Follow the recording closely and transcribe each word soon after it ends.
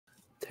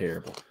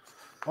terrible.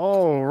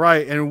 All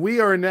right, and we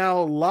are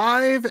now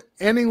live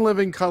and in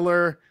living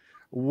color.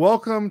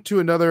 Welcome to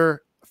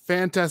another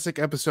fantastic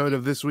episode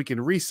of This Week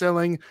in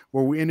Reselling,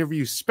 where we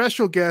interview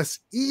special guests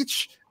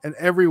each and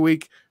every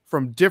week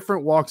from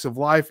different walks of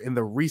life in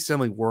the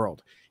reselling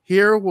world.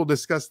 Here, we'll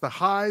discuss the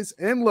highs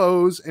and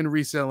lows in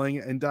reselling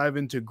and dive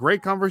into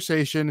great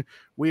conversation.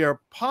 We are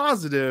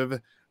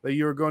positive that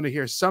you're going to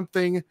hear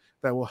something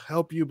that will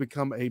help you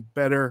become a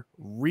better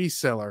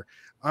reseller.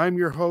 I'm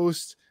your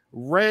host,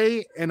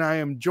 Ray, and I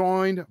am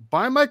joined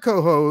by my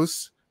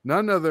co-host,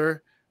 none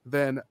other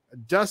than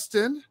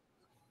Dustin.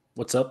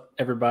 What's up,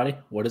 everybody?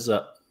 What is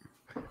up?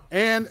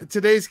 And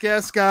today's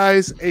guest,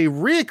 guys, a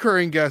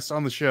reoccurring guest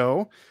on the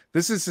show.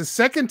 This is his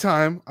second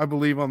time, I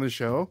believe, on the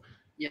show.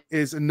 Yep.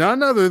 Is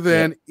none other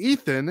than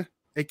Ethan,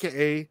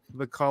 aka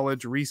the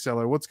College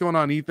Reseller. What's going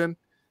on, Ethan?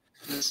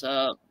 What's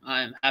up?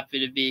 I'm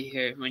happy to be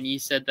here. When you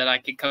said that I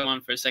could come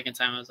on for a second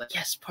time, I was like,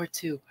 yes, part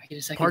two. I get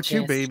a second Part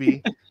chance. two,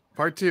 baby.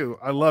 Part two.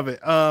 I love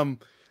it.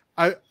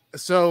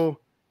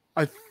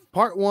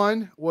 Part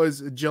one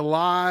was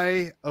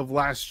July of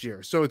last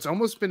year. So it's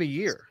almost been a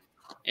year.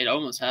 It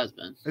almost has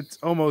been. It's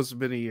almost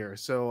been a year.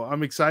 So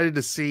I'm excited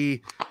to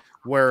see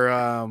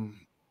where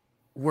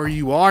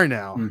you are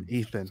now,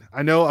 Ethan.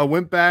 I know I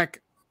went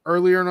back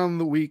earlier on in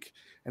the week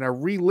and I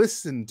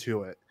re-listened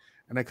to it.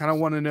 And I kind of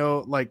want to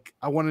know,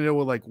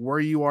 where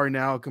you are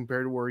now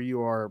compared to where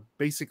you are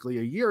basically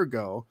a year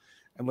ago.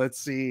 And let's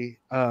see.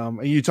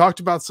 And you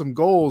talked about some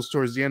goals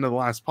towards the end of the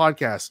last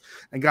podcast.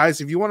 And guys,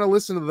 if you want to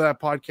listen to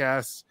that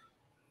podcast,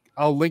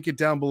 I'll link it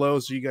down below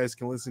so you guys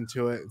can listen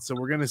to it. So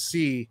we're going to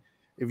see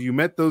if you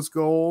met those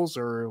goals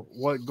or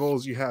what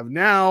goals you have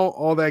now,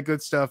 all that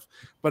good stuff.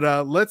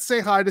 But let's say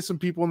hi to some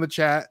people in the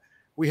chat.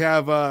 We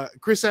have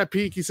Chris at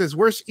Peak. He says,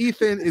 where's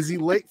Ethan? Is he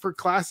late for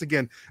class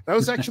again? That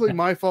was actually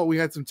my fault. We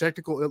had some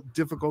technical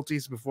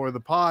difficulties before the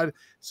pod,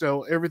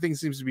 so everything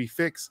seems to be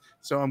fixed.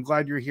 So I'm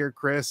glad you're here,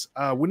 Chris.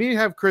 We need to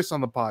have Chris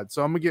on the pod,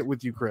 so I'm going to get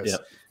with you, Chris.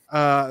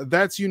 Yep.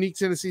 That's Unique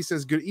Tennessee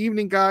says, good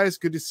evening, guys.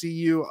 Good to see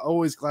you.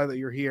 Always glad that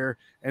you're here.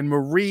 And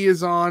Marie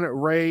is on.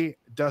 Ray,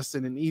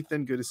 Dustin, and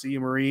Ethan. Good to see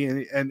you,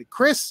 Marie. And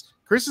Chris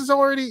is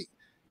already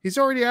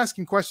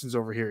asking questions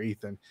over here,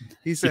 Ethan.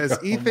 He says,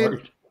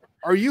 Ethan,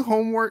 are you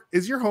homework?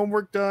 Is your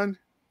homework done?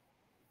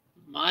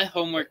 My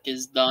homework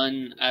is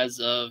done as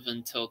of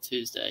until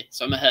Tuesday,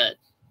 so I'm ahead.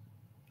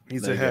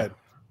 He's ahead.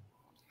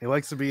 He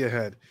likes to be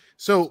ahead.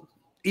 So,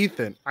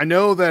 Ethan, I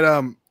know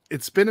that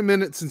it's been a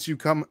minute since you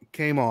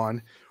came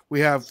on.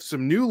 We have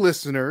some new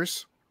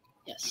listeners.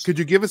 Yes. Could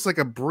you give us like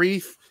a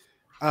brief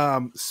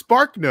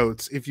spark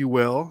notes, if you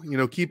will?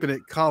 Keeping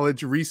it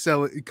college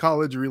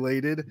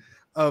related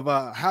of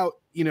how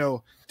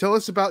tell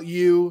us about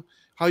you.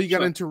 How you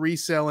got into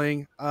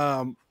reselling,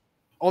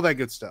 all that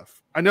good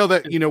stuff. I know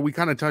that, we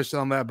kind of touched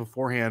on that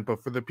beforehand,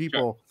 but for the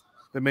people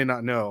that may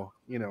not know,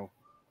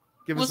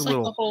 give us a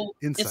little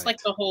insight. It's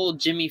like the whole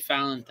Jimmy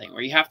Fallon thing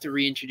where you have to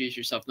reintroduce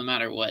yourself no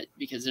matter what,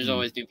 because there's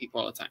always new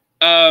people all the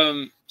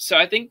time. So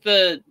I think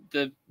the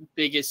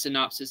biggest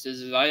synopsis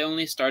is I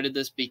only started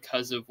this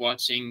because of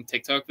watching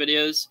TikTok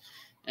videos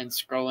and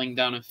scrolling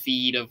down a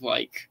feed of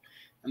like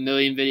a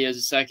million videos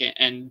a second,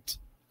 and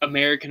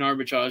American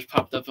Arbitrage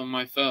popped up on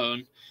my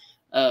phone.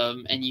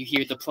 And you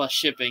hear the plus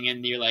shipping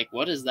and you're like,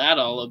 what is that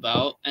all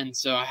about? And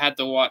so I had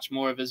to watch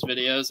more of his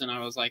videos and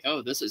I was like,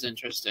 oh, this is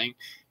interesting.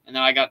 And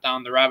then I got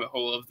down the rabbit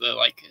hole of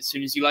as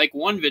soon as you like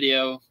one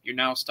video, you're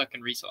now stuck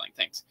in reselling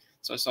things.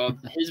 So I saw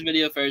his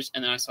video first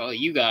and then I saw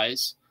you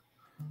guys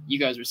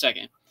were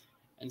second.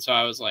 And so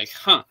I was like,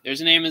 there's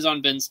an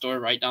Amazon bin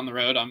store right down the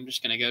road. I'm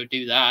just going to go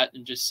do that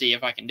and just see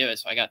if I can do it.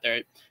 So I got there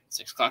at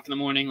 6 o'clock in the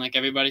morning, like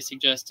everybody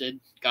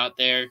suggested, got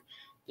there.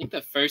 I think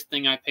the first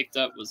thing I picked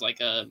up was like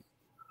a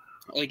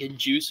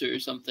juicer or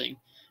something,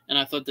 and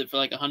I flipped it for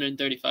like $135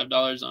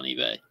 on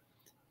eBay,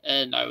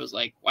 and I was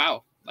like,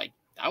 wow, like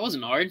that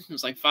wasn't hard. It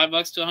was like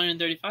 $5 to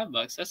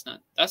 $135.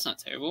 That's not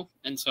terrible.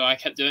 And so I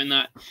kept doing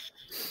that.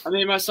 I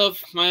made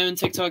myself my own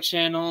TikTok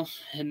channel,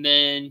 and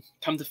then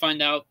come to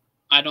find out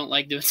I don't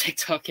like doing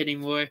TikTok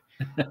anymore.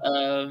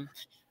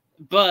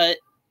 But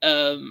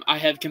I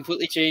have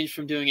completely changed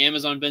from doing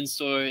Amazon bin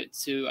store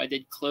to I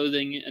did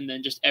clothing and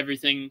then just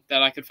everything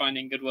that I could find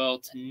in Goodwill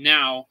to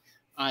now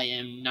I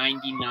am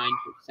 99%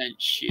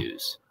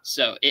 shoes.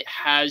 So it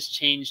has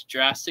changed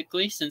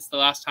drastically since the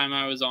last time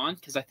I was on,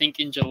 because I think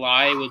in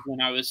July was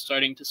when I was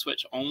starting to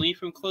switch only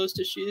from clothes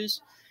to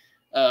shoes.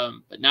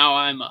 But now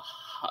I'm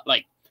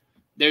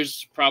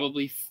there's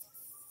probably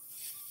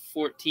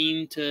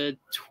 14 to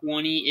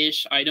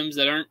 20-ish items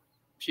that aren't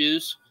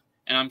shoes,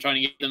 and I'm trying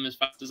to get them as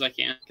fast as I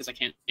can because I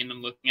can't stand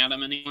them looking at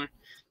them anymore.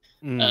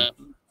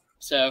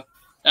 So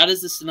that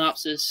is the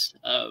synopsis.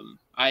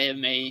 I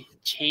am a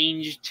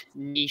changed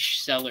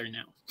niche seller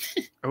now.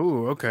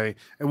 Oh, okay.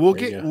 And we'll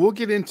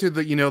get into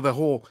the the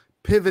whole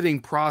pivoting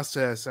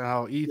process.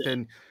 How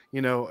Ethan,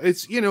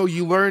 it's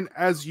you learn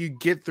as you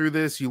get through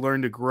this. You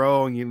learn to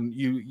grow, and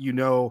you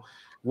know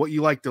what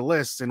you like to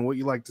list and what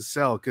you like to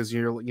sell, because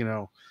you're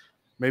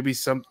maybe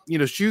some,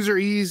 shoes are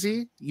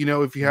easy,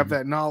 if you have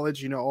that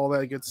knowledge, all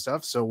that good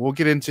stuff. So we'll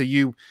get into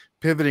you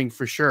pivoting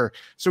for sure.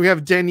 So we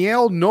have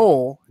Danielle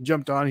Knoll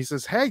jumped on. He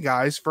says, hey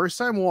guys, first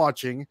time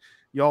watching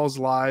y'all's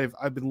live.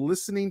 I've been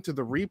listening to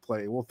the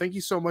replay. Well, thank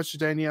you so much,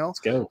 Danielle. Let's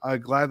go.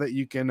 Glad that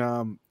you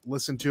can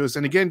listen to us.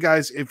 And again,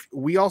 guys, if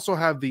we also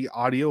have the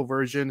audio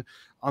version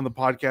on the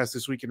podcast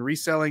this week in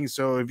reselling.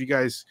 So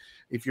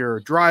if you're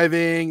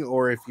driving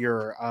or if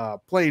you're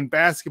playing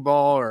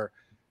basketball or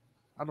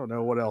I don't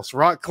know what else,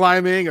 rock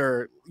climbing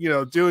or,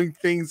 doing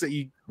things that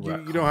you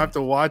don't have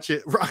to watch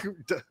it.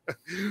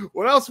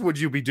 What else would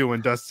you be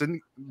doing, Dustin,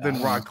 than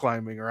rock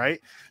climbing, right?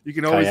 You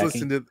can always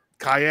listen to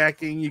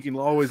kayaking. You can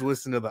always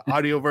listen to the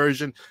audio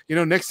version.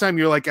 Next time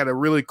you're like at a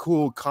really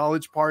cool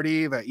college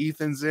party that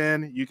Ethan's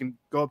in, you can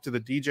go up to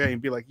the DJ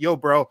and be like, yo,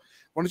 bro,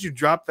 why don't you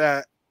drop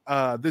that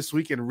This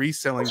Week in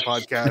Reselling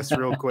podcast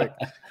real quick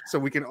so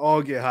we can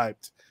all get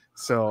hyped.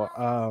 So,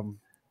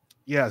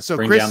 So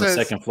bring Chris down says,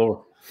 the second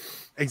floor.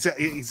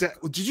 Exactly.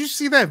 Did you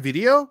see that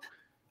video,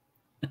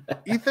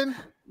 Ethan?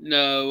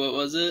 No, what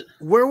was it?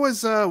 Where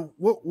was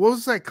what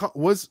was that?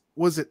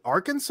 Was it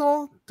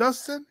Arkansas,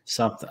 Dustin?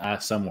 Something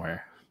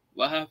somewhere.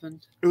 What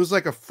happened? It was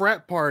like a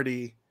frat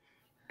party,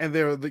 and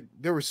they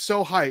were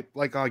so hyped,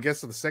 like I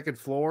guess on the second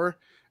floor,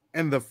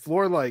 and the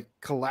floor like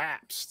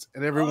collapsed,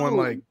 and everyone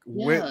went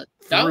through.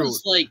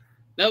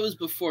 That was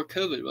before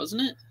COVID,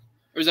 wasn't it?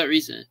 Or was that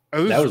recent?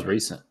 That was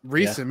recent.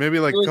 Recent, maybe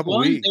like a couple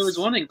weeks. There was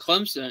one in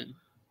Clemson.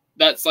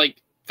 That's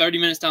like 30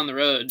 minutes down the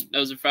road. That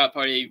was a frat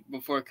party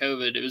before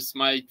COVID. It was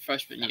my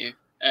freshman year,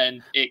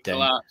 and it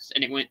collapsed,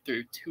 and it went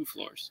through 2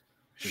 floors.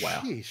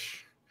 Wow.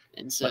 Sheesh.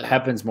 And so it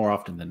happens more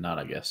often than not,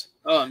 I guess.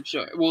 Oh, I'm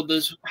sure. Well,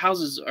 those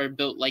houses are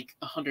built like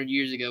 100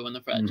 years ago when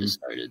the frat just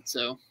started,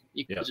 so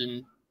you can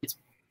imagine it's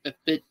a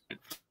bit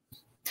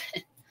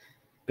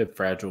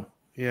fragile.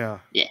 Yeah.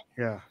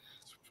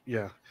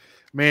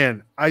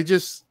 Man,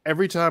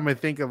 every time I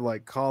think of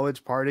like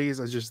college parties,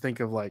 I just think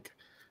of like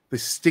the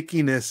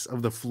stickiness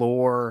of the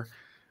floor,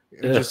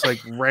 and just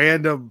like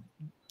random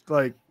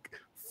like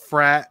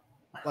frat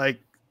like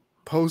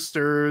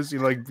posters,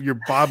 like your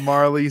Bob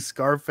Marley,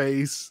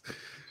 Scarface,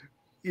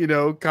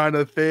 kind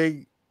of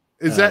thing.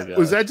 Was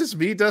that just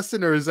me,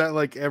 Dustin, or is that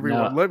like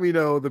everyone? No. Let me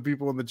know, the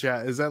people in the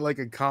chat. Is that like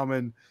a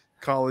common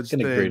college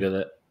thing? I can agree to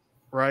that.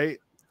 Right?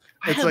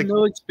 I have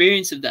no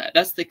experience of that.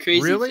 That's the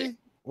crazy thing.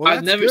 Well,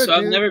 I've never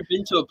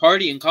been to a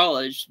party in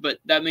college, but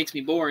that makes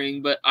me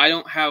boring. But I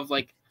don't have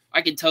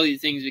I can tell you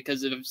things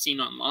because I've seen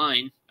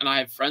online, and I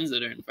have friends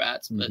that are in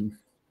frats. But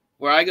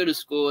where I go to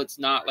school, it's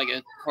not like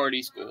a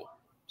party school,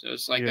 so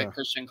it's like a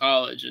Christian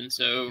college, and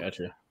so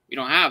we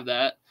don't have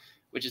that,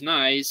 which is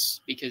nice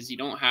because you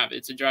don't have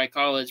it's a dry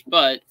college.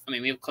 But I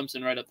mean, we have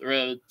Clemson right up the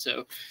road,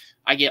 so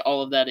I get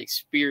all of that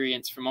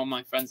experience from all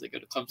my friends that go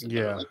to Clemson.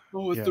 Yeah.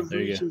 Like, the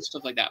Ragers,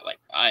 stuff like that.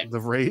 The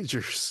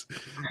Ragers.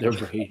 The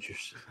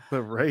Ragers. The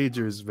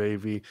Ragers,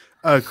 baby.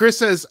 Chris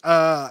says,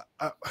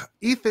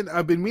 Ethan,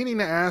 I've been meaning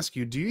to ask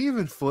you, do you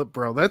even flip,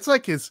 bro? That's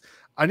like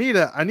I need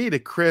a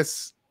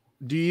Chris,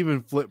 do you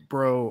even flip,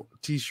 bro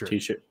t-shirt?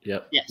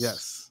 Yep.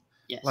 Yes.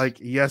 Like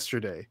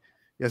yesterday.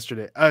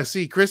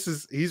 See,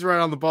 he's right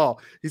on the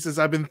ball. He says,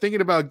 I've been thinking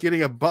about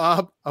getting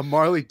a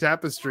Marley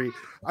tapestry.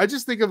 I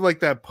just think of like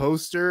that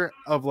poster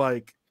of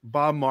like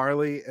Bob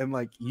Marley, and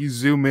like you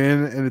zoom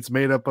in and it's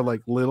made up of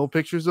like little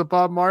pictures of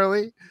Bob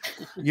Marley,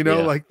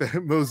 like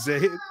the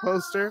mosaic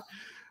poster.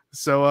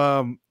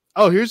 So,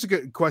 here's a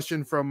good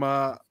question from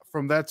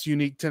That's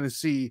Unique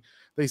Tennessee.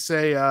 They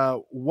say,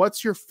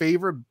 what's your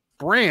favorite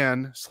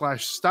brand /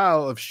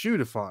 style of shoe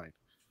to find?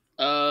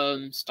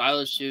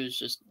 Stylish shoes,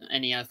 just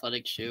any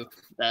athletic shoe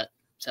that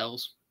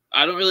sells.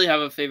 I don't really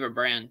have a favorite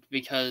brand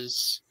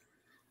because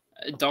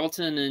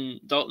Dalton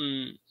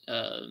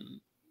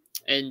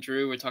and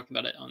Drew were talking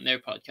about it on their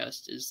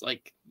podcast, is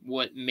like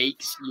what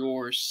makes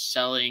your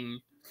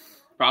selling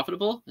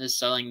profitable is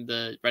selling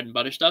the bread and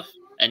butter stuff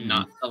and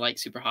not the like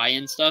super high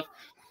end stuff.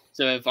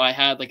 So if I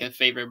had like a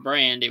favorite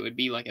brand, it would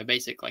be like a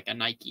basic, like a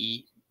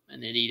Nike,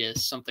 an Adidas,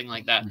 something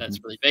like that.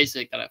 That's really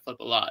basic that I flip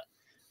a lot,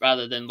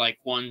 rather than like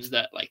ones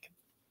that like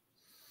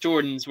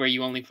Jordans where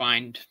you only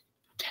find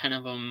 10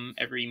 of them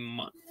every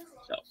month.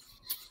 So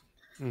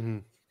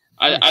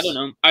I don't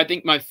know. I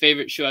think my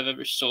favorite shoe I've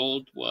ever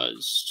sold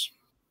was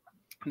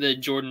the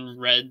Jordan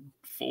Red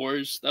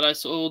 4s that I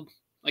sold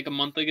like a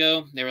month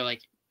ago. They were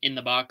like in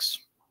the box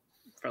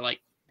for like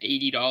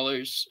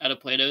 $80 at a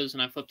Plato's,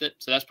 and I flipped it.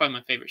 So that's probably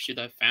my favorite shoe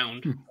that I've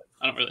found.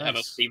 I don't really have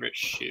a favorite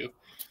shoe.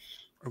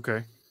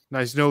 Okay.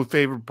 Nice. No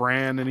favorite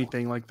brand,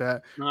 anything like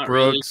that? Not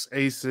Brooks,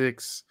 really.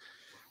 Asics.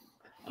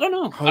 I don't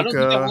know. Hoka. I don't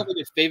think I have like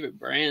a favorite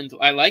brand.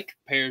 I like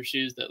a pair of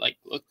shoes that like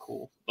look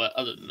cool, but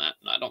other than that,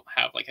 I don't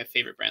have like a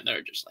favorite brand that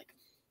are just like.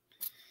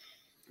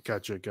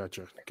 Gotcha.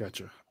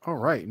 All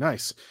right,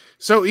 nice.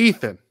 So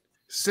Ethan,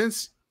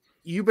 since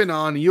you've been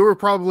on, you were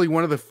probably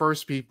one of the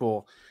first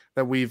people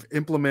that we've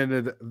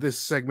implemented this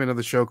segment of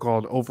the show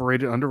called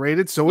Overrated,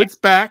 Underrated. So it's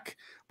back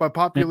by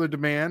popular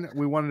demand.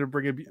 We wanted to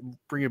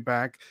bring it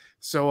back.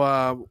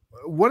 So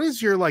what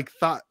is your like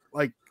thought,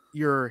 like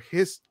your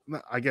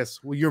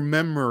your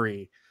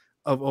memory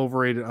of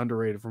overrated,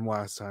 underrated from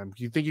last time?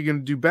 Do you think you're going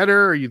to do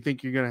better, or you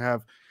think you're going to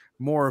have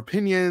more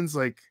opinions?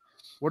 Like,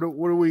 what are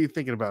we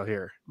thinking about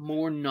here?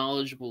 More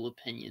knowledgeable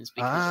opinions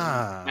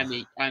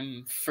because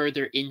I'm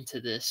further into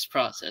this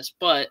process.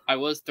 But I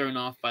was thrown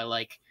off by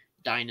like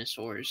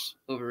dinosaurs,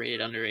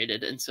 overrated,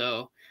 underrated, and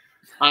so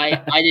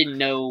I didn't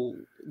know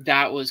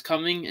that was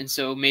coming, and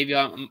so maybe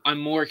I'm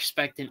more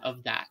expectant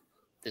of that.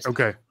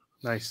 Okay,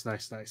 nice.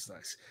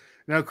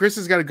 Now, Chris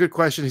has got a good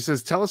question. He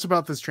says, "Tell us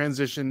about this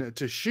transition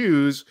to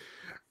shoes.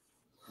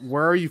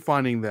 Where are you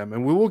finding them?"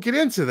 And we will get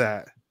into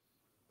that.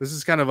 This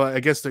is kind of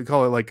I guess they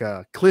call it like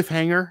a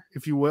cliffhanger,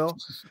 if you will.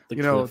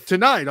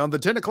 Tonight on the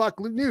 10 o'clock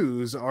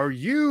news, are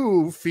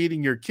you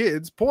feeding your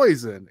kids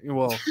poison?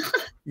 Well,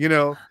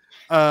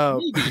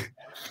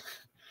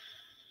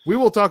 we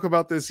will talk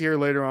about this here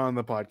later on in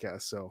the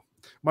podcast. So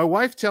my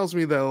wife tells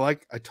me that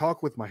I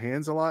talk with my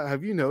hands a lot.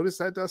 Have you noticed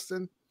that,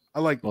 Dustin?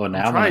 Well,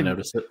 now I'm gonna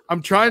notice it.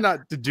 I'm trying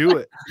not to do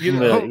it. You're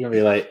gonna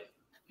be like,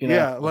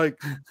 yeah,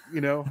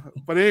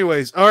 But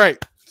anyways, all right.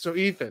 So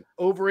Ethan,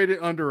 overrated,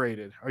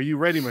 underrated. Are you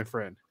ready, my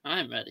friend?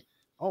 I'm ready.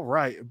 All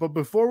right. But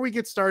before we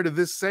get started,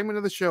 this segment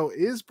of the show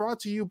is brought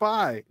to you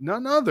by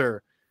none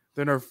other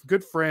than our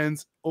good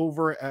friends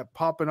over at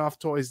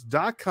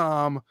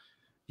poppingofftoys.com,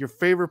 your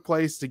favorite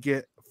place to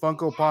get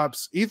Funko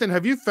Pops. Ethan,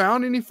 have you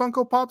found any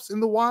Funko Pops in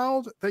the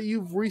wild that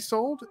you've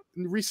resold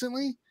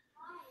recently?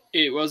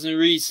 It wasn't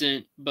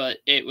recent, but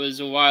it was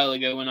a while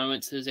ago when I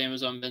went to those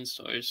Amazon bin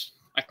stores.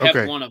 I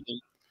kept one of them,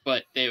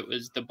 but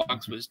the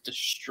box was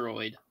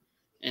destroyed.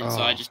 And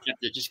so I just kept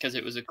it just because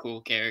it was a cool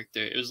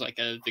character. It was like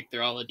a Victor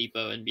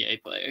Oladipo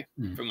NBA player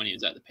from when he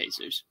was at the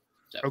Pacers.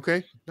 So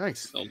okay,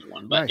 nice. Older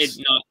one, but it's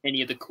not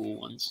any of the cool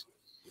ones.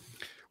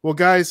 Well,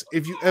 guys,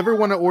 if you ever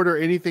want to order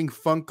anything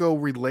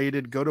Funko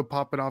related, go to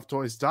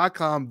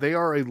poppingofftoys.com. They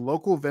are a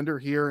local vendor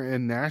here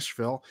in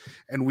Nashville,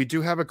 and we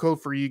do have a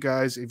code for you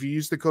guys. If you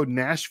use the code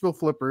Nashville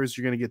Flippers,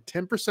 you're going to get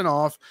 10%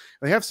 off.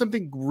 They have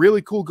something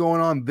really cool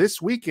going on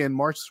this weekend,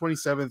 March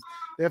 27th.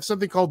 They have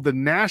something called the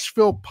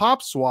Nashville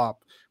Pop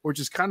Swap, which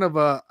is kind of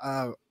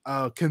a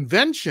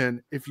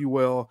convention, if you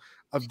will,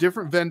 of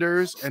different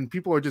vendors, and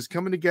people are just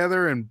coming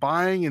together and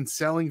buying and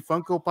selling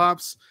Funko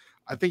Pops.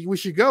 I think we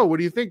should go. What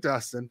do you think,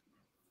 Dustin?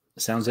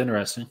 Sounds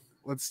interesting.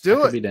 Let's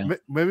do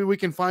it. Maybe we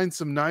can find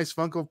some nice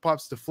Funko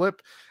Pops to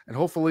flip, and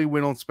hopefully we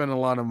don't spend a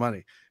lot of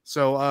money.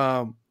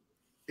 So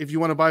if you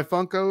want to buy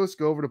Funkos,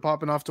 go over to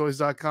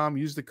poppingofftoys.com,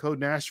 use the code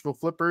Nashville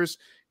Flippers,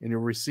 and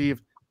you'll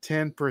receive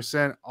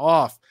 10%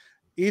 off.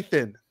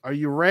 Ethan, are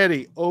you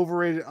ready?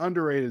 Overrated,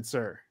 underrated,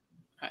 sir?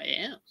 I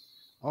am.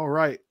 All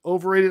right.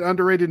 Overrated,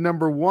 underrated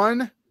number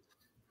 1,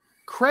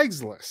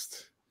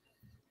 Craigslist.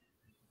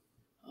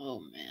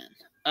 Oh,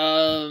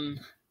 man.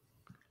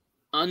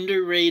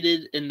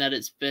 Underrated in that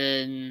it's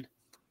been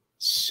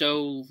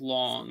so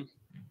long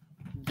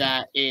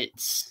that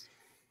it's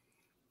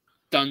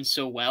done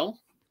so well,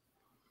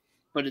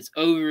 but it's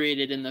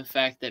overrated in the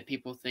fact that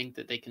people think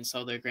that they can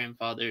sell their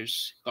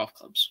grandfather's golf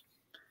clubs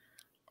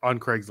on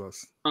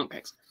Craigslist.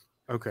 Okay.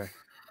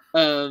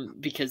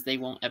 Because they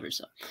won't ever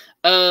sell.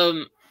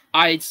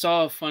 I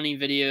saw a funny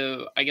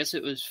video, I guess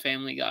it was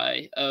Family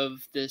Guy,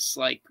 of this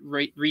like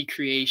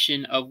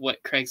recreation of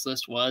what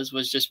Craigslist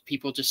was just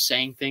people just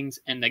saying things,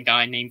 and the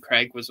guy named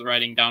Craig was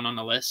writing down on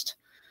a list.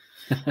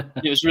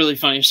 It was really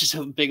funny. It's just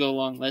a big old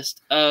long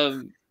list.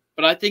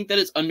 But I think that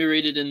it's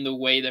underrated in the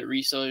way that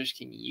resellers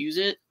can use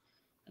it.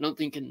 I don't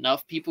think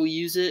enough people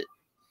use it.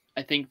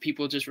 I think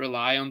people just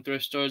rely on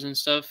thrift stores and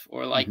stuff,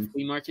 or like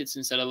flea markets,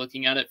 instead of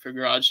looking at it for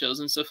garage sales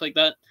and stuff like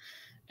that.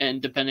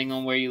 And depending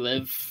on where you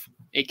live,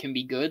 it can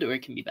be good or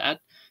it can be bad.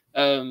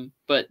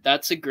 But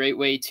that's a great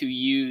way to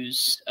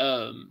use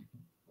this.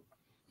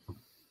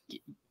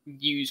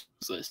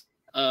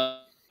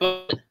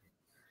 But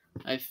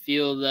I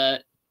feel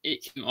that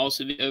it can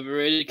also be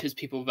overrated because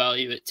people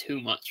value it too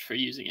much for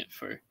using it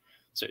for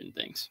certain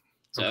things.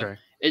 So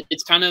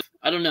it's kind of,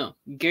 I don't know.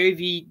 Gary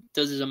Vee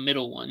does as a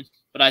middle one,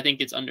 but I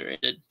think it's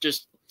underrated,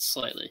 just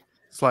slightly.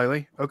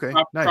 Slightly? Okay,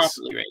 nice.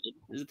 Properly rated.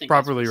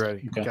 Properly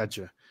rated. Okay.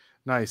 Gotcha.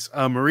 Nice.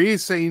 Marie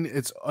is saying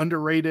it's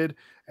underrated,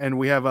 and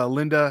we have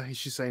Linda.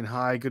 She's saying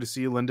hi. Good to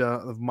see you, Linda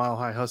of Mile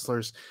High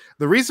Hustlers.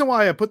 The reason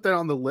why I put that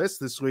on the list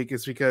this week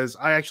is because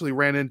I actually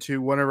ran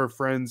into one of our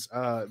friends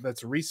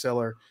that's a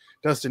reseller.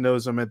 Dustin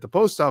knows him at the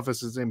post office.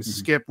 His name is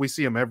Skip. We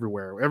see him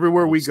everywhere.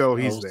 Everywhere we go,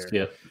 he's there.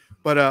 Skip.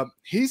 But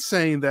he's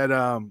saying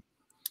that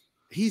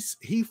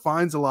he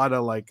finds a lot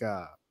of like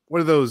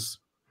what are those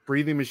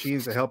breathing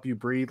machines that help you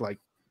breathe, like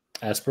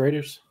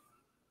aspirators?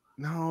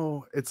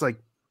 No, it's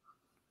like,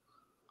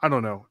 I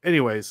don't know.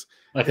 Anyways,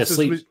 like a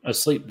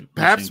sleep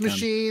PAPS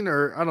machine,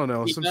 or I don't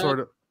know, some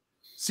sort of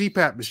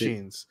CPAP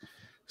machines.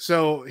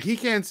 So he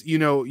can't,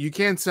 you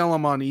can't sell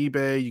them on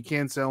eBay. You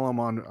can't sell them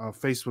on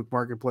Facebook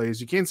Marketplace.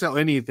 You can't sell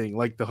anything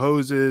like the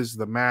hoses,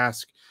 the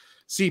mask,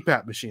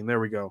 CPAP machine. There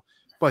we go.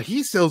 But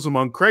he sells them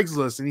on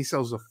Craigslist, and he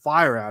sells the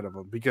fire out of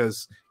them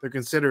because they're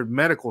considered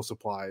medical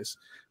supplies.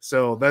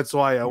 So that's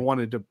why I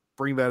wanted to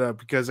bring that up,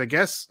 because I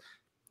guess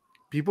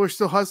people are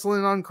still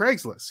hustling on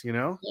Craigslist,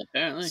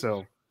 Apparently.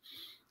 So,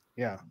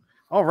 yeah.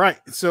 All right.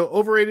 So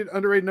overrated,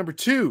 underrated number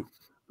 2.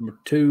 Number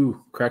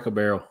 2, Cracker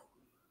Barrel.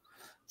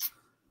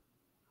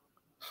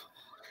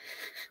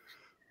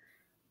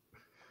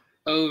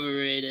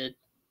 Overrated.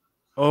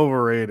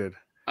 Overrated.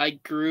 I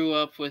grew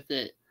up with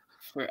it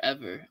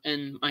forever,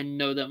 and I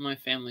know that my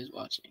family's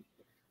watching.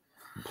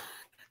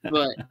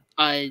 But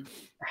I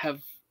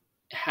have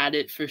had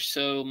it for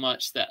so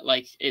much that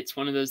like it's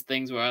one of those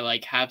things where I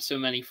like have so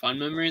many fun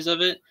memories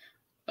of it,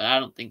 but I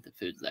don't think the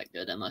food's that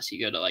good unless you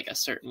go to like a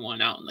certain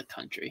one out in the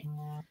country.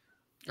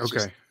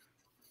 Okay.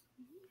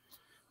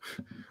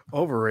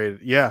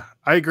 Overrated. Yeah,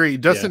 I agree.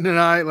 Dustin and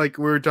I, like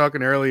we were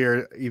talking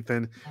earlier,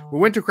 Ethan, we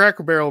went to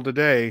Cracker Barrel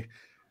today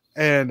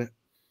and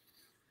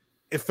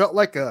it felt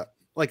like a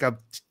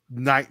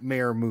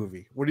nightmare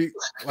movie. What do you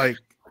like?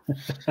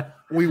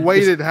 We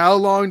waited how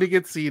long to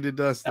get seated,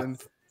 Dustin?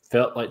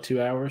 Felt like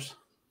 2 hours.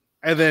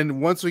 And then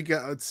once we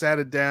got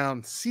seated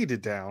down,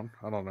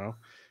 I don't know.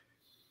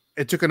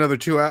 It took another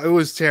 2 hours. It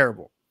was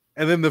terrible.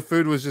 And then the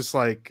food was just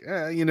like,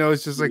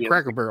 it's just like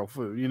Cracker Barrel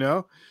food,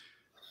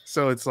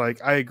 So it's like,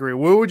 I agree.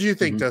 What would you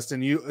think,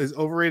 Dustin? Is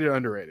overrated or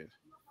underrated?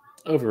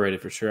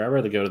 Overrated for sure. I'd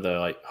rather go to the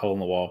like hole in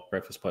the wall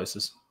breakfast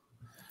places.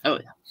 Oh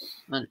yeah.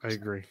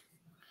 100%.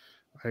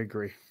 I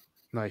agree.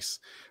 Nice.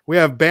 We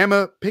have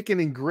Bama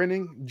Picking and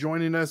Grinning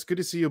joining us. Good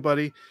to see you,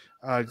 buddy.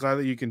 Glad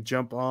that you can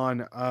jump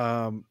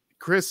on.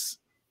 Chris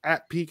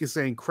at Peak is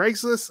saying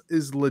Craigslist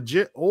is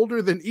legit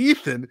older than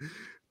Ethan.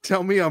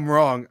 Tell me I'm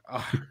wrong.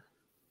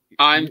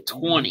 I'm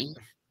 20,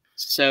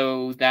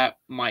 so that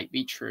might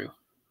be true.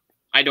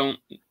 I don't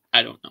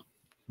know.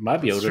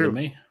 Might be That's older true. than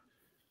me.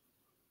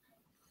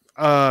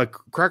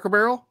 Cracker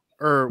Barrel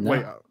or No.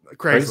 wait,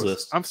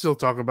 Craigslist. I'm still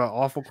talking about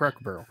awful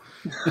Cracker Barrel.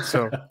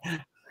 So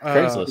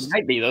Craigslist. It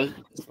might be though.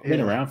 It's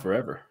been around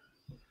forever.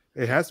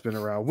 It has been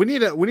around. We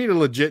need a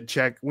legit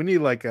check. We need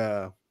like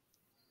a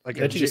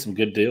Bet you get some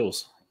good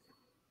deals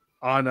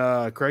on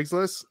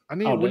Craigslist.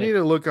 We need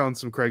to look on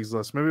some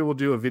Craigslist. Maybe we'll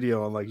do a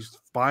video on like just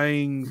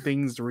buying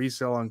things to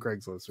resell on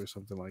Craigslist or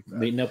something like that.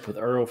 Meeting up with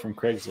Earl from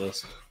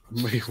Craigslist.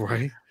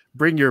 Right?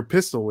 Bring your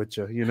pistol with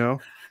you,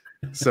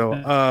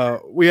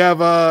 So we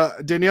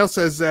have Danielle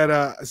says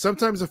that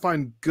sometimes I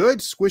find good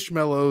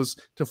Squishmallows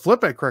to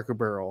flip at Cracker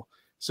Barrel.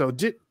 So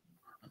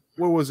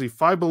what was he?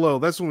 Five Below.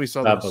 That's when we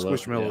saw the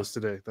Squishmallows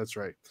today. That's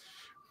right.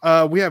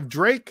 We have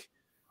Drake,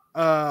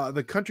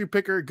 the country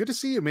picker. Good to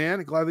see you,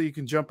 man. Glad that you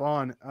can jump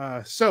on.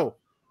 So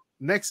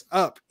next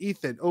up,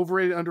 Ethan,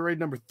 overrated, underrated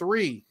number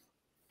 3.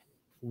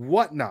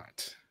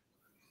 Whatnot.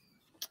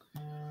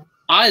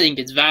 I think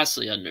it's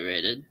vastly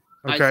underrated.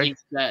 Okay. I think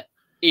that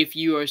if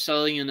you are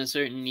selling in a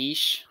certain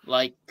niche,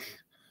 like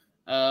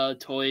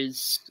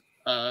toys,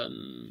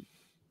 action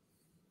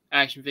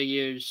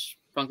figures,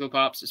 Funko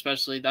Pops,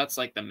 especially, that's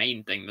like the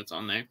main thing that's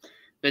on there.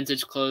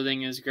 Vintage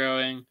clothing is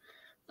growing.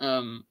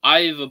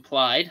 I've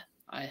applied.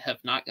 I have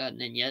not gotten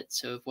in yet,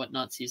 so if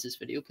Whatnot sees this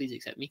video, please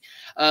accept me.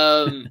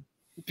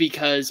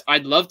 Because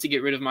I'd love to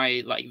get rid of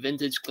my like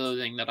vintage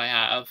clothing that I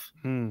have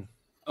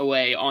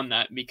away on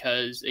that,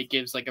 because it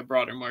gives like a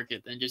broader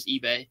market than just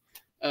eBay.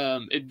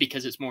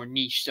 Because it's more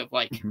niche of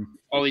like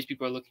all these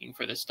people are looking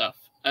for this stuff.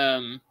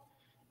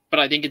 But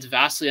I think it's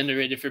vastly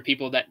underrated for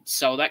people that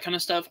sell that kind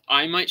of stuff.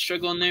 I might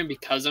struggle in there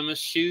because I'm a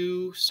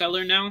shoe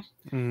seller now.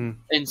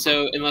 And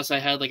so unless I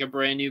had like a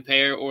brand new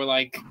pair or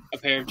like a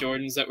pair of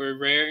Jordans that were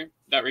rare,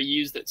 that were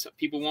used, that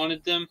people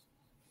wanted them,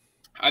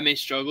 I may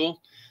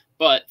struggle.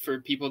 But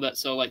for people that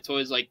sell like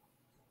toys, like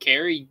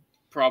Carrie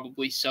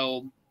probably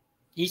sold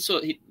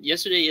yesterday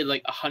he had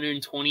like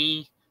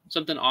 120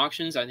 something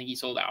auctions. I think he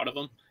sold out of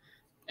them.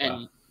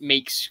 And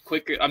makes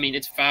quicker. I mean,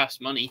 it's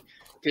fast money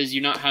because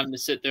you're not having to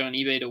sit there on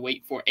eBay to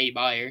wait for a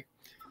buyer.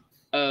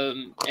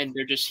 And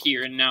they're just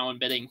here and now and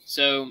bidding.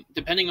 So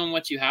depending on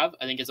what you have,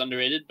 I think it's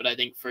underrated. But I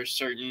think for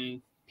certain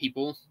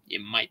people,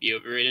 it might be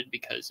overrated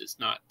because it's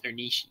not their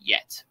niche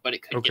yet. But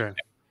it could get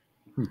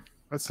there.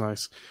 That's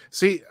nice.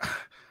 See,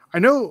 I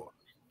know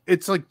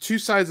it's like two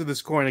sides of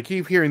this coin. I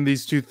keep hearing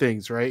these two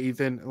things, right,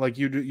 Ethan? Like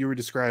you were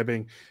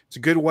describing. It's a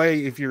good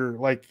way if you're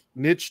like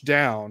niche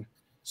down.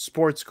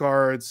 Sports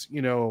cards,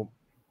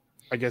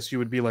 I guess you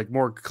would be like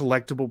more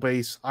collectible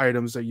based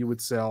items that you would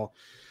sell.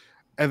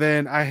 And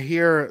then I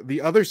hear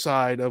the other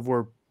side of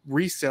where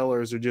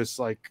resellers are just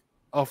like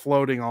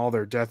offloading all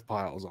their death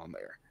piles on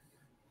there.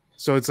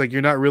 So it's like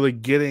you're not really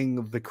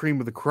getting the cream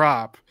of the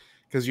crop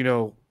because,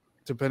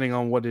 depending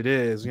on what it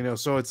is,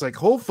 so it's like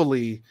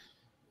hopefully,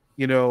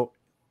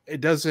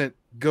 it doesn't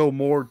go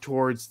more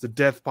towards the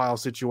death pile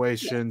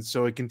situation.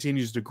 So it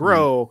continues to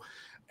grow.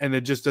 And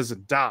it just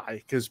doesn't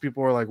die because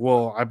people are like,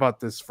 well, I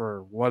bought this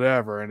for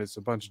whatever, and it's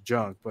a bunch of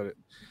junk. But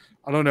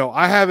I don't know.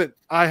 I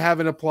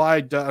haven't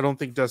applied. I don't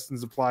think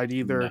Dustin's applied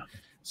either. No.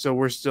 So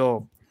we're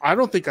still. I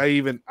don't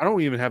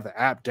even have the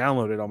app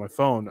downloaded on my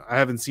phone. I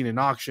haven't seen an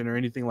auction or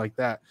anything like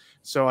that.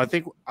 So I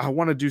think I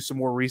want to do some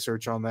more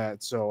research on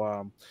that.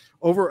 So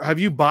have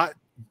you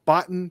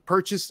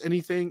purchased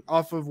anything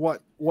off of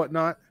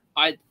Whatnot?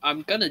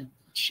 I'm gonna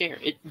share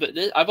it, but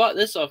I bought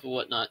this off of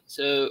Whatnot.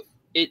 So.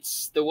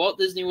 It's the Walt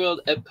Disney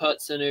World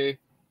Epcot Center.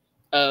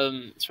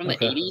 It's from the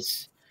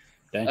 80s.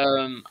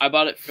 Dang. I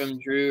bought it from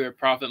Drew or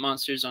Profit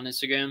Monsters on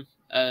Instagram.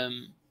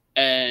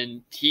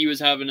 And he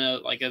was having a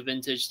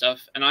vintage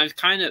stuff, and I've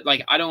kind of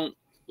I don't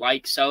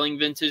like selling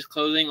vintage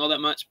clothing all that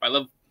much, but I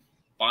love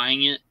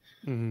buying it.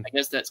 Mm-hmm. I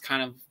guess that's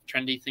kind of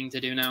trendy thing to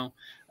do now.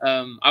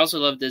 I also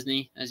love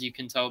Disney, as you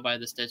can tell by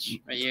the stitch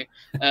right here.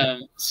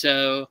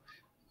 So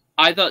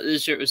I thought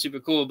this shirt was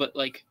super cool, but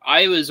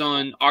I was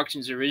on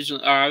auctions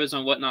originally, or I was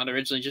on Whatnot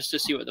originally, just to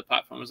see what the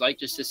platform was like,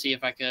 just to see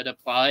if I could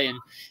apply and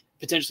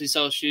potentially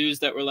sell shoes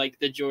that were like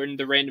the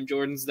random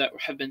Jordans that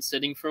have been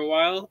sitting for a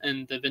while,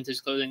 and the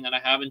vintage clothing that I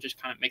have, and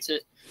just kind of mix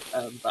it.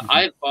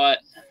 But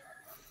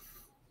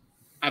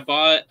I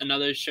bought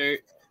another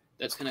shirt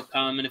that's gonna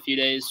come in a few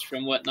days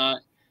from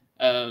Whatnot.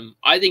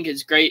 I think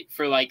it's great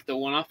for the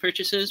one-off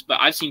purchases, but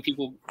I've seen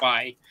people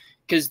buy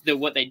because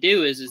what they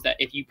do is that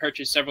if you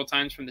purchase several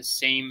times from the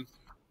same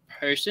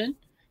person,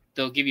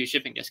 they'll give you a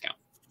shipping discount.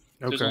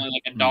 So it's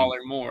only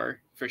 $1 more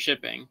for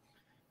shipping.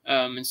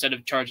 Instead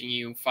of charging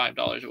you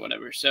 $5 or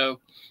whatever.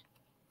 So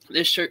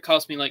this shirt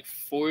cost me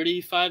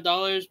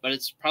 $45, but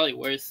it's probably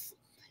worth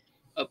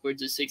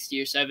upwards of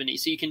 60 or 70.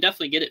 So you can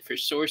definitely get it for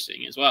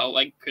sourcing as well.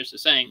 Like Chris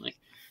was saying,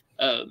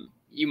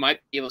 you might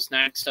be able to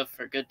snag stuff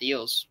for good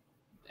deals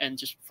and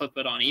just flip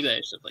it on eBay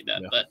or stuff like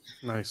that. Yeah. But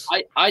nice.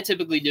 I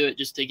typically do it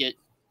just to get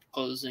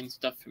clothes and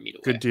stuff for me to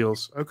wear. Good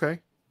deals.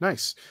 Okay.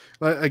 Nice.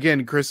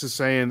 Again, Chris is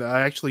saying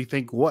I actually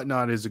think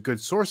Whatnot is a good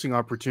sourcing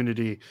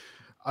opportunity.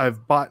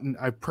 I've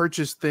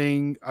purchased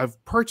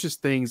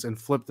things and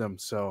flipped them.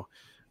 So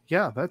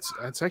yeah,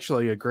 that's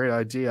actually a great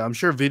idea. I'm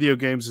sure video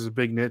games is a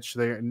big niche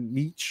there.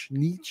 Niche.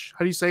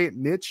 How do you say it?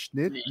 Niche.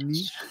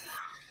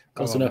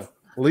 Close enough.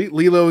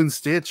 Lilo and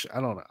Stitch.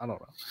 I don't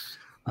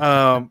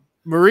know.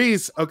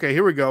 Marie's okay.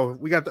 Here we go.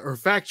 We got her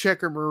fact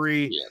checker,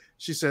 Marie. Yeah.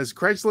 She says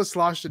Craigslist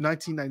launched in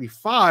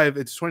 1995.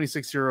 It's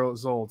 26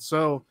 years old.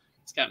 So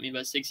it's got me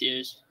about 6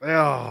 years. Oh,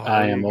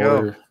 I am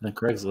older than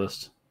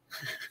Craigslist.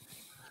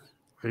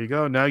 There you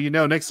go. Now you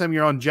know. Next time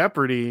you're on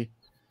Jeopardy,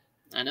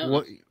 I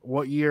know.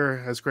 What year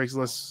has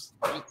Craigslist?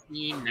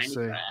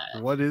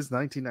 1995. What is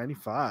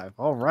 1995?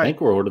 All right. I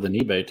think we're older than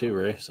eBay too,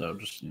 Ray. So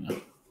just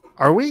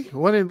Are we?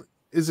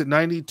 Is it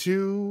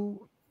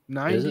 92?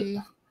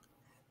 90?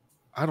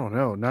 I don't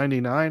know.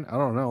 99? I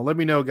don't know. Let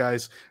me know,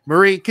 guys.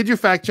 Marie, could you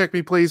fact check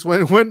me, please?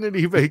 When did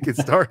eBay get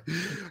started?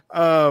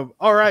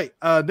 All right.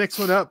 Next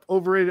one up.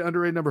 Overrated,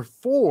 underrated. Number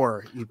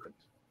 4. Ethan.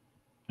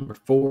 Number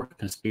 4.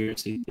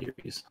 Conspiracy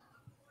theories.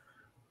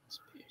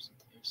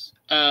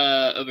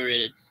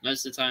 Overrated.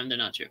 Most of the time, they're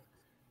not true.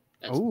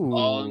 That's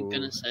all I'm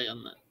gonna say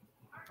on that.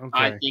 Okay.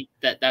 I think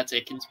that's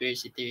a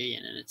conspiracy theory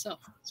in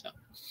itself. So,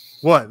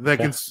 what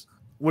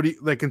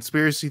that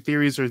conspiracy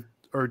theories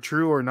are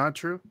true or not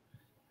true?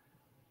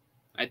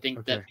 I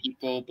think that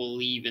people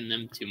believe in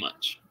them too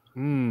much.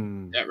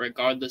 Mm. That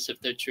regardless if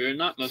they're true or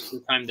not, most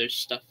of the time their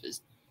stuff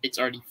it's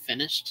already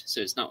finished,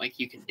 so it's not like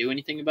you can do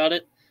anything about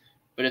it.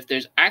 But if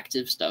there's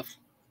active stuff,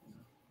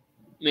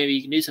 maybe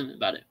you can do something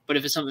about it. But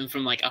if it's something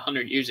from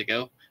 100 years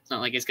ago, it's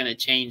not like it's going to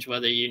change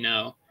whether you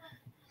know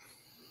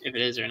if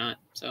it is or not.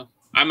 So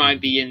I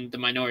might be in the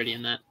minority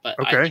in that, but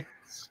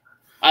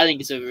I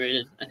think it's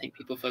overrated. I think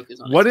people focus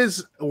on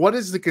it. What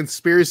is the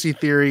conspiracy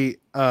theory,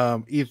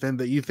 Ethan,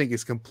 that you think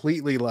is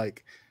completely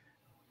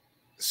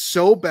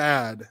so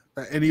bad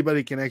that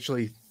anybody can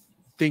actually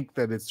think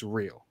that it's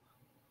real?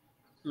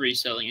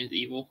 Reselling is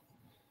evil.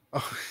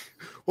 Oh,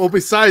 well,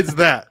 besides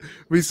the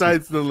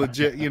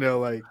legit,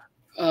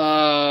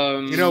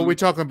 we're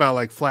talking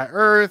about flat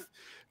Earth,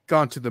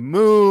 gone to the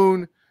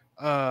moon.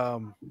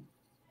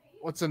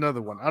 What's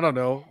another one? I don't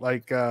know.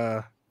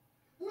 The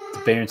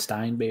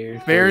Berenstain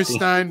Bears.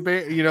 Berenstain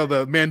Bear.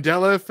 The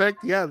Mandela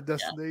effect. Yeah,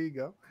 there you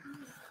go.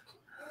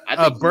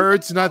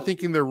 Birds not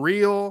thinking they're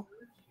real.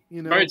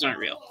 Birds aren't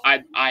real.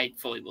 I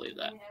fully believe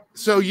that.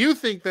 So you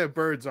think that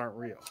birds aren't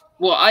real?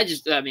 Well,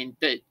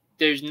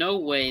 there's no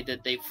way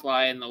that they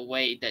fly in the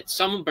way that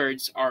some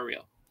birds are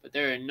real, but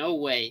there are no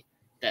way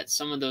that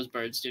some of those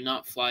birds do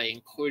not fly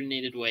in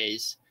coordinated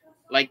ways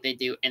like they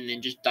do and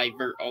then just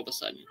divert all of a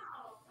sudden.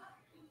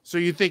 So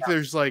you think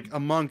there's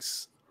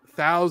amongst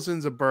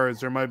thousands of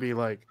birds, there might be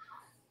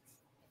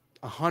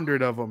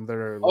 100 of them that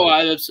are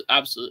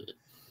absolutely.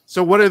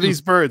 So what are these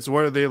birds?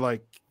 What are they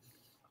like?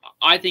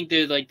 I think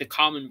they're the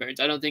common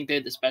birds. I don't think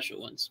they're the special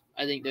ones.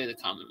 I think they're the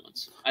common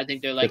ones. I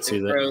think they're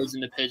the crows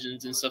and the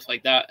pigeons and stuff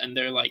like that, and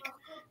they're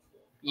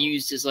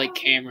used as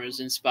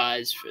cameras and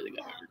spies for the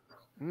government.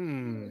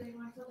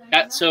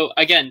 So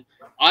again,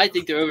 I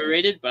think they're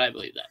overrated, but I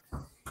believe that.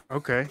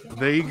 Okay,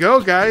 there you go,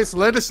 guys.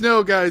 Let us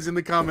know, guys, in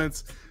the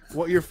comments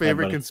what your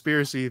favorite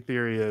conspiracy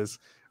theory is.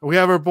 We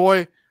have our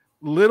boy,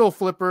 Little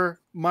Flipper,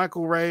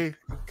 Michael Ray.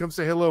 Come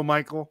say hello,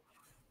 Michael.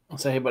 I'll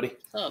say hey, buddy.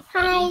 Oh,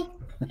 hi.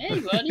 Hey,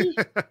 buddy.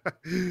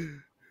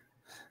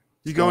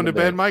 You going to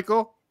bed,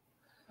 Michael?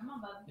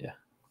 Yeah,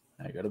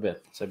 I go to bed.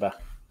 Say bye.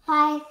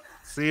 Bye.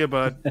 See you,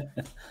 bud.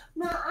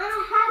 No,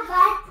 I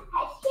have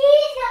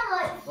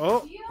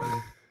Oh,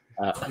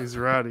 he's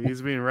rowdy.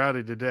 He's being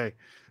rowdy today.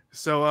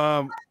 So,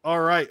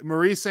 all right.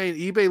 Marie saying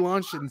eBay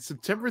launched in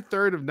September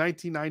 3rd of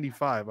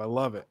 1995. I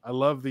love it. I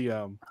love the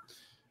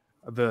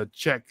the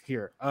check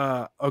here.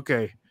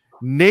 Okay.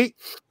 Nate,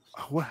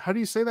 how do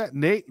you say that?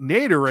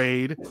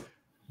 Naderade.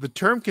 The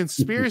term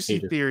conspiracy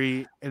Nader.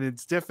 theory and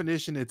its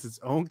definition, it's its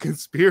own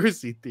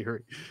conspiracy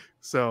theory.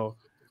 So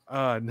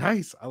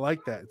nice. I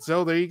like that.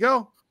 So there you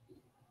go.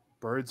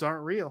 Birds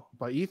Aren't Real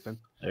by Ethan.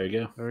 There you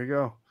go. There we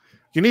go.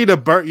 You need a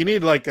bird. You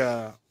need like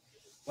a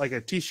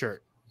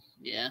t-shirt.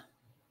 Yeah.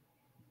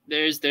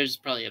 There's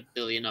probably a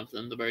billion of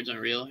them. The birds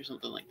aren't real or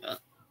something like that.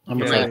 I'm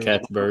gonna try to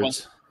catch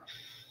birds.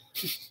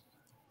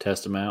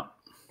 Test them out.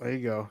 There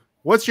you go.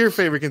 What's your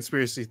favorite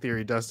conspiracy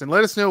theory, Dustin?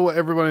 Let us know, what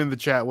everyone in the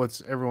chat,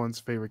 what's everyone's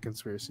favorite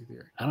conspiracy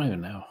theory. I don't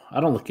even know. I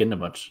don't look into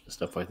much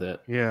stuff like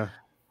that. Yeah.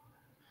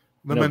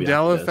 The Nobody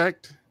Mandela does.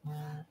 effect.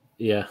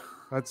 Yeah.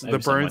 That's Maybe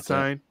the something like that.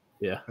 Bernstein.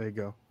 Yeah. There you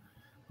go.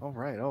 All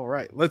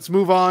right. Let's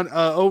move on.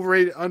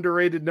 Overrated,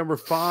 underrated, number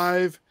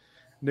 5.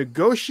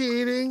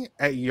 Negotiating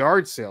at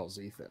yard sales,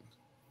 Ethan.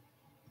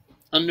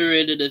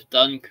 Underrated if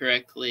done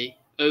correctly.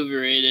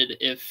 Overrated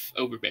if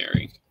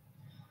overbearing.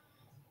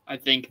 I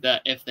think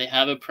that if they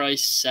have a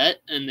price set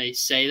and they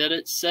say that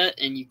it's set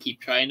and you keep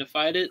trying to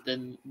fight it,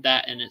 then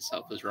that in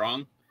itself is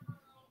wrong.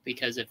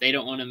 Because if they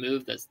don't want to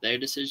move, that's their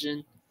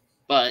decision.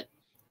 But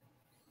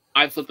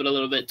I flip it a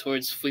little bit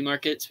towards flea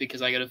markets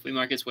because I go to flea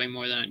markets way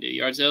more than I do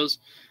yard sales.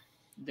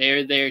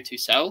 They're there to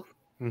sell.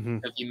 Mm-hmm.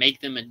 If you make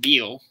them a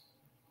deal,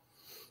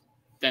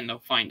 then they'll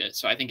find it.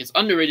 So I think it's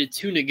underrated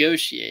to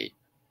negotiate,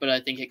 but I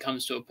think it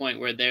comes to a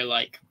point where they're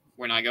like,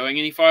 we're not going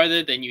any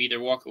farther, then you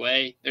either walk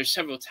away. There's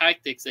several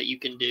tactics that you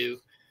can do,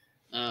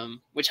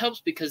 which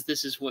helps because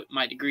this is what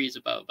my degree is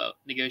about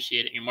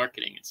negotiating and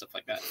marketing and stuff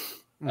like that.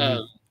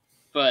 Mm-hmm.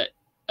 But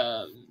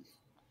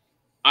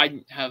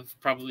I have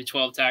probably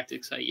 12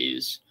 tactics I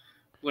use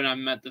when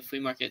I'm at the flea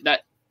market.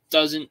 That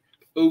doesn't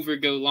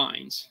overgo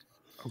lines.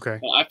 Okay.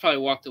 But I've probably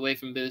walked away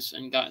from booths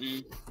and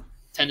gotten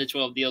 10 to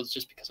 12 deals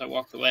just because I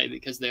walked away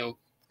because they'll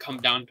come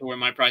down to where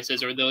my price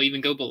is or they'll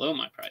even go below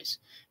my price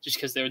just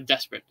because they're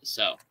desperate to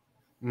sell.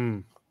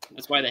 Mm.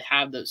 That's why they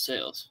have those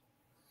sales.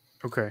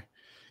 Okay.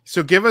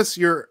 So give us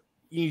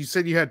you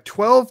said you had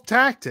 12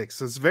 tactics.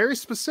 That's very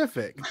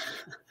specific.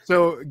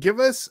 So give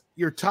us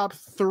your top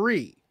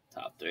 3.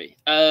 Top 3.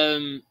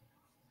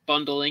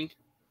 Bundling.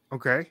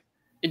 Okay.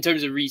 In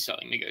terms of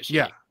reselling,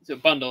 negotiating. Yeah. So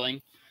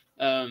bundling,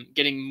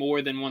 getting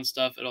more than one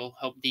stuff, it'll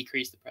help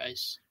decrease the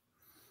price.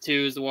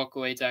 2 is the walk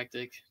away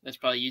tactic. That's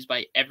probably used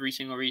by every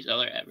single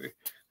reseller ever.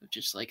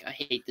 Just like, I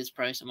hate this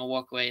price, I'm gonna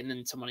walk away, and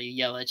then somebody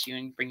yell at you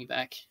and bring you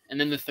back. And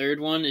then the third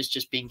one is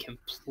just being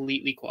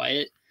completely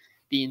quiet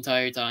the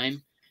entire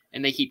time.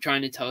 And they keep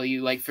trying to tell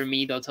you, like for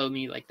me, they'll tell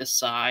me like the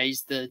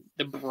size, the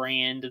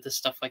brand, the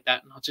stuff like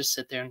that, and I'll just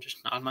sit there and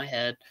just nod my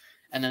head.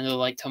 And then they'll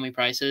like tell me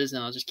prices,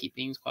 and I'll just keep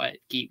being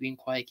quiet.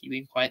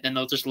 Then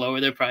they'll just lower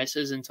their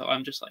prices until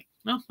I'm just like,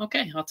 no,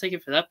 okay, I'll take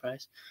it for that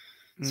price.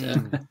 So.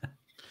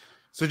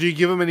 So do you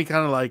give them any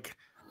kind of like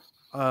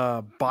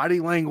body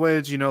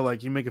language,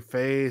 like you make a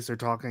face or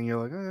talking,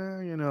 you're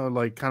like,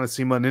 like kind of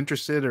seem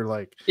uninterested or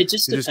like it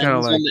just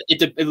depends on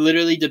it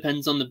literally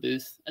depends on the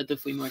booth at the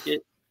flea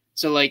market.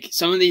 So like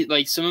some of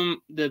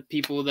the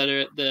people that are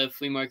at the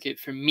flea market,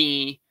 for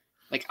me,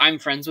 like I'm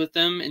friends with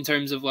them in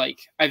terms of like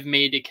I've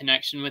made a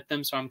connection with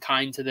them, so I'm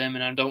kind to them,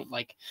 and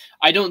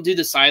I don't do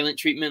the silent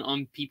treatment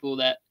on people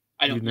that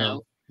I don't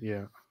know.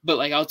 Yeah. But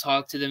like I'll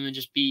talk to them and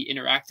just be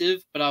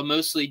interactive, but I'll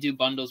mostly do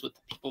bundles with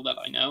the people that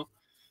I know,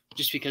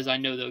 just because I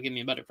know they'll give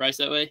me a better price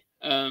that way.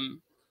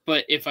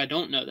 But if I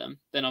don't know them,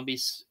 then I'll be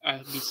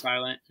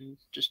silent and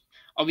just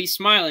I'll be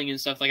smiling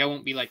and stuff. Like I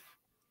won't be like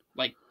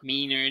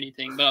mean or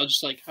anything, but I'll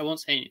just I won't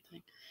say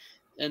anything.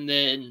 And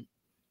then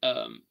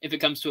if it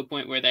comes to a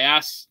point where they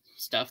ask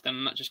stuff, then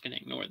I'm not just gonna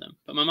ignore them.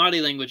 But my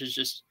body language is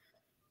just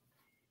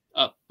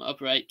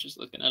upright, just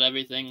looking at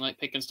everything, like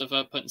picking stuff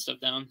up, putting stuff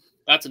down.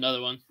 That's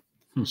another one.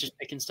 It's just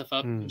picking stuff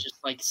up and just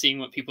like seeing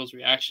what people's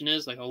reaction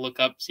is. Like I'll look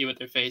up, see what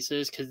their face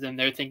is, because then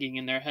they're thinking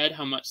in their head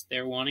how much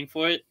they're wanting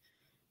for it.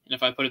 And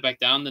if I put it back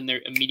down, then they're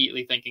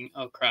immediately thinking,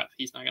 oh crap,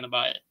 he's not going to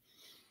buy it.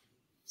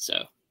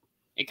 So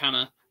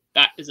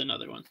that is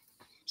another one.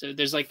 So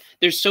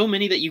there's so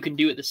many that you can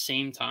do at the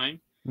same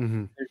time.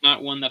 Mm-hmm. There's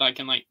not one that I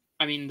can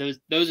those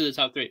are the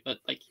top 3, but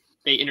like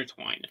they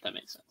intertwine, if that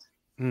makes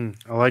sense.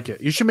 I like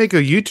it. You should make a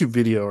YouTube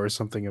video or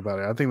something about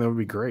it. I think that would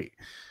be great.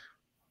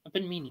 I've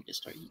been meaning to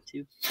start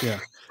YouTube. Yeah,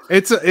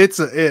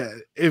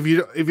 if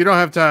you don't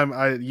have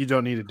time, you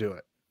don't need to do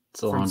it.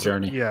 It's a long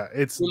journey. Yeah,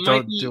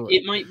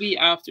 it might be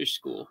after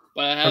school,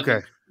 but I haven't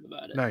thought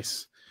about it.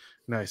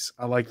 Nice.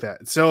 I like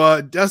that.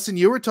 So, Dustin,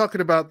 you were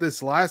talking about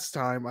this last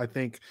time, I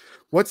think.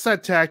 What's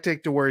that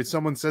tactic to where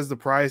someone says the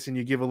price and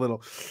you give a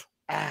little?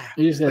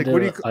 You just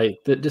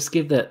just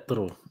give that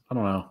little. I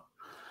don't know.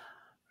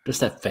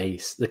 Just that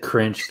face, the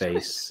cringe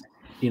face.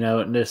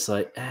 And just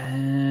like,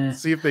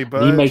 see if they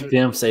budge. You make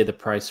them say the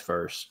price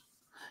first.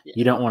 Yeah.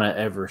 You don't want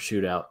to ever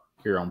shoot out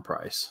your own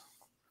price.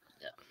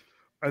 Yeah,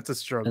 that's a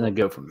struggle. And then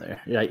go from there.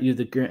 Yeah,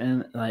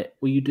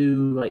 will you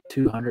do like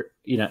 200?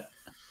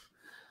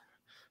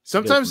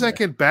 Sometimes that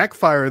can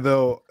backfire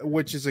though,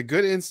 which is a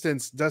good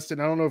instance.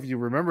 Dustin, I don't know if you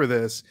remember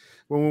this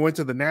when we went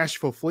to the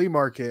Nashville flea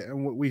market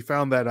and we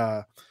found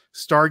that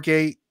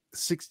StarCraft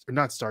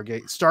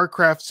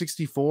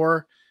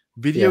 64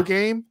 video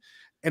game,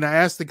 and I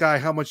asked the guy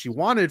how much he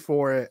wanted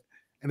for it,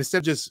 and instead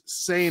of just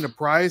saying a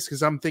price,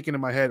 because I'm thinking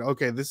in my head,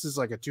 okay, this is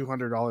like a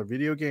 $200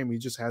 video game, he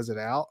just has it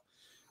out.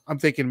 I'm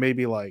thinking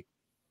maybe like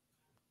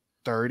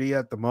 30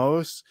 at the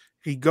most.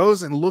 He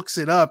goes and looks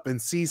it up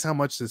and sees how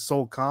much the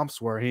sold comps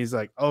were, and he's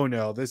like, oh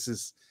no, this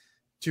is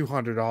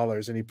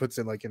 $200, and he puts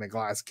it like in a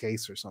glass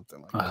case or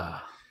something like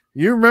that.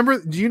 You remember?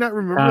 Do you not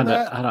remember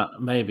that? I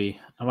don't. Maybe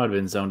I might have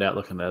been zoned out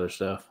looking at other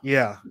stuff.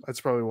 Yeah,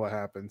 that's probably what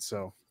happened.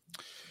 So,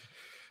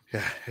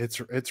 yeah,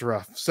 it's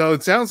rough. So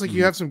it sounds like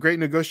you have some great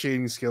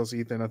negotiating skills,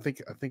 Ethan. I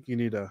think you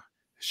need to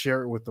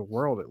share it with the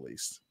world at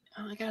least.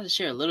 Oh, I gotta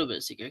share a little bit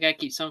of secret. I gotta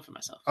keep some for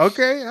myself.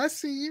 Okay, I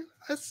see you.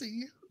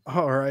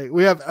 All right,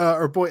 we have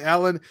our boy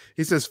Alan.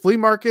 He says flea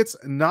markets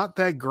not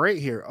that great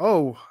here.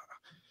 Oh,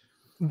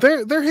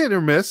 they're hit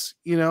or miss.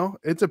 You know,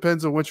 it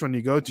depends on which one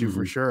you go to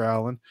for sure,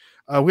 Alan.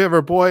 We have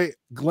our boy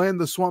Glenn,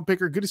 the Swamp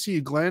Picker. Good to see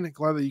you, Glenn.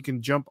 Glad that you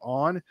can jump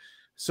on.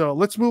 So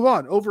let's move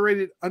on.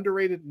 Overrated,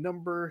 underrated,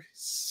 number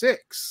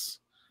 6.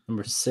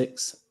 Number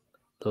 6,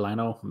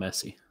 Lionel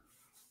Messi.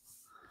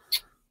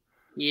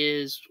 He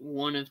is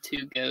one of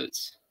 2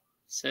 GOATs,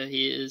 so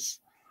he is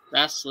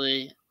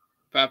vastly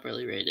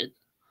properly rated.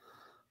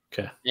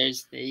 Okay.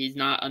 He's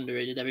not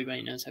underrated.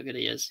 Everybody knows how good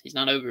he is. He's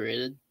not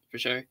overrated for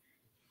sure.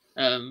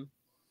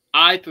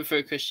 I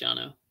prefer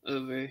Cristiano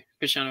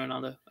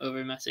Ronaldo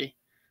over Messi.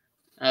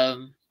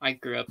 I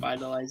grew up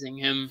idolizing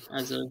him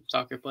as a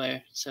soccer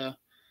player, so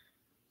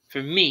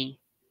for me,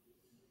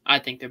 I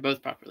think they're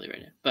both properly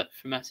rated. But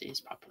for Messi, he's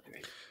properly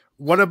rated.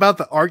 What about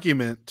the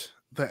argument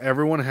that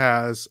everyone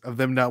has of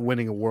them not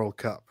winning a World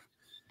Cup?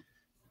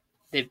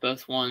 They've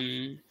both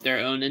won their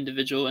own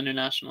individual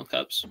international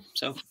cups,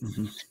 so.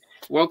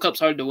 World Cup's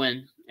hard to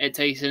win. It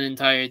takes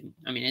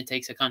it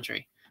takes a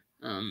country.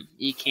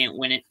 You can't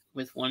win it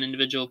with one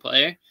individual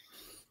player.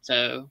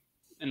 So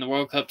in the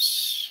World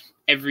Cups,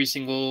 every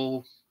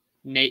single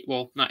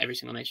not every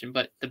single nation,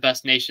 but the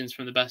best nations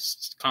from the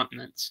best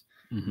continents.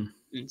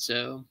 And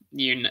so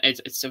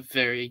it's a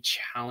very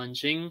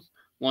challenging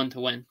one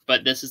to win.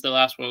 But this is the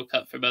last World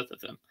Cup for both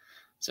of them.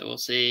 So we'll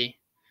see.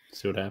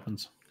 See what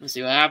happens. We'll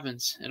see what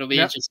happens. It'll be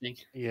interesting.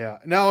 Yeah.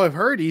 Now I've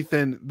heard,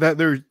 Ethan, that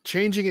they're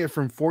changing it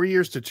from 4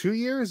 years to 2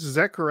 years. Is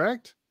that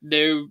correct?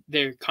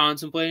 They're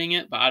contemplating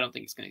it, but I don't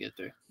think it's going to get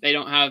through. They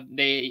don't have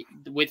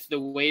with the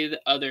way the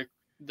other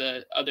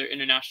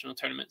international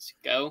tournaments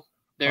go.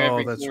 They're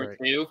every 4 or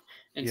 2,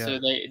 and so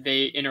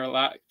they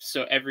interlock.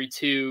 So every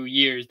 2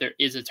 years there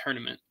is a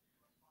tournament.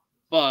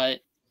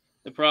 But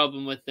the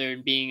problem with there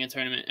being a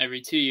tournament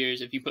every 2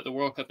 years, if you put the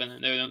World Cup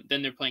in there,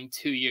 then they're playing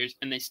 2 years,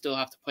 and they still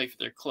have to play for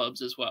their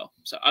clubs as well.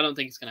 So I don't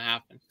think it's going to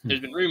happen. There's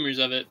been rumors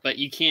of it, but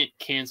you can't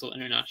cancel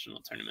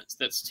international tournaments.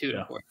 That's too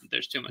important.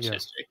 There's too much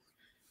history.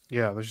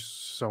 Yeah, there's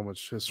so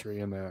much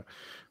history in that,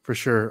 for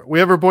sure. We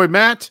have our boy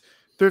Matt,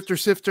 Thrifter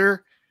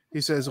Sifter.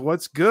 He says,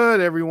 "What's good,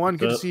 everyone?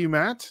 Good to see you,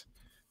 Matt."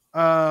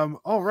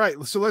 All right,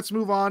 so let's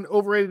move on.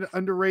 Overrated,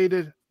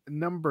 underrated,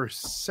 number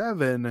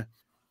 7,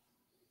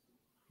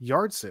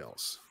 yard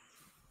sales.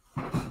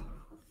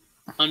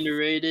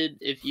 Underrated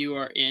if you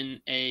are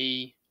in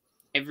a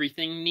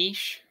everything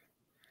niche.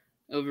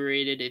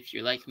 Overrated if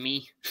you're like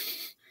me.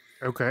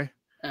 Okay.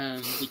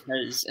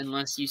 Because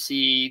unless you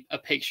see a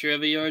picture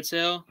of a yard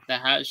sale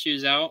that has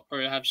shoes out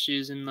or have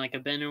shoes in like a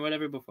bin or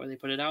whatever before they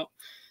put it out,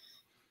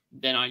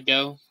 then I'd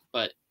go.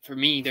 But for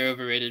me, they're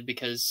overrated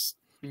because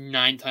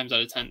 9 times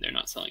out of 10 they're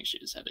not selling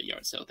shoes at a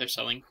yard sale. They're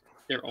selling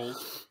their old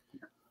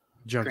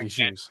junky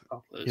shoes.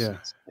 Yeah.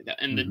 Like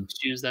that. And the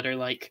shoes that are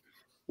like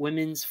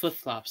women's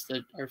flip-flops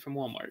that are from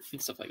Walmart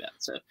and stuff like that.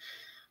 So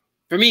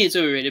for me, it's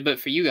overrated, but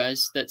for you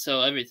guys that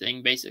sell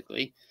everything,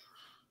 basically,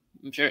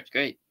 I'm sure it's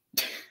great.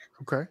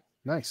 Okay,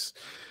 nice.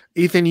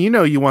 Ethan,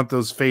 you want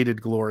those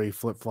Faded Glory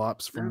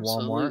flip-flops from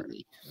Walmart.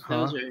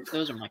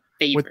 Those are my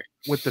favorite.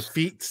 With the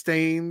feet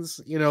stains,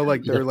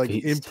 like they're like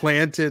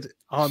implanted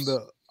on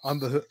the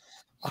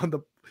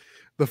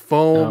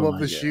foam of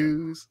the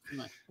shoes.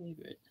 My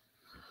favorite.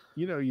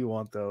 You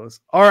want those.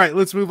 All right,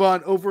 let's move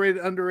on.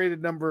 Overrated,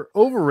 underrated number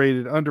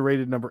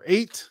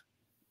 8.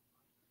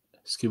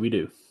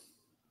 Scooby-Doo.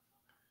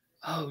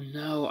 Oh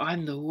no,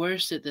 I'm the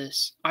worst at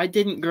this. I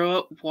didn't grow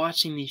up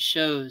watching these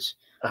shows.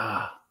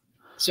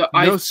 So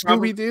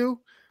Scooby-Doo?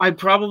 I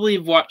probably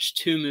have watched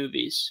 2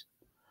 movies.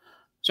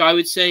 So I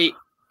would say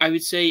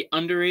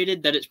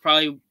underrated, that it's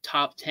probably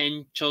top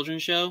 10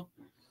 children's show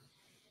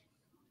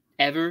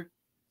ever.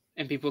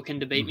 And people can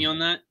debate me on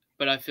that.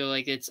 But I feel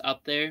like it's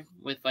up there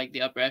with like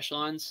the upper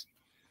echelons.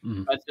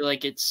 I feel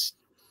like it's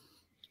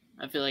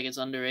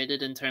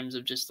underrated in terms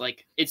of just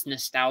like it's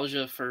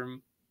nostalgia for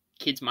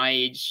kids my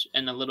age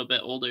and a little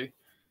bit older.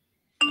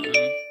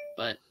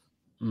 But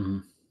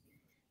okay.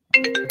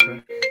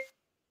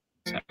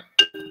 I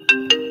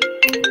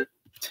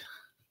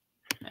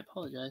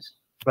apologize.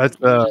 That's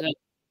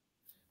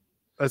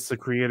the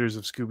creators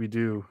of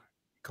Scooby-Doo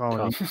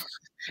calling.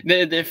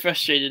 They're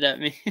frustrated at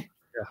me.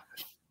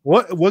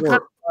 What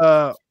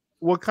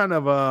kind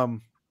of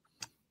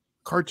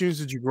cartoons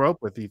did you grow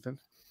up with, Ethan?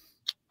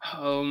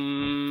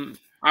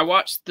 I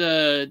watched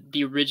the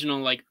original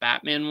like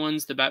Batman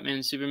ones, the Batman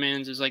and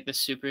Supermans. There's like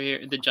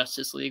the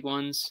Justice League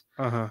ones.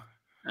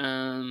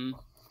 I'm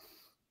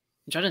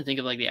trying to think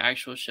of like the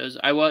actual shows.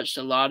 I watched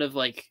a lot of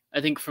like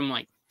I think from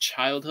like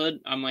childhood.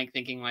 I'm like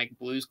thinking like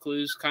Blue's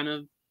Clues kind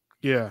of.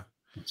 Yeah.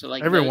 So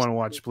like everyone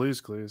watched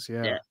Blue's Clues.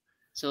 Yeah.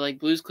 So like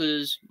Blue's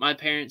Clues, my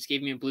parents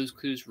gave me a Blue's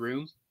Clues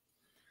room.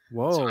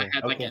 Whoa. So I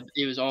had like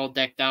it was all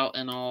decked out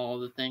and all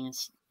the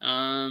things.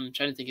 Trying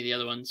to think of the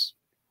other ones.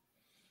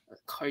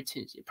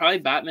 Cartoons. Probably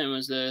Batman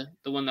was the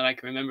one that I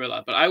can remember a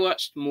lot, but I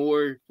watched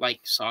more like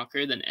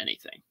soccer than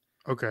anything.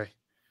 Okay.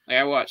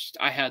 Like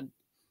I had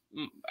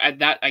at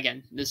that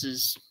again, this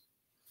is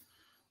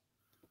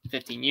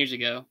 15 years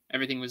ago.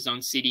 Everything was on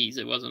CDs.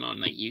 It wasn't on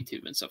like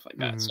YouTube and stuff like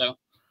that. So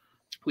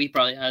we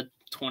probably had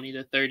 20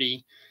 to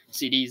 30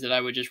 CDs that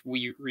I would just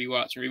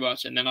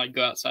rewatch, and then I'd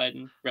go outside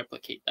and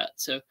replicate that.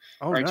 So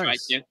I tried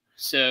to.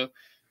 So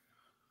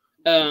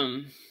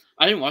I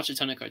didn't watch a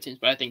ton of cartoons,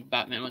 but I think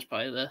Batman was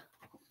probably the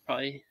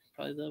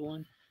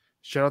one.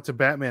 Shout out to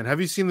Batman. Have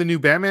you seen the new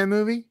Batman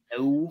movie?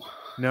 No.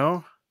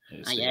 No?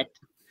 Not yet.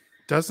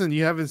 Dustin,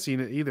 you haven't seen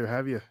it either,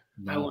 have you?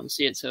 No. I want to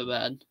see it so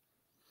bad.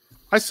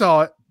 I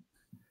saw it.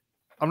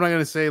 I'm not going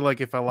to say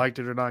like if I liked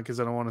it or not because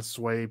I don't want to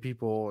sway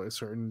people a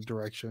certain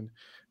direction.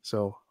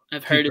 So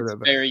I've heard it's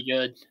very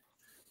good.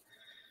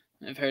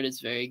 I've heard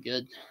it's very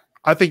good.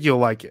 I think you'll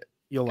like it.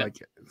 You'll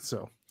like it.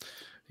 So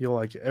you'll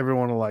like it.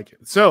 Everyone will like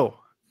it. So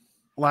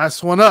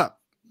last one up.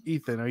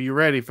 Ethan, are you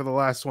ready for the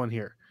last one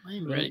here?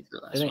 I'm ready for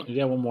the last one. You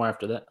got one more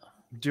after that.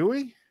 Do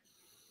we?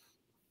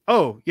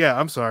 Oh, yeah.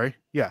 I'm sorry.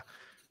 Yeah.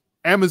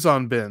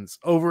 Amazon bins.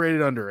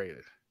 Overrated,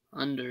 underrated?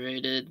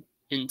 Underrated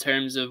in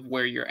terms of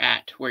where you're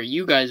at. Where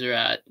you guys are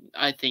at,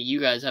 I think you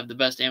guys have the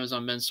best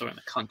Amazon bin store in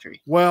the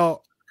country.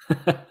 Well,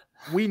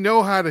 we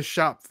know how to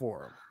shop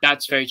for them.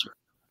 That's very true.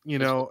 You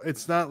know,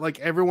 it's not like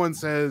everyone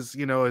says,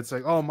 you know, it's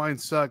like, oh, mine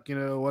suck, you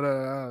know, what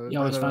you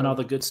always find all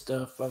the good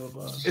stuff, blah, blah,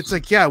 blah. It's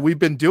like, yeah, we've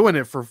been doing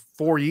it for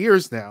 4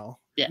 years now.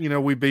 Yeah. You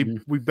know, we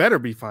better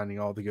be finding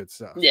all the good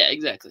stuff. Yeah,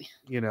 exactly.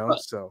 You know,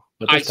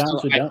 but I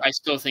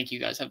still think you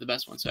guys have the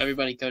best one. So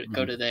everybody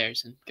go to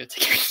theirs and go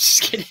take it.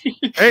 Just kidding.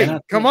 Hey,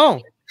 come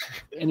on.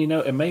 And you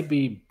know, it may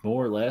be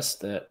more or less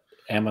that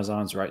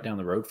Amazon's right down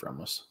the road from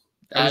us.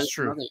 That is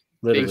true.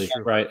 Literally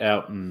right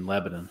out in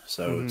Lebanon.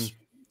 So it's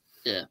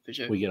for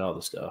sure. We get all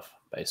the stuff,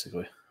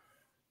 basically.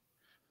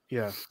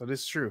 Yeah, that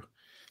is true.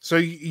 So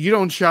you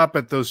don't shop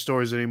at those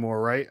stores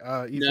anymore, right?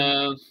 Ethan?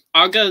 No,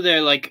 I'll go there.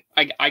 Like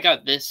I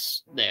got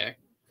this there.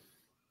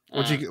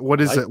 What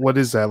is it? What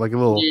is that? Like a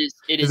little?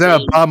 Is that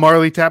a Bob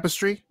Marley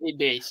tapestry?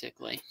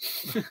 Basically.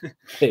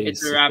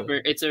 It's a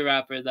rapper. It's a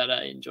rapper that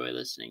I enjoy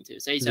listening to.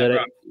 It's A$AP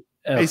Rocky.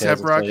 A$AP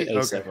Rocky.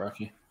 A$AP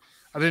Rocky.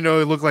 I didn't know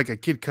it looked like a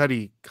Kid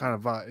Cudi kind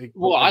of vibe.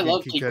 Well, I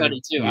love Kid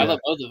Cudi too. Yeah. I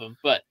love both of them,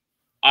 but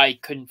I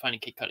couldn't find a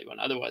Kid Cudi one.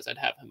 Otherwise, I'd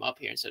have him up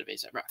here instead of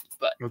A$AP Rocky.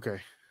 But okay.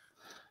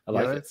 I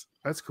like it.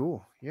 That's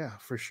cool. Yeah,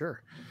 for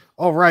sure.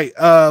 All right.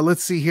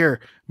 Let's see here.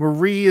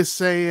 Marie is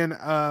saying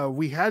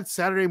we had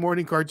Saturday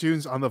morning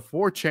cartoons on the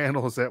 4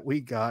 channels that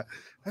we got.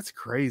 That's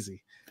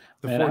crazy.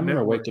 Man, I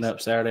remember waking up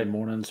Saturday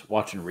mornings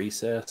watching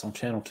Recess on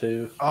Channel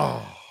 2.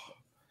 Oh.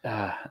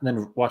 And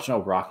then watching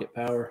old Rocket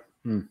Power.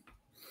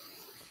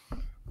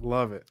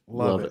 Love it.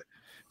 Love it.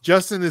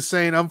 Justin is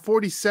saying, I'm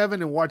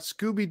 47 and watched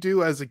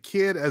Scooby-Doo as a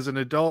kid. As an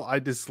adult, I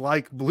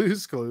dislike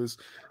Blue's Clues.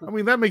 I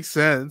mean, that makes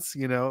sense,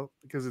 you know,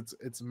 because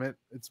it's meant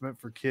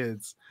for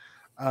kids.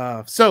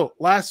 So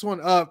last one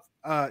up,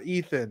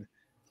 Ethan,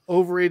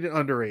 overrated,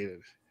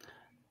 underrated.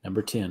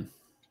 Number 10,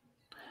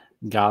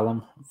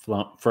 Gollum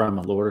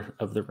from Lord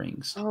of the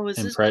Rings. Oh, is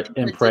this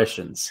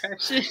impressions?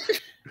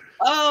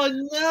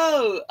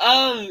 Oh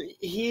no!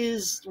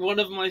 He's one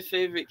of my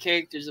favorite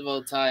characters of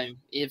all time.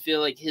 I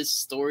feel like his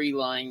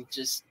storyline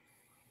just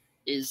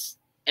is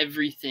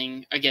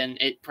everything. Again,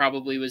 it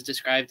probably was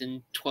described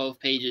in 12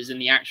 pages in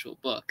the actual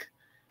book,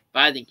 but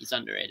I think he's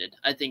underrated.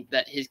 I think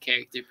that his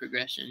character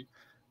progression.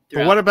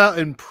 But what about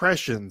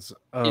impressions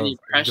of an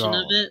impression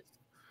Gollum? of it?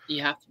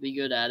 You have to be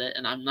good at it,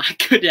 and I'm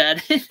not good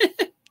at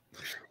it.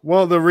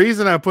 Well, the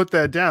reason I put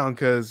that down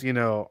because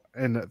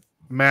in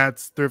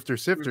Matt's Thrifter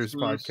Sifters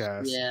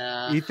podcast,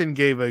 Ethan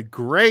gave a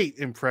great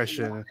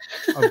impression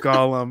of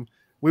Gollum.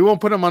 We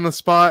won't put him on the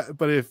spot,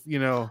 but if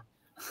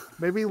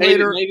maybe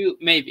later,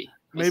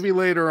 maybe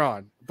later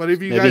on. But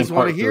if you guys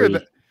want to hear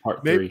that,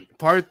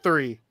 part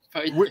three,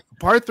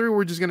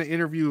 we're just going to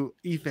interview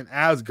Ethan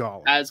as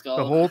Gollum,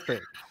 the whole thing.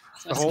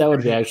 That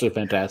would be actually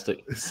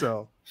fantastic.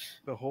 So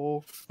the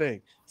whole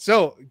thing.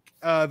 So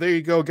there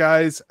you go,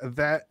 guys.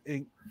 That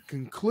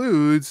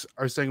concludes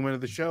our segment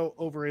of the show,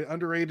 Overrated,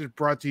 Underrated,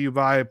 brought to you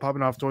by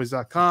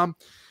poppingofftoys.com.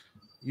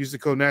 Use the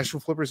code Nashville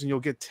Flippers and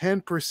you'll get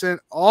 10%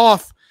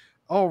 off.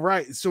 All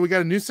right. So we got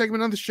a new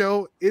segment on the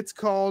show. It's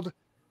called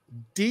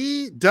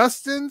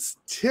Dustin's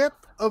Tip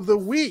of the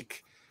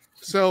Week.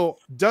 So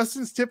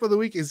Dustin's Tip of the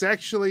Week is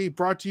actually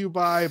brought to you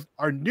by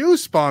our new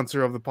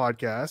sponsor of the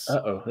podcast.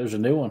 There's a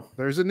new one.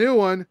 There's a new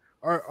one.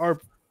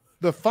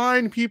 The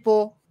fine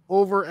people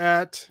over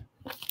at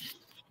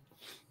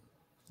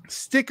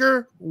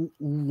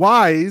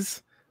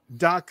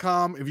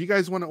stickerwise.com. If you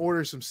guys want to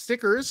order some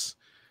stickers,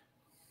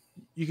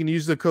 you can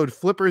use the code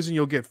Flippers and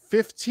you'll get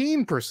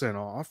 15%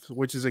 off,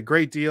 which is a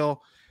great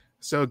deal.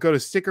 So go to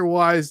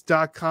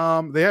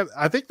stickerwise.com.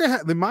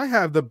 They might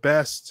have the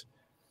best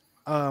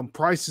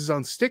prices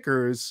on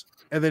stickers.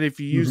 And then if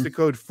you use the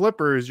code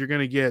Flippers, you're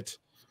going to get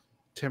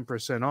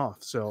 10%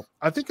 off. So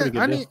I think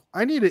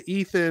I need an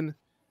Ethan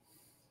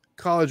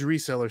college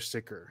reseller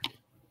sticker.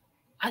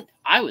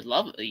 I would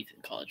love an Ethan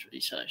college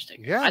reseller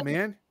sticker. Yeah,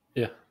 man.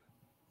 Yeah.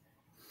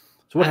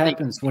 So what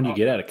happens when you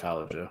get out of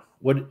college, though?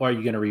 What are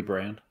you going to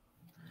rebrand?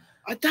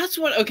 That's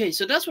what everybody's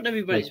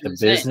like the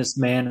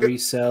businessman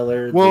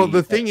reseller. Well,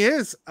 the thing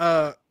is,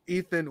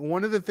 Ethan,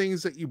 one of the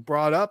things that you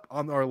brought up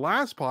on our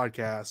last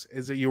podcast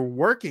is that you're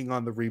working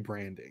on the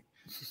rebranding.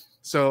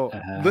 So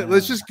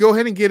let's just go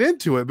ahead and get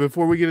into it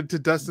before we get into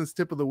Dustin's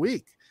tip of the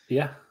week.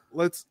 Yeah.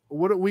 What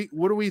are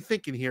we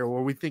thinking here?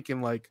 Were we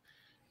thinking like,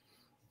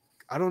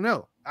 I don't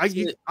know. I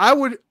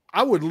would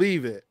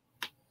leave it.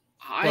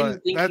 I'm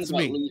thinking about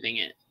leaving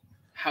it.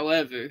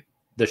 However,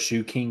 the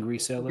Shoe King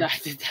reseller.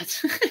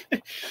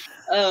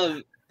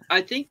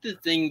 I think the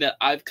thing that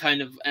I've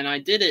kind of, and I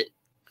did it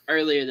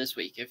earlier this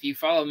week. If you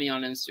follow me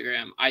on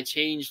Instagram, I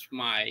changed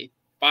my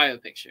bio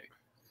picture.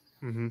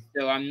 Mm-hmm.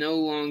 So I'm no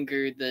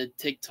longer the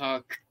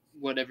TikTok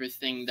whatever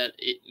thing that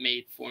it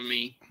made for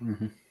me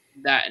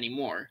that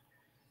anymore.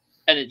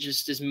 And it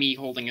just is me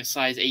holding a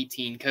size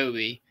 18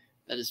 Kobe.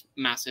 That is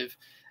massive.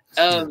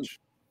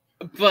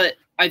 But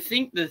I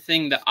think the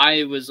thing that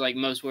I was like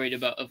most worried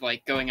about of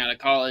like going out of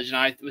college, and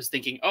I was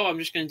thinking, oh, I'm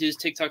just going to do this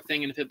TikTok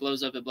thing, and if it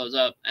blows up, it blows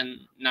up. And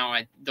now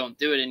I don't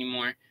do it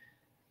anymore.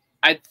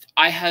 I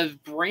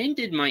have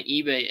branded my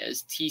eBay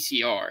as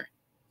TCR_goods.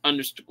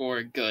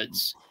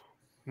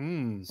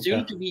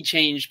 Soon to be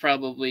changed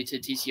probably to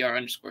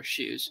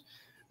TCR_shoes.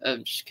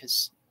 Just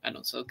because I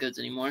don't sell goods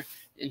anymore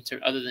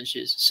other than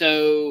shoes.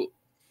 So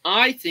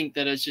I think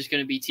that it's just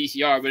going to be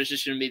TCR, but it's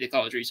just going to be the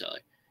college reseller.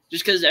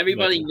 Just because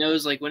everybody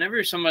knows, like,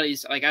 whenever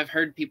somebody's, like, I've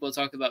heard people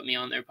talk about me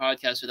on their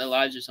podcast or their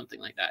lives or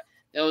something like that,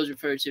 they always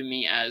refer to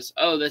me as,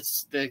 oh,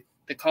 that's the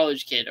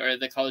college kid or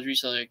the college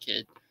reseller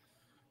kid.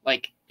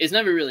 Like, it's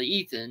never really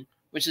Ethan,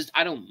 which is,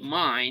 I don't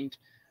mind,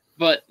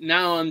 but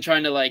now I'm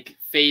trying to, like,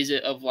 phase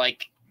it of,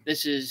 like,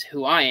 this is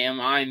who I am.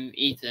 I'm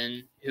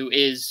Ethan, who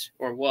is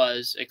or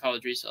was a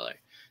college reseller.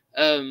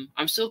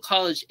 I'm still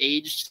college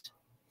aged,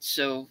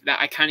 so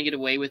that I kind of get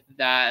away with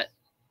that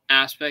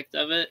aspect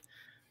of it.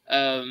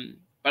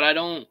 But I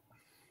don't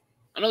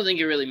think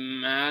it really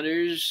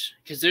matters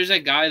because there's a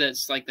guy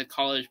that's like the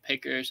college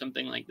picker or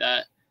something like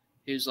that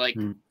who's like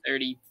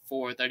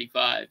 34,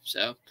 35.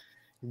 So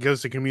he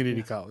goes to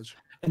community college.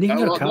 And he can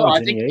go to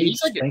college any age,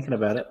 like thinking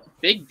about it.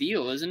 Big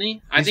deal, isn't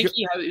he? I think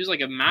he was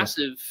like a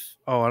massive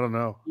I don't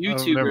know.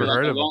 YouTuber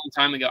like a long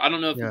time ago. I don't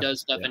know if he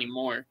does stuff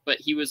anymore, but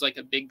he was like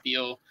a big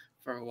deal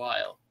for a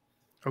while.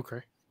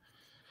 Okay.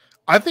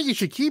 I think you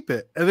should keep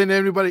it. And then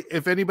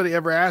if anybody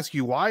ever asks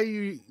you, why are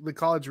you the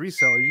college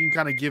reseller, you can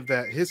kind of give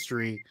that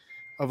history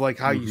of like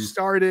how you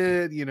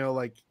started, you know,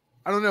 like,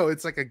 I don't know.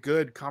 It's like a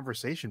good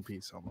conversation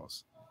piece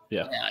almost.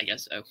 Yeah, I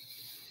guess so.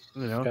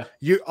 You know,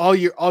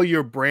 all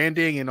your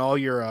branding and all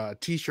your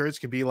t-shirts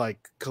could be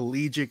like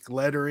collegiate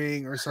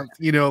lettering or something,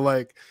 you know,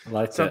 like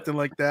something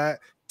like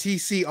that.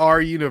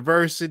 TCR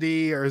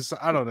University or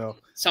I don't know.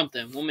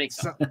 Something. We'll make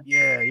something.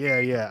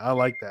 Yeah. I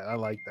like that.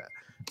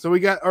 So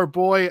we got our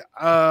boy,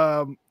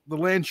 the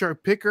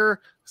Landshark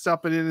Picker,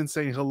 stopping in and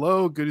saying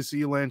hello. Good to see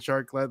you,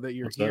 Landshark. Glad that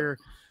you're here.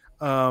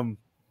 All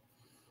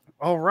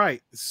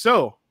right.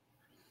 So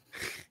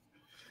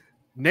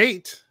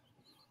Nate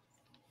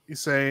is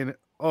saying,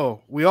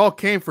 oh, we all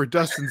came for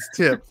Dustin's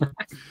tip.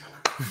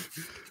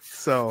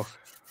 So,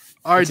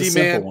 RD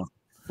man,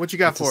 what you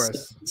got for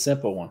us?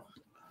 Simple one.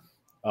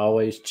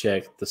 Always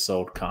check the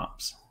sold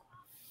comps.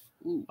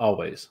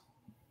 Always.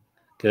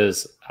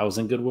 Because I was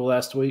in Goodwill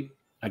last week.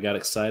 I got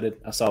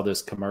excited. I saw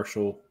this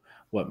commercial,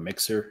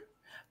 mixer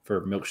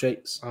for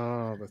milkshakes.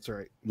 Oh, that's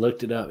right.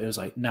 Looked it up. It was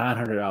like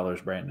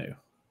 $900 brand new.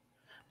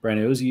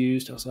 It was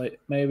used. I was like,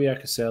 maybe I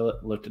could sell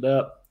it. Looked it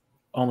up.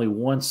 Only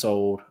one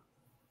sold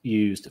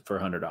used for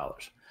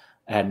 $100.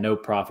 I had no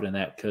profit in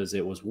that because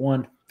it was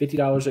one,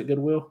 $50 at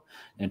Goodwill,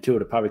 and two, it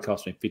would probably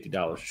cost me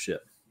 $50 to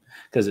ship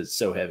because it's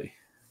so heavy.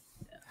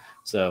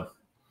 So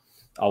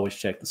always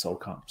check the sold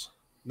comps.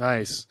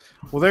 Nice.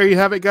 Well, there you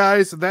have it,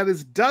 guys. That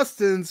is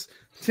Dustin's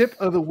tip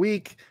of the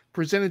week,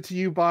 presented to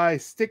you by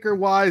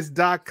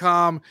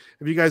stickerwise.com.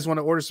 If you guys want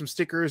to order some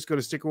stickers, go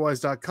to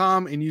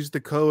stickerwise.com and use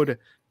the code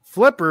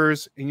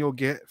Flippers and you'll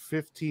get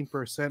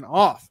 15%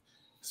 off.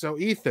 So,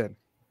 Ethan,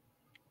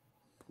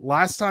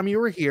 last time you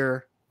were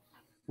here,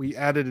 we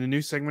added a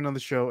new segment on the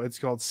show. It's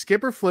called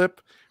Skip or Flip.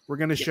 We're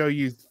going to show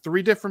you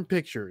 3 different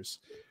pictures.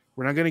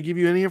 We're not going to give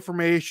you any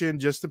information,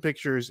 just the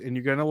pictures, and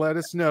you're going to let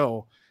us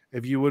know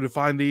if you would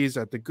find these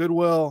at the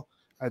Goodwill,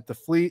 at the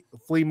flea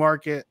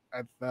market,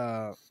 at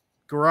the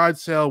garage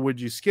sale. Would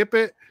you skip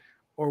it,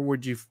 or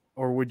would you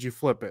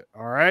flip it?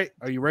 All right,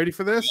 are you ready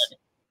for this?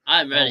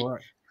 I'm ready. All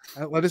right.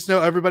 Let us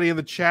know, everybody in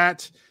the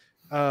chat.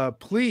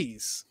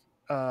 Please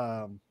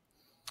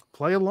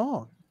play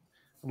along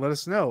and let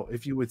us know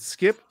if you would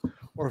skip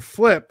or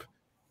flip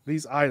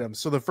these items.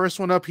 So the first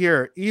one up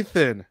here,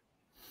 Ethan.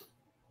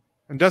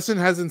 And Dustin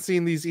hasn't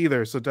seen these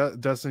either, so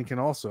Dustin can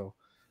also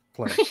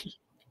play.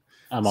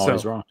 I'm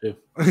always wrong too.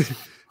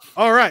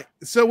 All right,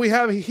 so we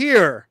have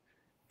here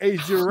a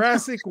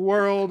Jurassic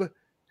World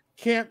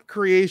Camp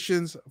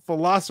Creations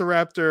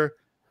Velociraptor.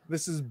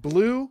 This is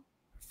blue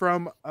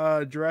from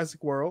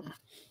Jurassic World.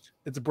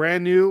 It's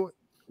brand new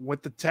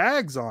with the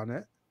tags on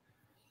it.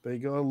 There you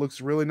go. It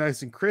looks really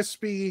nice and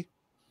crispy.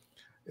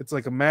 It's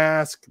like a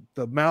mask.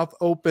 The mouth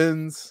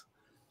opens,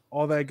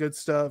 all that good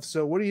stuff.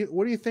 So what are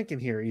you thinking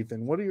here,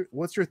 Ethan?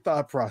 What's your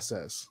thought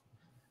process?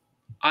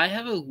 I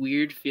have a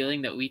weird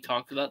feeling that we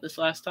talked about this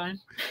last time.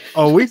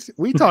 Oh,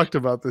 we talked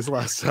about this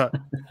last time.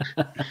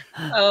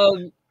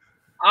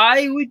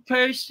 I would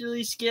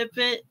personally skip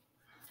it.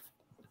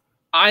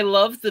 I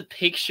love the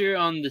picture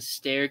on the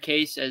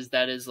staircase, as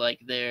that is like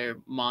their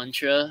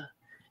mantra,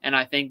 and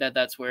I think that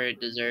that's where it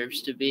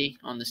deserves to be,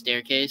 on the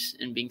staircase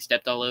and being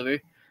stepped all over.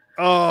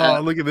 Oh,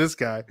 look at this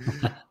guy.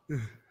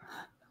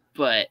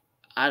 But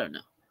I don't know.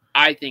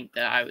 I think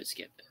that I would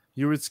skip it.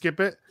 You would skip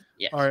it?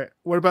 Yeah. All right.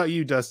 What about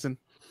you, Dustin?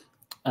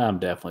 I'm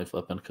definitely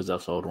flipping because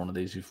I've sold one of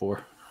these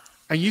before.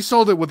 And you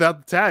sold it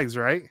without the tags,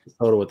 right?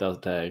 Sold it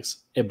without the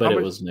tags, but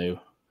it was new.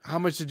 How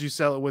much did you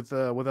sell it with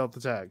without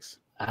the tags?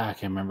 I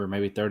can't remember,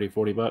 maybe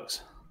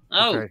 $30-$40.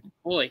 Oh, Okay.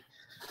 Boy.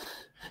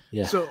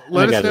 Yeah. So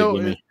let us know.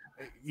 Give me-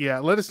 Yeah,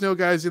 let us know,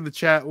 guys, in the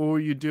chat. What were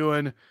you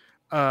doing?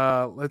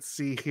 Let's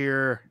see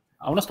here.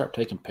 I want to start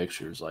taking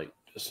pictures, like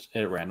just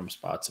at random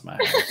spots in my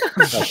house,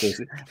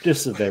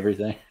 just of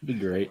everything. It'd be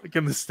great. Like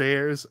in the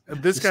stairs.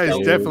 This The guy is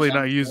stairs. definitely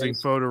not using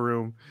photo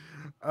room.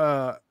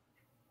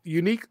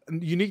 Unique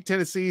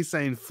Tennessee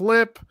saying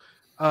flip.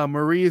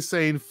 Marie is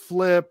saying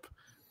flip.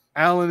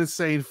 Alan is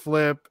saying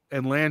flip,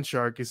 and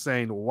Landshark is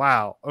saying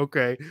wow.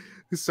 Okay,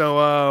 so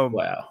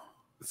Wow.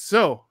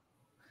 So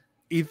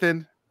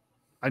Ethan,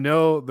 I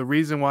know the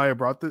reason why I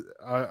brought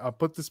I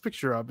put this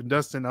picture up, and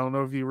Dustin, I don't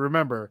know if you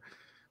remember,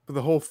 but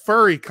the whole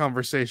furry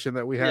conversation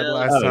that we had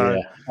last time.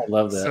 Yeah. I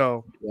love that.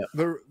 So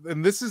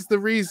and this is the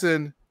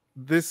reason.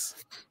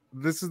 This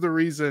is the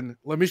reason.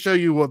 Let me show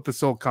you what the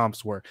sold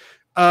comps were.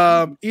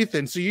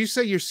 Ethan, so you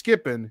say you're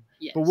skipping,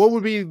 Yes. but what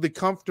would be the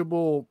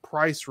comfortable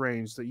price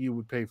range that you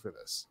would pay for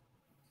this?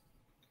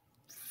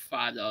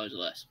 $5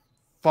 less.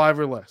 5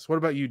 or less. What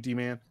about you,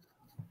 D-Man?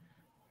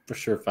 For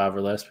sure, 5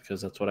 or less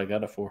because that's what I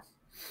got it for.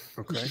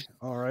 Okay.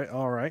 All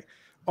right,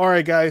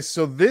 guys.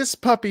 So this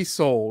puppy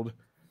sold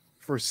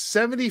for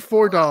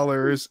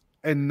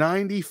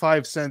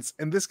 $74.95,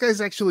 and this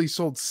guy's actually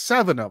sold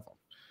 7 of them.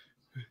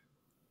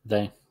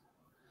 Dang.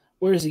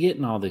 Where is he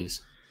getting all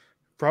these?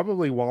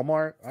 Probably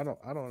Walmart. I don't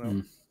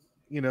know.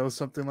 Mm.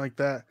 Something like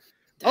that.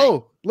 Dang.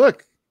 Oh,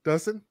 look,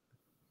 Dustin.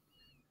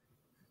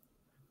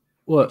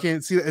 What? You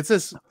can't see that. It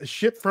says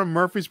ship from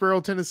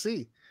Murfreesboro,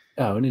 Tennessee.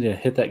 Oh, we need to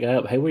hit that guy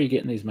up. Hey, where are you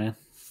getting these, man?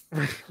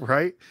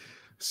 Right?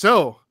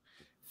 So,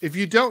 if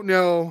you don't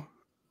know,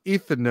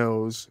 Ethan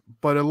knows,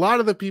 but a lot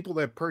of the people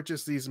that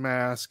purchase these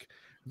masks,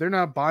 they're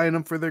not buying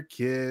them for their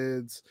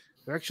kids.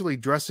 They're actually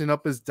dressing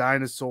up as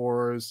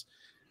dinosaurs.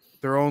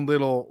 Their own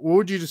little, what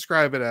would you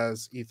describe it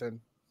as, Ethan?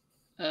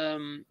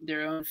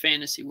 Their own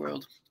fantasy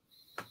world.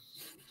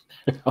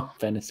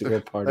 Fantasy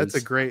world parties. That's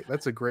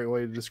a great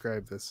way to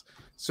describe this.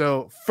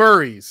 So,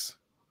 furries.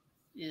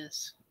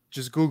 Yes.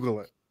 Just Google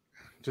it.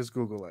 Don't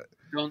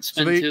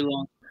spend too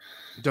long.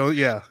 It's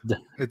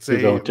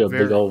You're going to a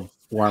big old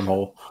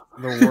wormhole.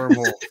 The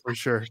wormhole for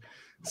sure.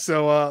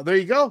 So there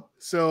you go.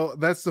 So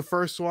that's the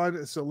first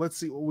one. So let's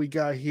see what we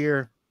got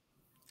here.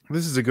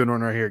 This is a good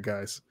one right here,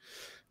 guys.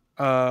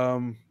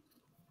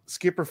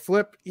 Skipper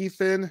flip,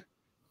 Ethan.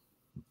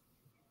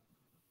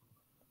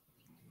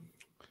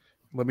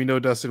 Let me know,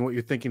 Dustin, what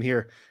you're thinking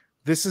here.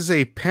 This is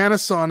a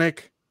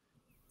Panasonic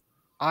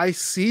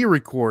IC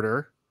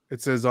recorder.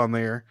 It says on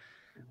there.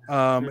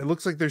 It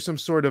looks like there's some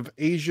sort of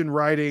Asian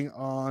writing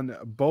on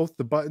both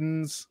the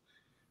buttons.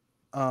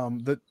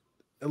 That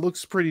it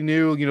looks pretty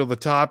new. The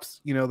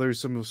tops,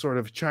 there's some sort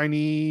of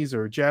Chinese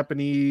or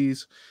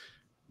Japanese,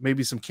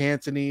 maybe some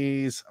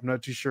Cantonese. I'm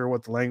not too sure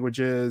what the language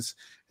is.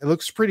 It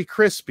looks pretty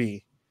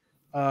crispy.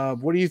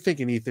 What are you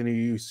thinking, Ethan? Are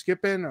you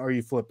skipping or are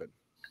you flipping?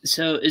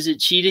 So is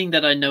it cheating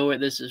that I know where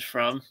this is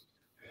from?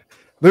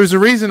 There's a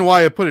reason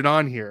why I put it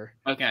on here.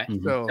 Okay.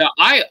 Mhm. So So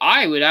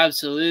I would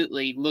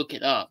absolutely look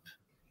it up.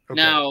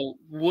 okay. Now,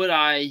 would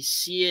I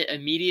see it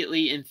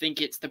immediately and think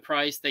it's the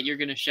price that you're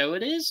going to show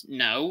it is?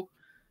 No.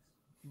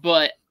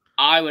 But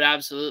I would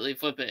absolutely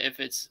flip it if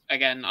it's,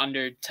 again,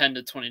 under $10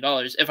 to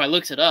 $20. If I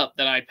looked it up,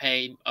 then I'd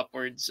pay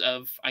upwards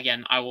of,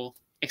 again, I will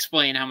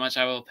explain how much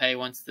I will pay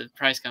once the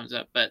price comes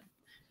up. But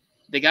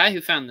the guy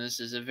who found this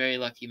is a very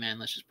lucky man.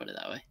 Let's just put it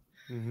that way.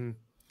 Mm-hmm.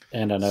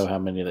 And I know how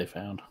many they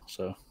found.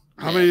 So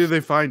How many did they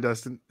find,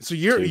 Dustin? So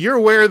Two. you're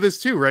aware of this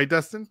too, right,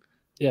 Dustin?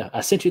 yeah,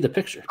 I sent you the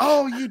picture.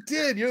 Oh, you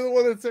did. You're the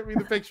one that sent me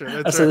the picture.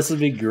 I That's said right. this would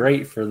be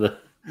great for the.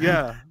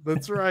 Yeah,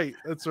 that's right.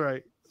 That's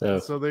right.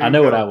 So there I you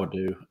know what go. I would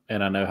do,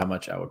 and I know how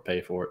much I would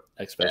pay for it,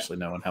 especially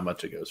knowing how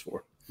much it goes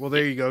for. Well,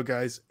 there you go,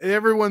 guys.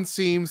 Everyone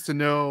seems to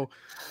know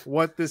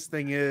what this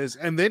thing is,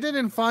 and they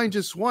didn't find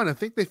just one. I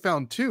think they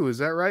found two. Is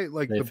that right?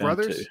 Like They the found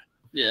brothers? two.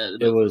 Yeah,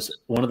 It was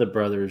one of the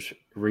brothers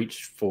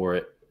reached for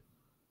it,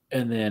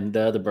 and then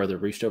the other brother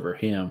reached over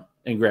him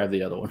and grabbed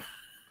the other one.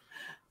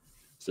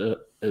 So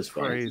it's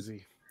funny.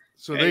 Crazy.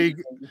 So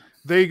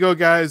there you go,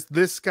 guys.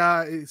 This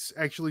guy is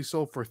actually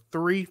sold for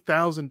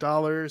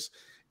 $3,000.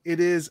 It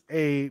is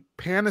a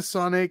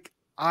Panasonic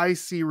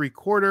IC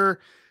recorder.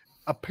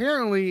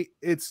 Apparently,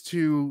 it's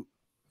to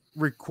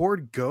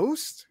record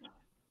ghost,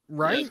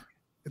 right? Yep.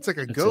 It's like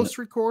a It's ghost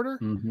recorder.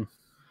 Mm-hmm.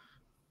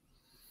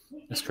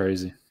 That's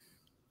crazy.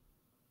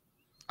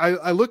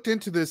 I looked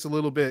into this a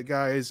little bit,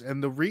 guys,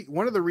 and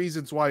one of the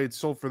reasons why it's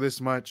sold for this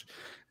much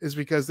is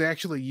because they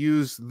actually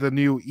use the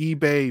new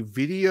eBay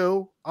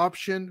video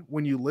option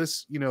when you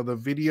list, the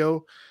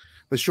video,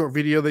 the short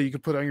video that you can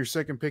put on your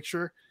second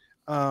picture,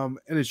 and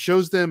it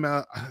shows them.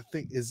 I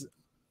think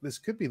this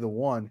could be the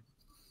one.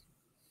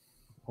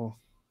 Well,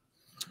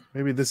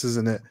 maybe this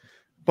isn't it,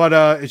 but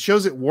it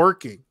shows it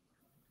working.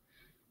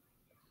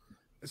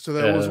 So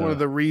that was one of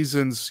the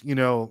reasons,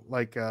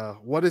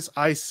 what is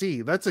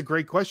IC? That's a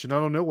great question. I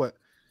don't know what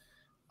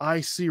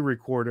IC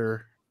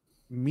recorder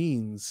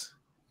means.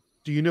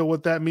 Do you know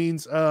what that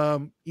means,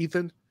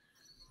 Ethan?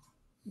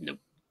 Nope.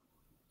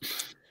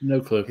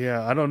 No clue.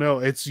 Yeah, I don't know.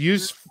 It's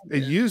used.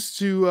 It used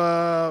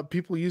to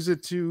people use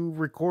it to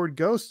record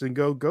ghosts and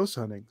go ghost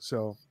hunting.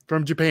 So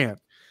from Japan.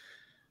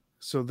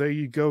 So there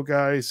you go,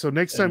 guys. So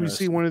next time you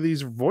see one of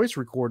these voice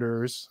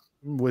recorders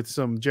with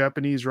some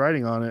Japanese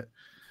writing on it,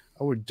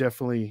 I would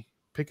definitely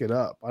pick it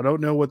up. I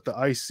don't know what the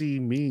IC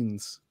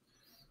means.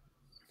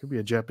 It could be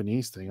a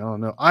Japanese thing. I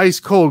don't know. Ice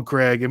cold,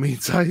 Craig. It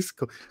means ice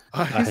cold.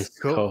 Ice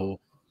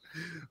cold.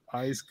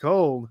 Ice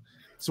cold.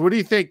 So what do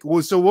you think?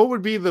 Well, so what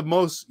would be the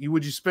most?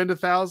 Would you spend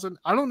 $1,000?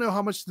 I don't know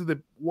how much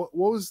did what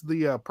was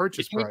the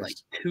purchase price? Like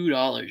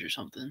 $2 or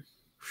something.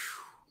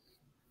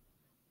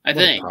 What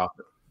a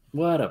profit.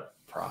 What a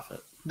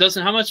profit.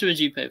 Dustin, how much would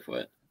you pay for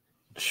it?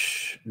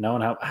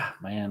 Knowing how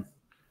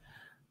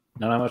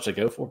much they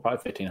go for,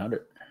 probably $1,500.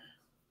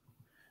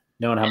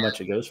 Knowing how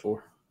much it goes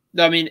for.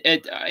 I mean,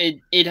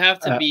 it'd have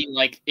to be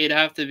like it'd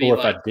have to be. Or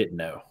like, if I didn't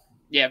know.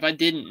 Yeah, if I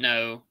didn't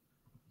know,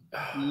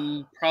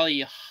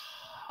 probably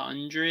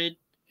 100.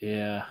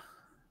 Yeah,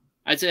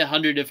 I'd say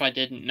 100 if I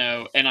didn't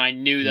know, and I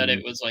knew that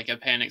it was like a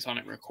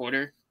Panasonic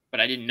recorder, but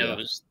I didn't know it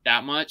was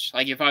that much.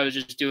 Like if I was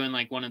just doing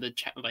like one of the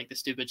the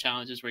stupid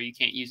challenges where you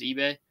can't use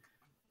eBay.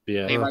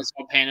 Yeah. Like if I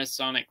saw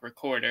Panasonic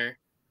recorder.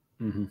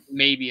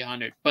 Maybe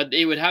 100, but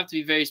it would have to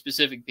be very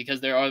specific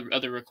because there are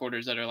other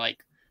recorders that are like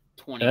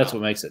 20. That's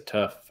what makes it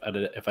tough.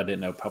 If I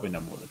didn't know, probably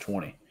no more than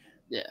 20.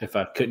 Yeah. If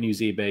I couldn't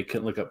use eBay,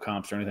 couldn't look up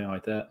comps or anything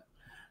like that,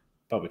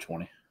 probably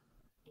 20.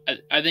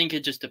 I think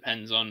it just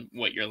depends on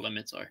what your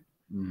limits are.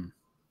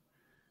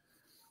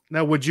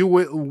 Now, would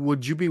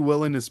you be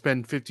willing to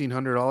spend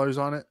 $1,500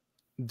 on it?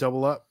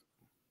 Double up?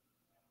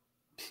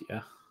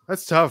 Yeah.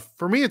 That's tough.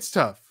 For me, it's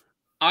tough.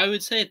 I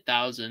would say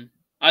 1,000.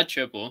 I'd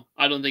triple.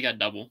 I don't think I'd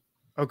double.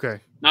 Okay.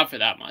 Not for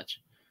that much.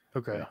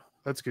 Okay. Yeah.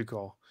 That's a good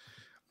call.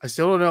 I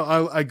still don't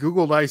know. I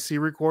Googled IC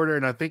recorder,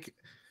 and I think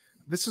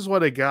this is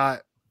what I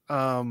got.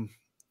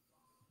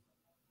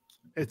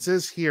 It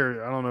says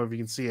here, I don't know if you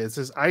can see it. It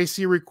says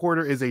IC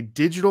recorder is a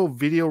digital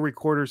video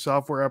recorder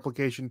software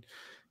application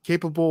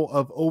capable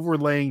of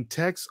overlaying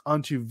text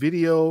onto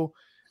video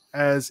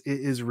as it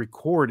is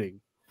recording.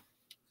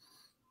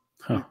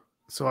 Huh.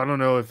 So I don't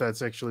know if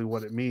that's actually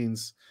what it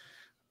means,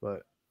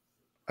 but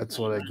that's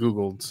what I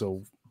Googled.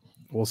 So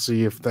we'll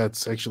see if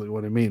that's actually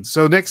what it means.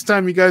 So next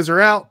time you guys are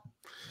out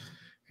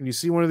and you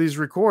see one of these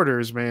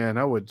recorders, man,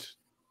 it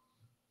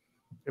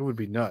would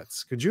be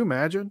nuts. Could you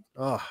imagine?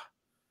 Oh,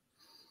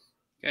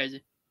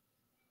 crazy.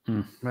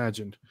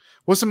 Imagine.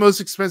 What's the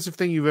most expensive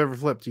thing you've ever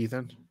flipped,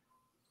 Ethan?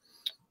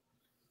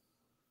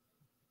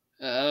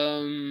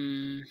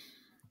 I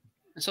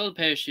sold a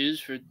pair of shoes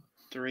for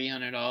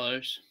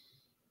 $300.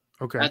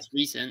 Okay. That's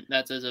recent.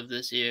 That's as of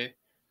this year.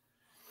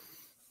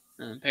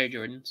 Pair of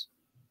Jordans.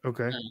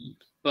 Okay.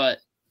 But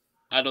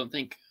I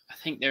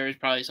think there was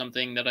probably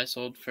something that I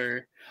sold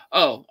for.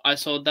 I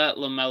sold that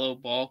LaMelo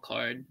Ball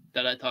card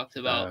that I talked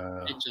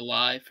about in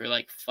July for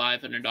like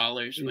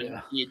 $500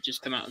 when he had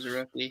just come out as a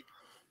rookie.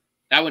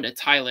 That went to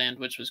Thailand,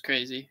 which was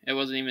crazy. It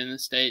wasn't even in the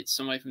States.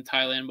 Somebody from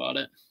Thailand bought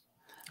it.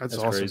 That's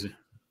awesome. Crazy.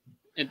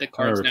 And the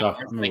cards now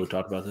I remember we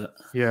talked about that.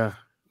 Yeah.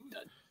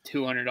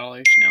 $200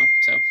 now.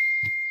 So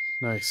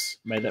nice.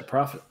 Made that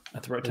profit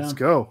at the right time. Let's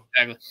go.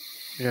 Exactly.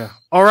 Yeah.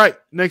 All right.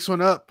 Next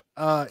one up.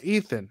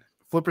 Ethan,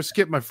 flipper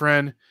skip, my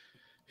friend.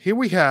 Here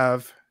we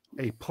have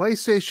a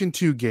PlayStation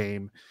 2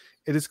 game.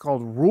 It is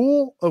called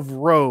Rule of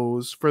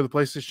Rose for the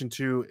PlayStation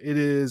 2. It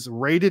is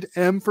rated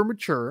M for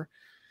mature.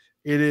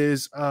 It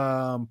is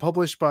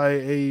published by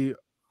a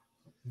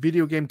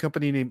video game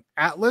company named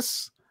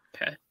Atlas.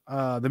 Okay.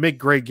 They make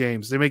great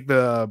games. They make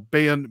the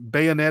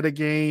Bayonetta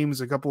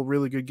games, a couple of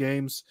really good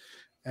games.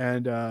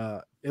 And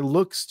it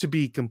looks to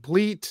be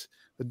complete.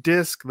 The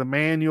disc, the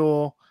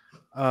manual,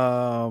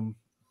 There's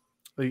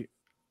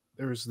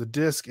the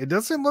disc. It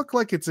doesn't look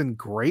like it's in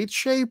great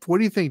shape. What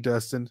do you think,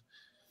 Dustin?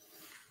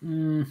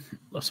 Some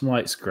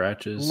light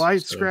scratches.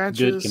 Light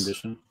scratches. Good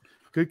condition.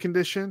 Good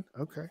condition.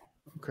 Okay.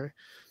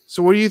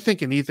 So what are you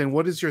thinking, Ethan?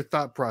 What is your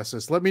thought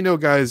process? Let me know,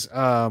 guys,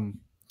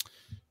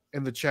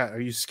 in the chat.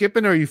 Are you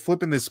skipping or are you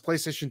flipping this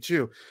PlayStation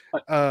 2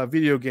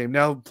 video game?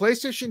 Now,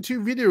 PlayStation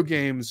 2 video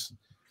games,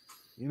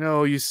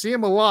 you see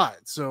them a lot.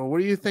 So what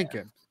are you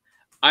thinking?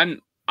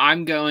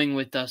 I'm going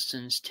with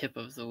Dustin's tip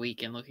of the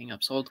week and looking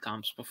up sold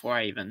comps before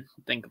I even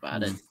think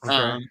about it.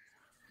 Okay.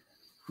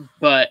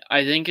 But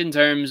I think in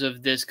terms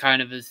of this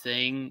kind of a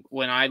thing,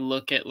 when I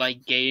look at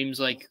like games,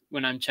 like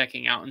when I'm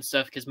checking out and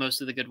stuff, because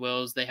most of the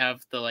Goodwills, they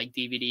have the like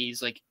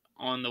DVDs like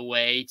on the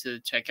way to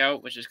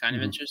checkout, which is kind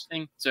of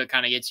interesting. So it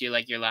kind of gets you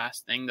like your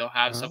last thing. They'll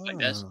have stuff like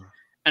this.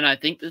 And I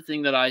think the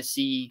thing that I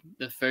see,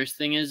 the first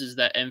thing is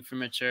that M for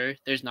mature,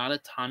 there's not a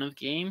ton of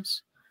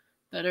games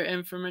that are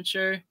M for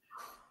mature.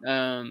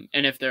 And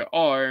if there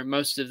are,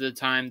 most of the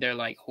time they're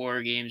like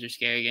horror games or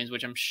scary games,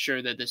 which I'm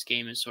sure that this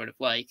game is sort of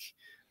like,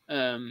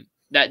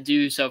 that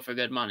do sell for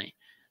good money.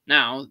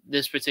 Now,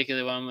 this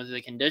particular one with the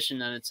condition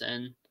that it's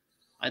in,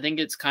 I think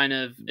it's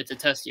a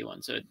testy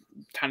one. So it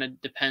kind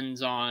of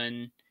depends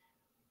on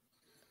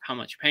how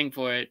much you're paying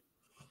for it,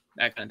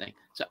 that kind of thing.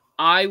 So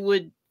I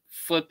would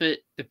flip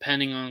it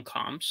depending on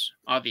comps,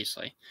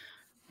 obviously.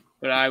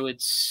 But I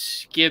would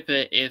skip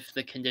it if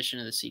the condition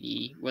of the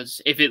CD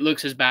if it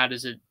looks as bad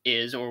as it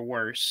is or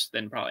worse,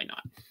 then probably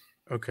not.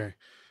 Okay.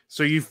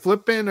 So you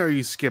flipping or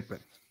you skipping?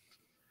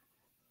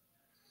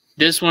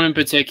 This one in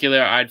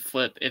particular, I'd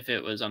flip if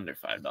it was under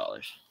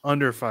 $5.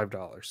 Under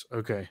 $5.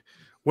 Okay.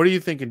 What are you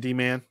thinking,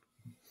 D-Man?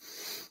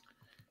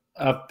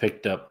 I've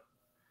picked up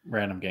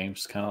random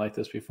games kind of like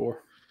this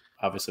before.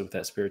 Obviously with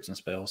that Spirits and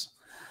Spells.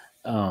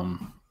 I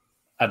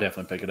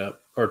definitely pick it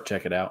up or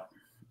check it out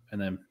and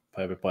then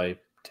probably play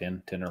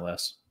 10 or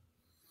less.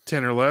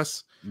 10 or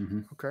less?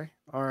 Mm-hmm. Okay.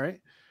 All right.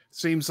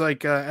 Seems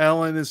like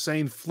Ellen is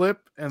saying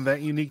flip and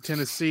that Unique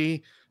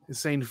Tennessee is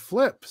saying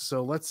flip.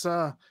 So let's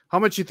how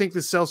much you think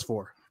this sells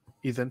for,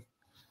 Ethan?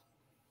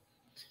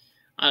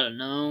 I don't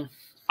know.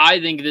 I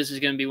think this is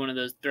going to be one of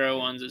those throw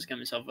ones that's going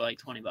to sell for like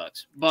 $20.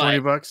 But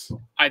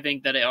 $20? I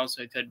think that it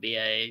also could be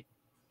a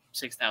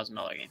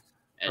 $6,000 game.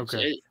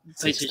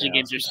 PlayStation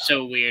games are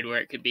so weird where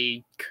it could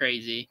be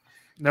crazy.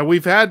 Now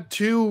we've had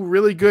two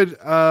really good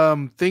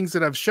things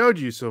that I've showed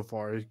you so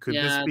far. Could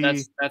this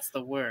be? That's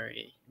the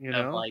worry.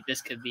 Like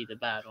this could be the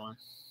bad one.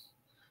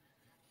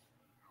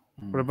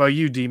 What about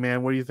you,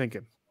 D-Man? What are you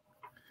thinking?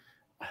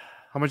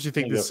 How much do you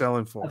think this is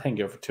selling for? I think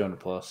go for 200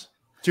 plus.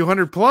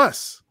 200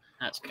 plus.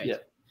 That's crazy. Yeah.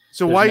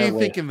 So why are you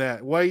thinking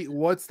that?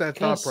 What's that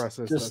thought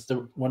process? Just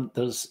one of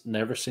those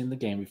never seen the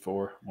game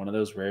before. One of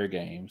those rare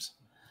games.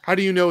 How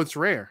do you know it's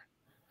rare?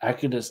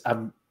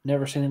 I've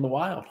never seen it in the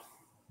wild.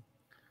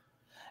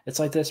 It's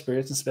like that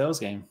Spirits and Spells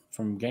game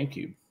from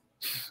GameCube.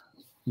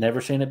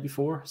 Never seen it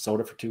before. Sold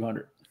it for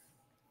 200.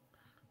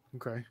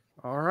 Okay.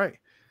 All right.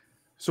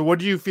 So what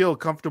do you feel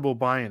comfortable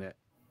buying it?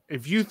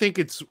 If you think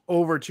it's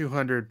over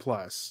 200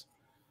 plus,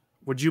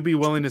 would you be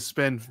willing to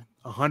spend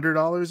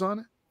 $100 on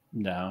it?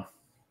 No.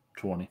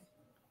 20.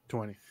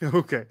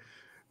 Okay.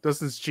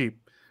 Dustin's cheap.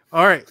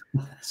 All right.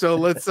 So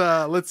let's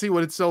see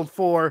what it sold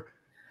for.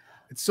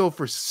 It sold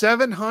for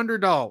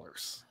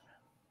 $700.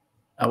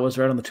 I was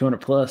right on the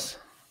 200 plus.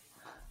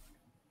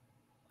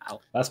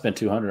 I spent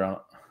 200 on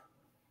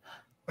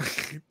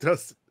it.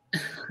 Dustin.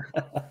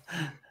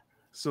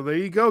 So there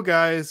you go,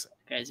 guys.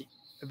 Crazy.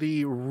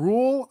 The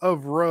Rule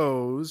of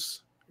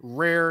Rose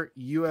Rare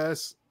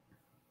US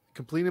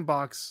complete in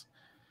box.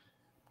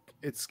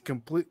 It's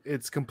complete.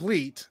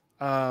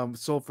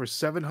 Sold for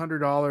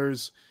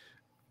 $700.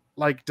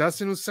 Like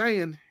Dustin was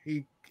saying,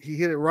 he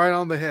hit it right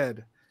on the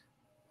head.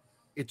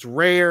 It's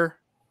rare.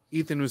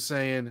 Ethan was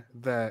saying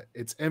that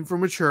it's M for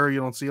mature.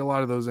 You don't see a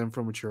lot of those M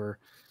for mature.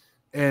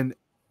 And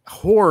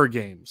horror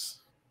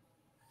games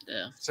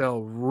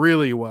sell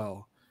really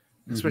well,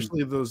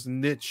 especially those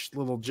niche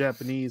little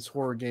Japanese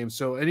horror games.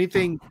 So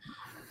anything,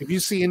 if you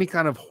see any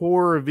kind of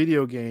horror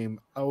video game,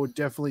 I would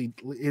definitely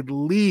at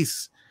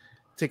least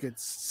take a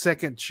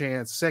second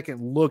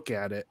look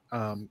at it.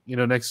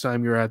 Next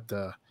time you're at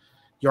the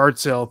yard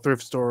sale,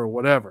 thrift store, or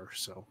whatever.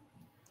 So,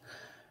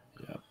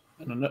 yeah,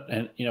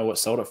 and what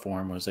sold it for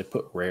him was they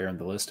put rare in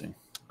the listing.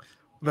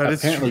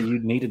 Apparently, you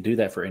need to do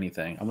that for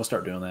anything. I'm gonna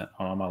start doing that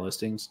on all my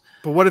listings.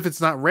 But what if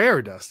it's not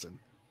rare, Dustin?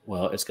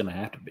 Well, it's gonna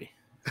have to be.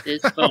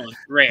 This phone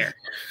rare.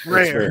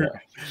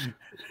 Rare.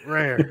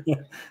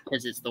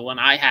 Because it's the one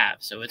I have,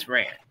 so it's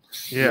rare.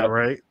 Yeah,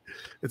 right.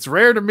 It's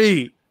rare to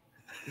me.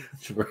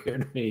 It's rare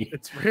to me.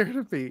 It's rare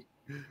to me.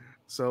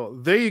 So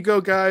there you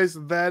go, guys.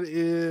 That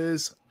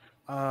is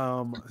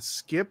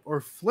skip or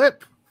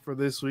flip for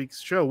this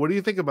week's show. What do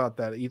you think about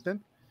that,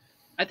 Ethan?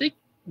 I think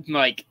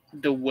like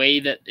the way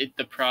that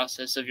the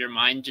process of your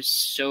mind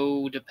just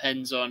so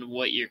depends on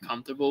what you're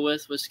comfortable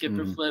with skip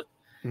or flip.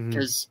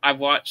 Because I've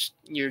watched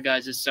your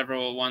guys'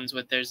 several ones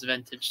with there's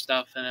vintage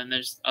stuff and then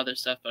there's other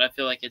stuff, but I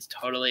feel like it's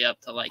totally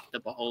up to like the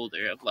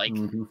beholder of like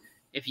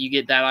if you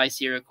get that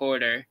IC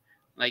recorder,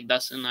 like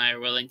Dustin and I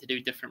are willing to do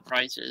different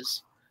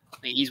prices.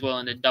 Like he's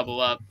willing to double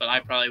up, but I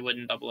probably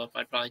wouldn't double up.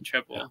 I'd probably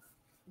triple.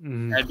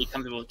 Mhm. I'd be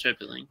comfortable with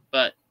tripling,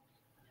 but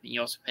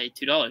you also pay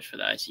 $2 for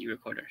the IC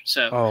recorder.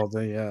 So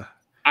Yeah.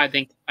 I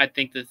think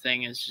the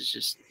thing is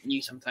just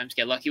you sometimes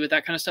get lucky with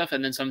that kind of stuff,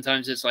 and then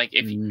sometimes it's like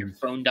if your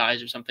phone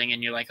dies or something,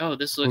 and you're like, oh,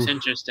 this looks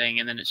interesting,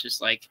 and then it's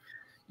just like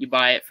you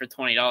buy it for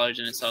 $20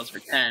 and it sells for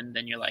 $10,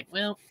 then you're like,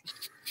 well,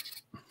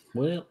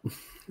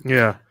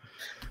 yeah,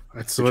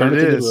 that's what it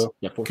is.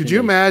 Could you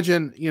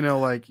imagine?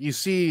 Like you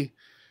see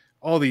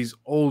all these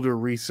older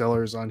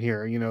resellers on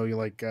here. You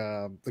like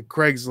the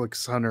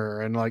Craigslist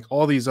Hunter and like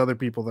all these other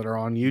people that are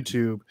on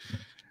YouTube.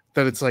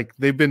 That it's like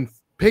they've been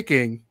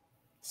picking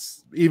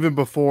even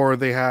before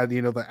they had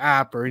the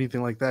app or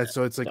anything like that.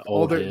 So it's like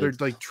they're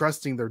like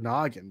trusting their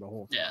noggin the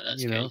whole time. Yeah,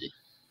 that's crazy.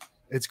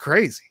 It's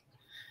crazy.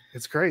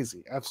 It's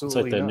crazy.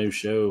 Absolutely. It's like that new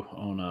show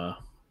on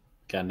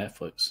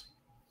Netflix.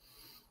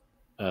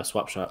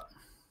 Swap Shop.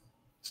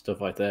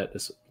 Stuff like that.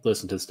 Just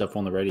listen to stuff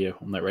on the radio,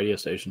 on that radio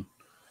station.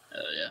 Oh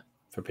yeah.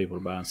 For people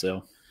to buy and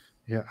sell.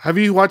 Yeah. Have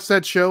you watched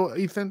that show,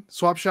 Ethan?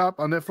 Swap Shop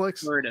on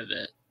Netflix? Heard of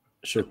it.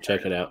 Sure,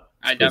 check it out.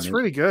 It's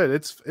pretty good.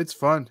 It's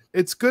fun.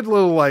 It's good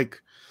little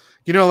like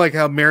like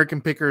how American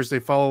Pickers, they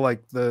follow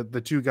like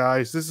the two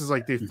guys. This is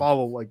like they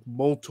follow like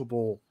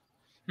multiple.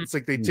 It's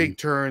like they take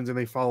turns and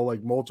they follow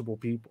like multiple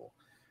people.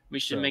 We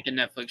should make a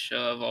Netflix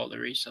show of all the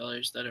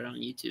resellers that are on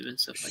YouTube and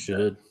stuff like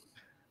that.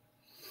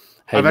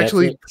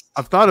 Hey,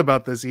 I've thought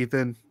about this,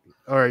 Ethan.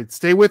 All right,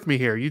 stay with me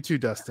here. You too,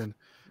 Dustin.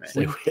 Right.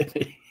 Stay with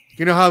me.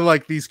 You know how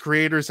like these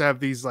creators have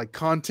these like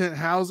content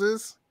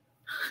houses?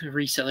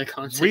 Reseller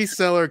content.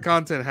 Reseller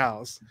content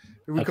house.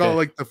 We call it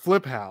like the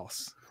flip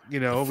house. We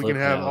can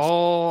have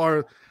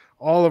all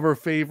of our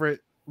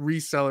favorite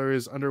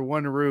resellers under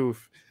one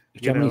roof.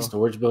 How many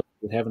storage buildings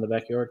we have in the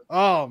backyard?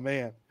 Oh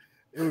man,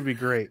 it would be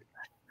great.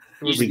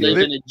 You should live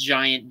in a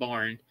giant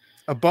barn.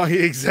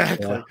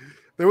 Exactly. Yeah.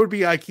 There would be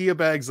IKEA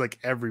bags like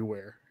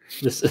everywhere.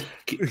 Just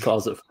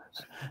closet.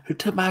 Who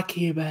took my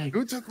IKEA bag?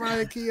 Who took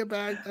my IKEA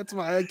bag? That's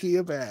my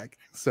IKEA bag.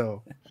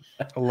 So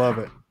I love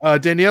it.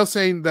 Danielle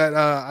saying that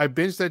I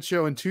binged that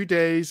show in 2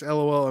 days.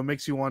 LOL. It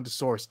makes you want to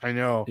source. I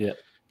know. Yeah.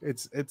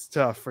 It's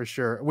tough for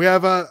sure. We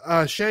have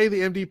Shay,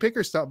 the MD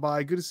Picker, stop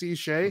by. Good to see you,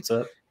 Shay. What's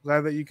up?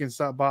 Glad that you can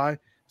stop by.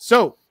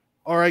 So,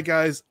 all right,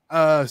 guys.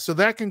 So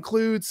that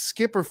concludes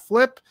Skip or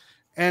Flip.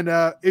 And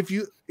if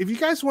you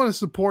guys want to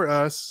support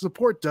us,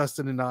 support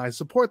Dustin and I,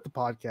 support the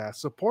podcast,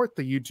 support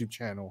the YouTube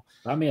channel.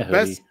 Buy me a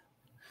hoodie.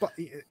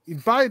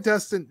 Buy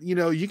Dustin.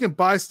 You can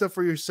buy stuff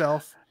for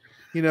yourself.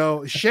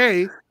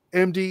 Shay,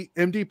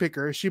 MD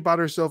Picker, she bought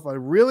herself a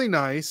really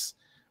nice.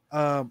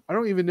 I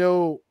don't even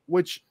know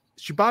which.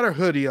 She bought her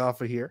hoodie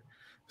off of here.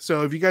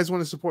 So if you guys want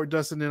to support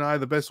Dustin and I,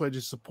 the best way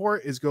to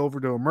support is go over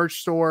to a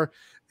merch store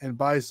and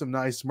buy some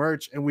nice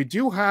merch. And we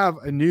do have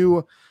a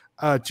new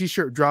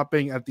t-shirt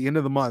dropping at the end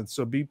of the month.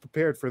 So be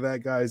prepared for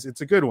that, guys.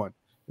 It's a good one.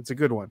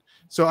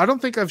 So I don't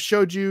think I've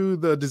showed you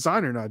the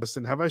design or not,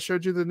 Dustin. Have I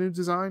showed you the new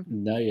design?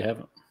 No, you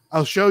haven't.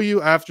 I'll show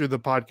you after the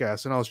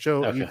podcast, and I'll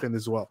show Ethan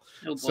as well.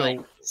 Oh boy.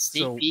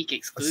 Sneak peek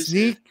exclusive.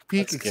 Sneak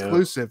peek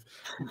exclusive.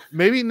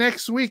 Maybe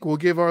next week we'll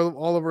give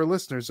all of our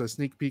listeners a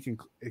sneak peek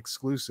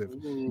exclusive.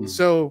 Ooh.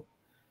 So,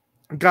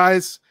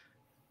 guys,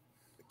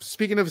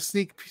 speaking of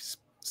sneak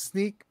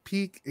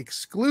peek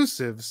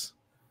exclusives,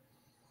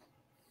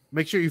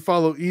 make sure you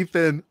follow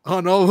Ethan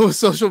on all those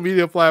social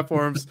media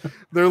platforms.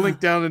 They're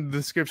linked down in the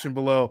description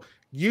below.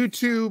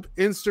 YouTube,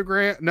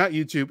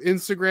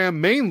 Instagram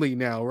mainly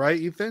now, right,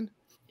 Ethan?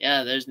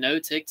 Yeah, there's no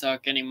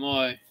TikTok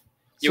anymore.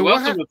 You're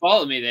welcome to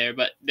follow me there,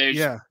 but there's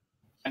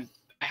I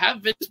have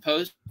videos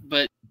posted,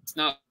 but it's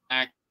not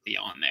actually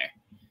on there.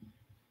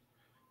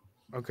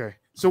 Okay.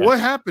 So what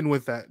happened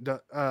with that,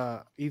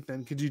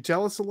 Ethan? Could you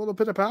tell us a little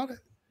bit about it?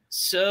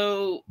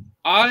 So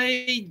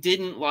I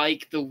didn't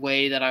like the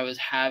way that I was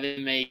having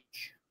to make.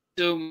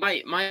 So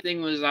my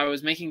thing was I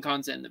was making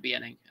content in the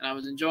beginning, and I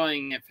was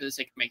enjoying it for the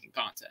sake of making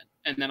content.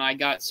 And then I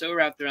got so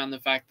wrapped around the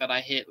fact that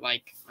I hit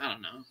like, I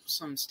don't know,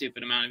 some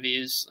stupid amount of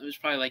views. It was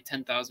probably like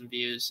 10,000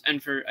 views.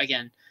 And for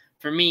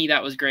me,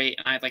 that was great.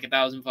 And I had like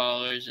 1,000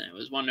 followers, and it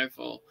was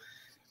wonderful.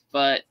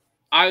 But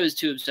I was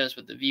too obsessed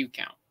with the view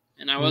count,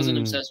 and I wasn't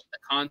obsessed with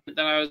the content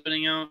that I was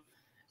putting out.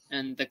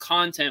 And the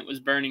content was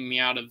burning me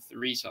out of the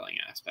reselling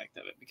aspect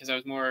of it, because I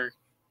was more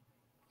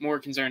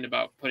concerned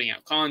about putting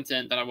out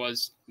content than I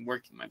was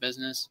working my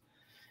business.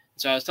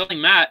 So I was telling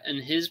Matt in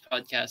his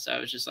podcast, I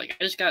was just like,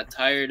 I just got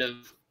tired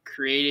of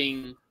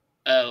creating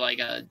like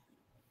a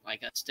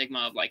stigma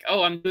of like,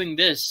 oh, I'm doing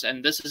this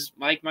and this is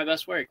like my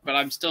best work, but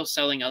I'm still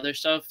selling other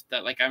stuff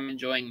that like I'm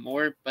enjoying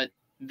more. But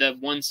the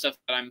one stuff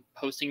that I'm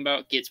posting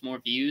about gets more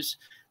views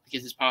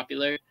because it's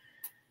popular.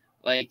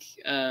 Like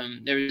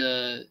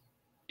it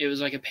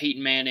was like a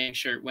Peyton Manning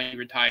shirt when he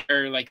retired,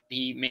 or like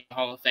he made the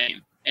Hall of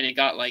Fame, and it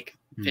got like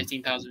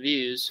 15,000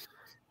 views,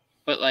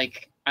 but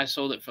like I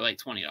sold it for like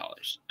 $20,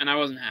 and I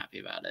wasn't happy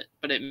about it,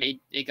 but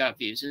it got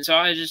views. And so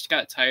I just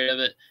got tired of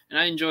it. And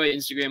I enjoy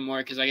Instagram more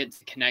because I get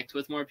to connect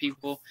with more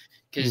people,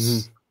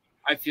 because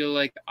I feel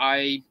like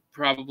I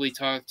probably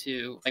talk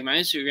to like my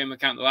Instagram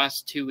account. The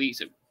last 2 weeks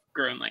have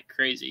grown like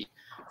crazy.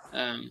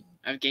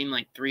 I've gained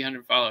like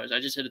 300 followers. I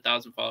just hit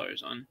 1,000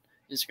 followers on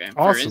Instagram.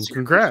 Awesome. Instagram.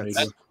 Congrats.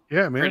 That's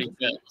Yeah, man. pretty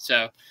good.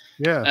 So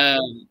Yeah.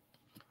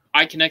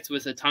 I connect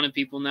with a ton of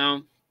people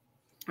now,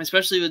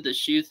 especially with the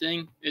shoe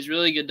thing. It's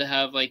really good to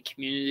have like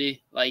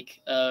community.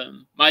 Like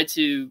my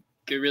two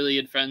really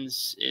good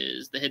friends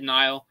is the Hidden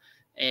Isle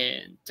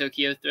and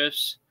Tokyo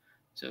Thrifts.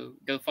 So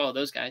go follow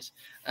those guys.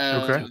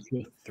 Okay.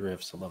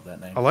 Thrifts. I love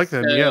that name. I like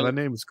that. So- Yeah, that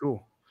name is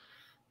cool.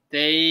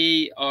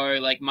 They are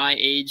like my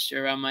age,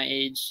 around my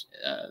age.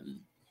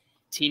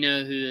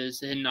 Tino, who is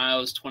the Hidden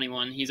Isle, is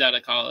 21. He's out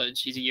of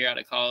college. He's a year out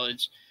of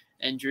college.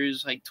 And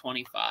Drew's like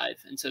 25.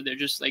 And so they're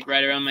just like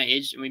right around my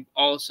age. And we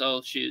all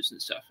sell shoes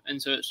and stuff. And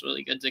so it's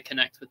really good to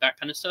connect with that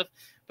kind of stuff.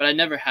 But I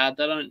never had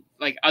that on,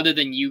 like, other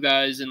than you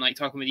guys and like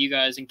talking with you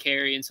guys and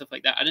Carrie and stuff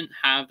like that. I didn't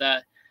have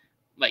that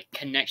like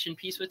connection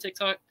piece with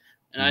TikTok.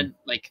 And I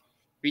like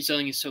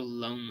reselling is so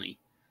lonely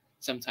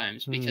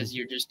sometimes because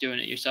you're just doing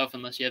it yourself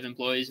unless you have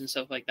employees and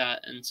stuff like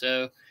that. And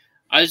so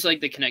I just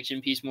like the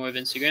connection piece more of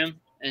Instagram.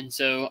 And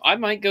so I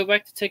might go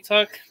back to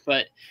TikTok,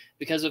 but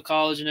because of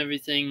college and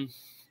everything,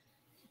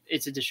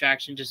 it's a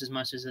distraction just as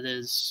much as it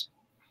is.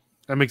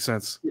 That makes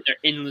sense. They're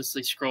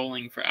endlessly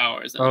scrolling for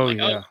hours. And Oh, I'm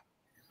like, yeah.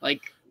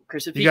 like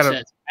Chris You Pete gotta-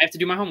 said, I have to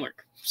do my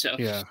homework. So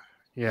Yeah.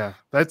 Yeah.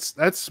 That's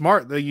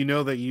smart that you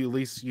know that you at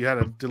least you had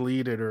to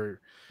delete it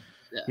or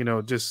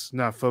just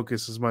not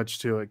focus as much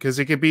to it. Because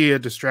it could be a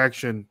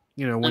distraction,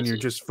 when you're Absolutely.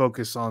 just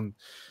focused on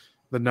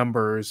the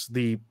numbers,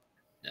 Yeah.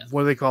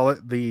 what do they call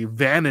it? The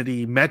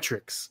vanity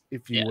metrics,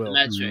 if you the will.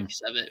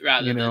 metrics of it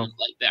rather You know. than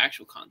like the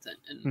actual content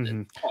and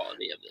the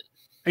quality of it.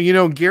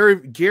 And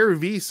Gary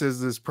Vee says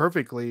this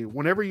perfectly.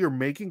 Whenever you're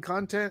making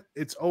content,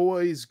 it's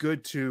always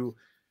good to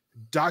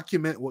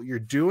document what you're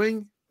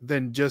doing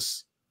than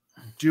just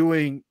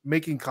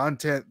making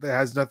content that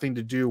has nothing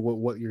to do with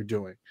what you're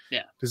doing.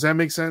 Yeah. Does that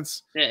make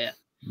sense? Yeah.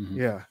 Mhm.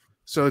 Yeah.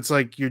 So it's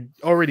like you're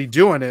already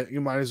doing it.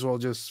 You might as well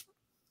just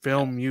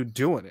film you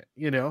doing it,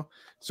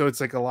 So it's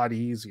like a lot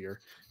easier.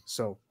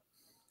 So,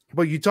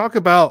 but you talk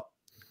about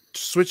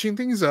switching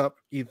things up,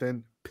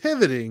 Ethan,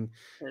 pivoting,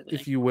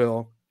 if you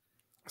will.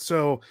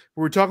 So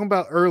we were talking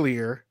about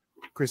earlier,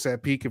 Chris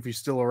at Peak, if you're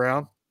still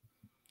around,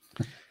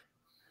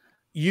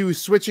 you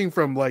switching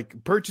from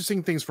like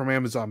purchasing things from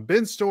Amazon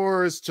bin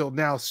stores till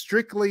now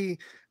strictly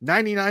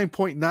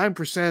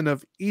 99.9%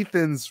 of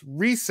Ethan's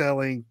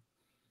reselling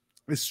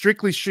is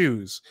strictly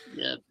shoes.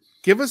 Yep.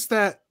 Give us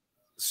that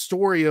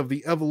story of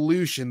the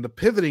evolution, the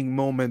pivoting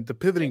moment, the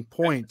pivoting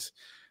point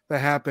that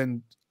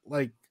happened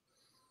like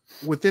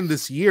within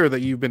this year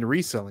that you've been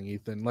reselling,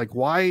 Ethan. Like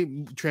why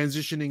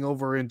transitioning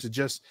over into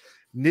just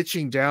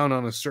niching down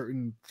on a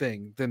certain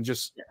thing than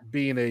just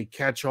being a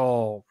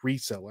catch-all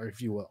reseller,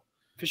 if you will.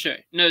 For sure.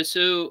 No,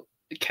 so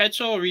the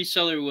catch-all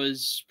reseller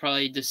was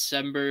probably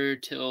December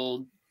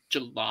till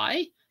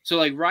July. So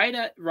like right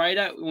at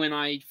when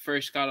I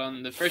first got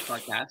on the first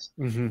podcast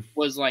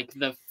was like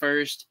the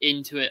first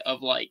into it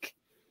of like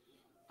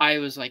I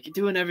was like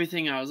doing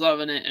everything, I was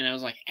loving it, and I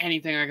was like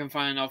anything I can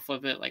find, I'll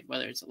flip it. Like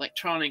whether it's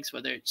electronics,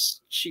 whether it's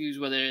shoes,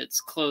 whether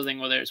it's clothing,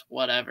 whether it's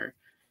whatever.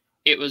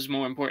 It was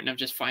more important of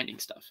just finding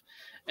stuff.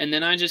 And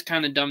then I just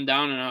kind of dumbed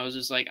down and I was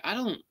just like, I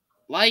don't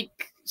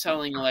like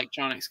selling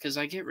electronics because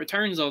I get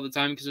returns all the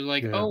time because they're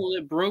like, oh, well,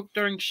 it broke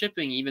during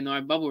shipping, even though I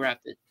bubble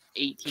wrapped it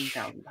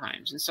 18,000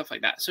 times and stuff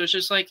like that. So it's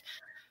just like,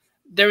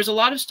 there was a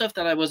lot of stuff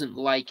that I wasn't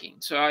liking.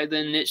 So I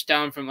then niched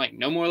down from like,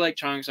 no more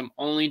electronics. I'm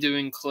only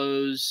doing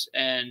clothes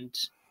and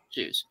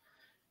shoes.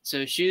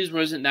 So shoes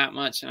wasn't that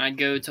much. And I'd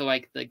go to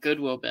like the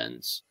Goodwill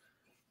bins.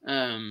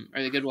 Or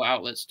the Goodwill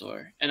outlet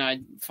store, and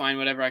I'd find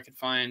whatever I could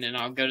find, and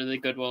I'll go to the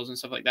Goodwills and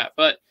stuff like that.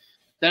 But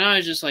then I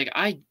was just like,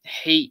 I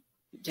hate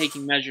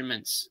taking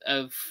measurements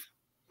of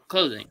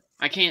clothing.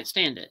 I can't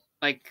stand it.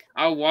 Like,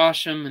 I'll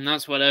wash them, and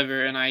that's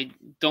whatever, and I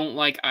don't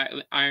like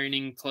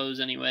ironing clothes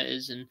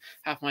anyways, and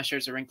half my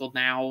shirts are wrinkled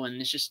now,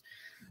 and it's just,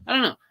 I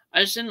don't know.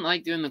 I just didn't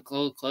like doing the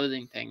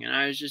clothing thing, and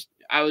I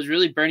was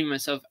really burning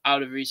myself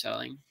out of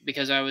reselling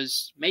because I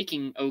was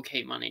making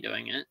okay money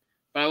doing it,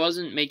 but I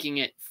wasn't making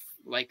it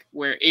like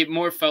where it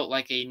more felt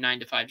like a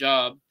 9-to-5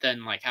 job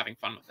than like having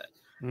fun with it.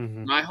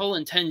 My whole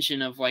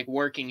intention of like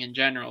working in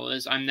general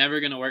is I'm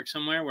never going to work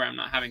somewhere where I'm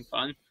not having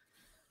fun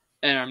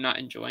and I'm not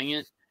enjoying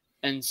it.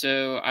 And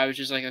so I was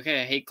just like,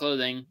 okay, I hate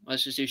clothing.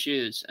 Let's just do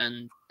shoes.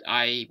 And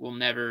I will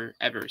never,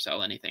 ever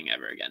sell anything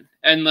ever again.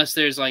 Unless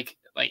there's like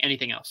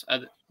anything else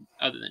other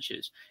than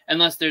shoes.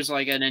 Unless there's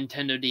like a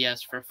Nintendo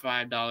DS for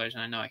 $5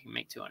 and I know I can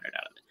make $200 out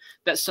of it.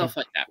 That stuff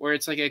like that, where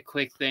it's like a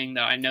quick thing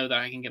that I know that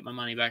I can get my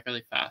money back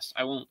really fast.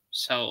 I won't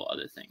sell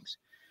other things,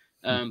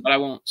 but I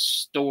won't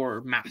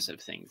store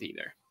massive things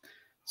either.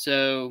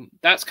 So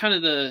that's kind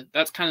of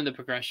the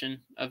progression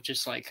of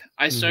just like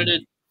I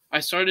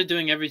started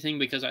doing everything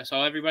because I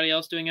saw everybody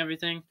else doing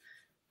everything.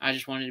 I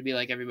just wanted to be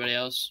like everybody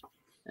else,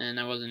 and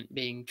I wasn't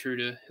being true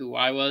to who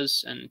I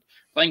was. And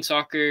playing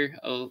soccer,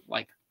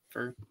 like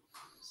for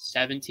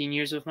 17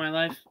 years of my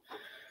life.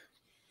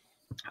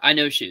 I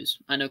know shoes.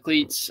 I know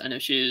cleats. I know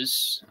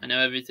shoes. I know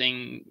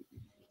everything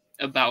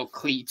about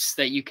cleats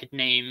that you could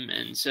name.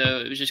 And so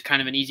it was just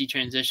kind of an easy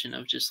transition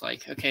of just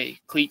like, okay,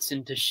 cleats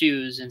into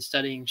shoes and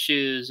studying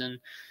shoes. And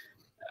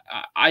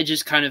I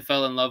just kind of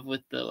fell in love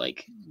with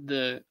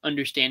the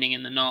understanding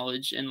and the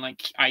knowledge. And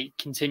like, I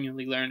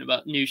continually learn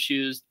about new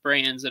shoes,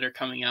 brands that are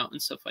coming out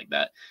and stuff like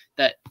that,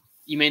 that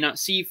you may not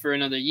see for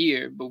another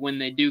year, but when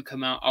they do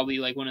come out, I'll be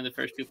like one of the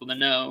first people to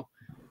know,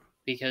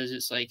 because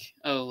it's like,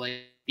 oh,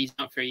 like these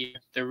not for you,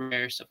 they're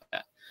rare, stuff like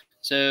that.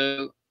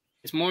 So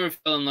it's more of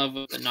fell in love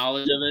with the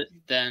knowledge of it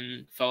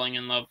than falling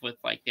in love with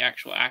like the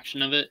actual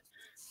action of it,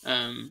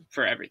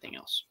 for everything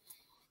else.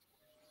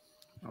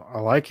 I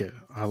like it.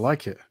 I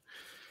like it.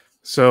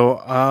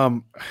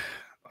 So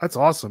that's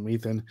awesome,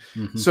 Ethan.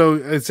 Mhm. So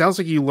it sounds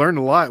like you learned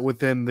a lot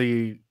within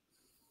the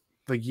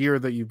year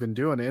that you've been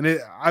doing it. And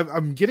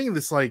I'm getting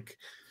this like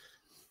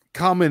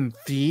common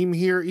theme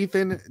here,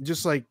 Ethan,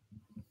 just like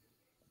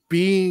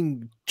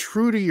being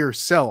true to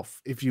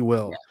yourself, if you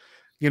will. Yeah.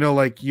 You know,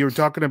 like you were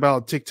talking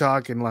about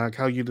TikTok and like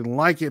how you didn't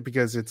like it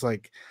because it's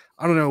like,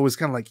 I don't know, it was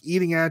kind of like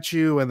eating at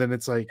you. And then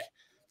it's like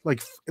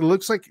it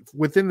looks like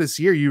within this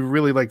year, you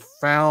really like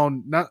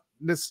found not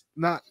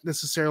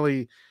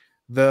necessarily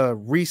the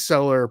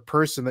reseller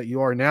person that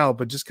you are now,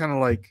 but just kind of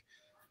like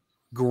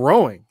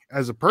growing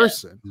as a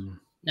person,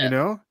 Yeah. you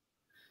know?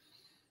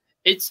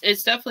 It's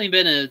definitely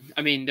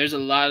been there's a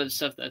lot of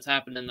stuff that's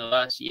happened in the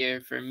last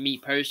year for me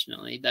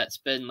personally that's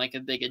been like a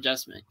big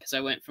adjustment, because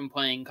I went from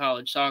playing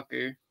college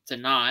soccer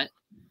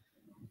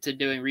to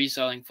doing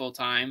reselling full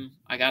time.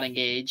 I got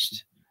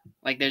engaged.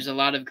 Like, there's a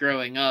lot of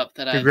growing up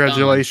that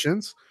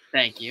Congratulations. I've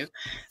done. Thank you.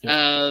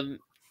 Yeah.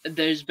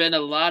 There's been a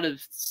lot of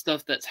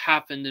stuff that's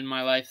happened in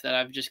my life that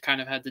I've just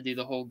kind of had to do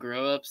the whole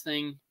grow ups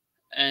thing.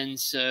 And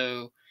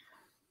so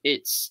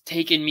it's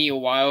taken me a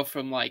while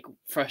from like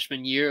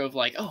freshman year of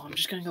like, oh, I'm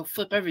just going to go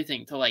flip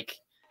everything, to like,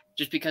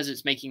 just because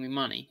it's making me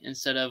money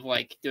instead of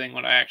like doing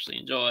what I actually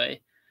enjoy.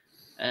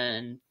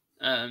 And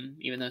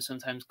even though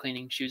sometimes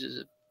cleaning shoes is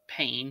a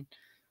pain,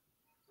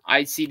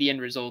 I see the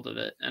end result of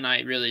it and I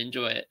really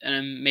enjoy it. And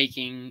I'm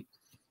making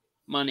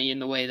money in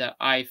the way that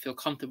I feel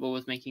comfortable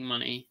with making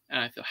money, and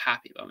I feel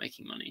happy about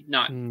making money,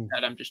 not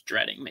that I'm just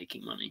dreading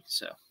making money.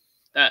 So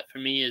that for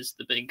me is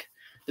the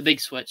big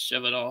switch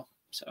of it all.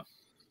 So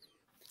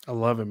I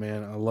love it,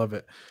 man. I love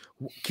it.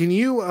 Can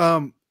you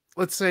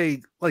let's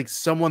say like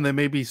someone that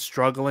may be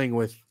struggling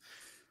with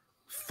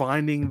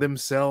finding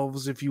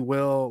themselves, if you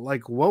will,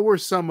 like what were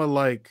some of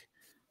like,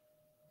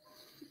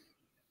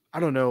 I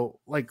don't know,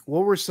 like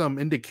what were some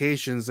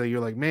indications that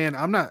you're like, man,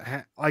 I'm not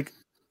like,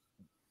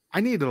 I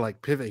need to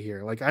like pivot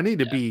here. Like I need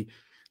to be,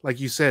 like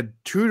you said,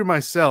 true to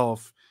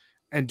myself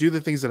and do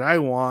the things that I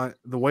want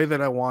the way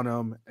that I want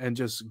them and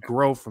just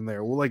grow from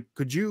there. Well, like,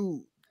 could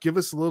you give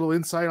us a little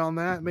insight on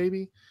that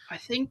maybe? I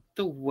think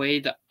the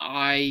way that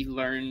I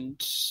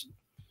learned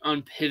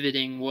on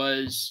pivoting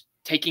was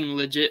taking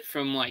legit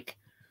from like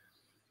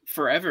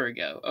forever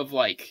ago of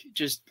like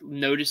just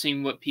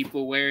noticing what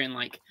people wear, and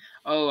like,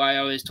 oh, I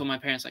always told my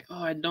parents like,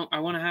 oh, I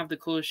want to have the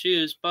coolest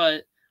shoes,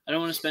 but I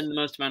don't want to spend the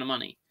most amount of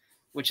money,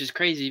 which is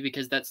crazy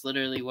because that's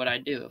literally what I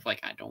do. If like,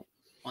 I don't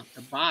want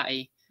to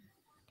buy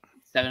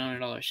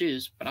 $700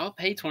 shoes, but I'll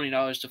pay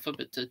 $20 to flip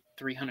it to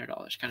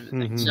 $300 kind of a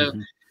thing. So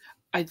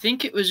I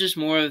think it was just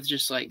more of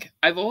just like,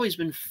 I've always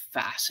been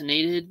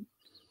fascinated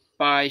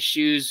by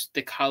shoes,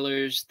 the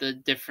colors, the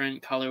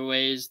different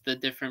colorways, the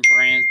different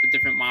brands, the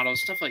different models,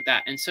 stuff like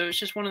that. And so it's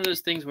just one of those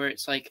things where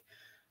it's like,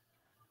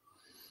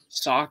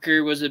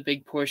 soccer was a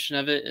big portion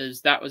of it,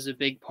 as that was a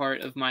big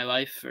part of my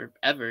life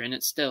forever, and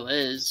it still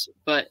is.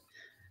 But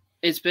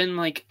it's been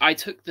like, I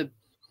took the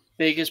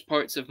biggest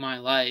parts of my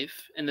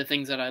life and the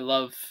things that I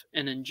love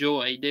and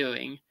enjoy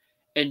doing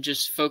and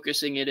just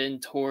focusing it in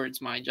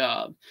towards my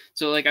job.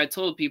 So like, I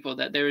told people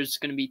that there was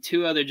going to be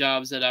 2 other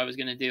jobs that I was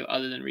going to do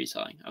other than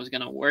reselling. I was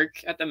going to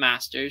work at the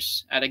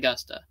Masters at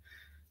Augusta.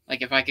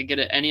 Like, if I could get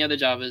any other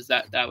job, is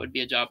that would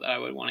be a job that I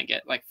would want to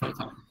get like full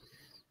time.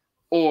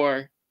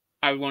 Or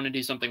I would want to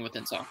do something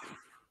within soccer,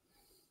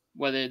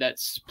 whether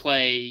that's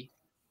play,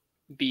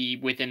 be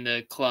within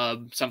the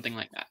club, something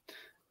like that.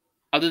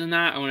 Other than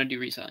that, I want to do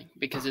reselling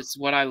because it's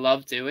what I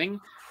love doing.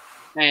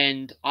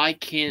 And I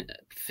can't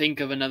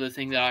think of another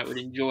thing that I would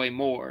enjoy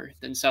more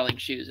than selling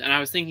shoes. And I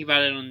was thinking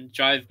about it on the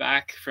drive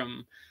back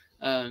from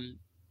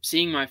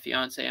seeing my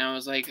fiance. And I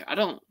was like,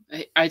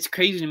 it's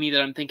crazy to me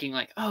that I'm thinking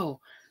like, oh,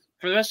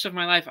 for the rest of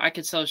my life, I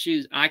could sell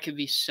shoes. And I could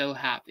be so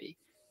happy.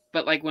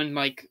 But like, when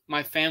like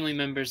my family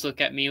members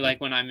look at me, like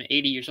when I'm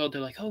 80 years old,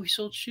 they're like, oh, he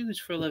sold shoes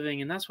for a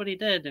living and that's what he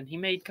did. And he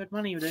made good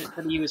money with it,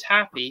 but he was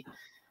happy.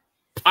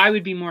 I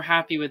would be more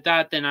happy with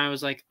that than I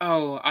was like,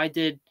 oh, I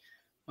did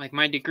like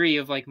my degree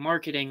of like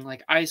marketing.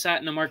 Like, I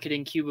sat in a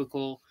marketing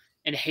cubicle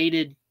and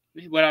hated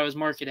what I was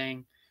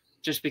marketing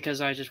just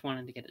because I just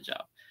wanted to get a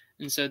job.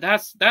 And so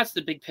that's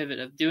the big pivot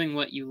of doing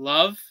what you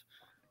love,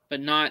 but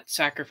not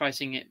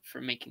sacrificing it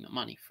for making the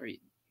money for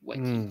what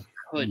you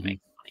could make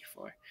the money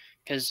for.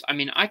 Because I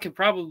mean, I could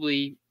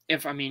probably,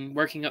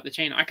 working up the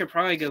chain, I could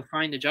probably go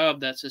find a job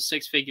that's a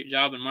 6-figure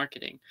job in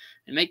marketing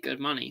and make good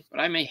money,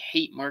 but I may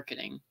hate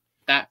marketing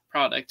that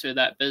product or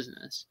that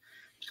business.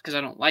 just because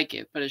I don't like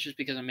it, but it's just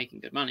because I'm making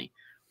good money.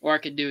 Or I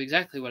could do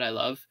exactly what I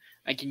love.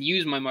 I can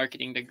use my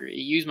marketing degree,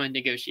 use my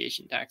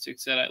negotiation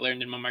tactics that I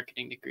learned in my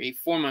marketing degree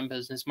for my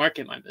business,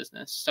 market my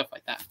business, stuff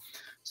like that.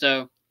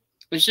 So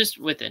it's just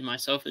within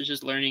myself. It's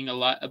just learning a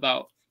lot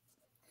about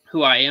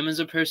who I am as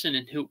a person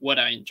and what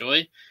I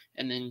enjoy,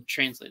 and then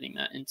translating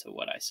that into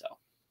what I sell.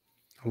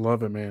 I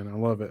love it, man. I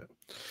love it.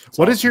 It's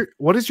What awesome.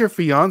 does your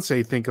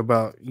fiance think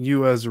about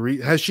you as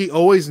has she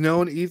always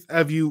known?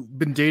 Have you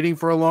been dating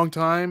for a long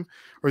time,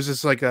 or is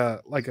this like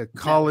a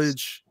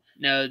college?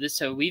 No,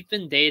 so we've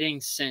been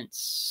dating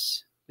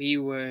since we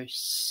were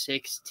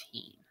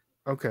 16.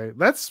 Okay,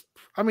 that's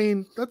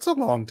a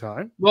long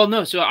time. Well,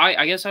 no, so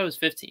I guess I was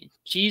 15.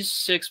 She's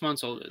 6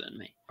 months older than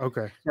me.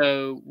 Okay,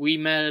 So we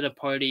met at a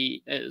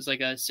party. It was like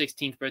a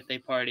 16th birthday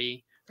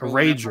party. a for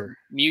one of rager. our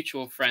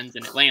mutual friends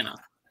in Atlanta.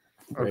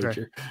 Okay.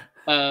 Rager.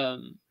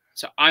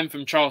 So I'm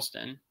from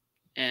Charleston,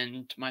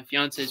 and my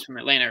fiance is from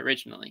Atlanta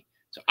originally.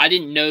 So I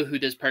didn't know who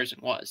this person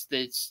was.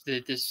 This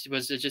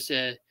was just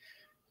a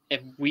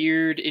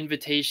weird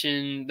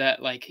invitation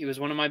that, like, it was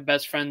one of my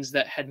best friends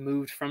that had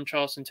moved from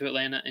Charleston to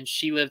Atlanta, and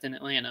she lived in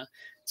Atlanta.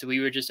 So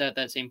we were just at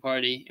that same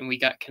party, and we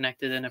got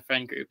connected in a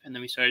friend group, and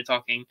then we started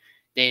talking,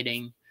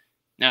 dating,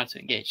 now to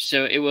engage.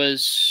 So it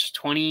was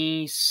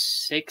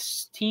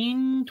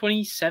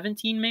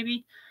 2017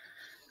 maybe.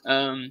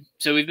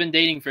 So we've been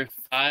dating for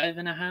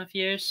 5.5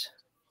 years.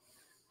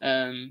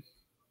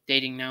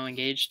 Dating, now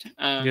engaged.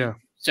 Yeah.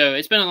 So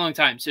it's been a long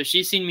time. So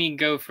she's seen me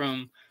go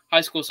from high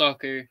school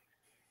soccer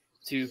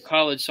to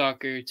college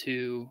soccer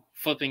to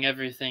flipping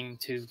everything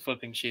to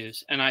flipping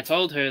shoes. And I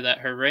told her that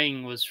her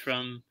ring was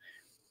from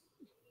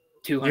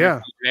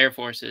 200 Air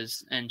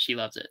Forces, and she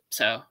loves it.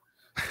 So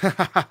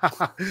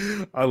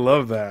I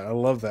love that. I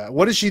love that.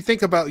 What does she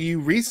think about you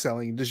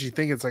reselling? Does she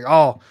think it's like,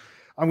 oh,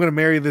 I'm going to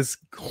marry this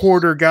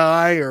hoarder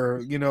guy,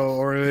 or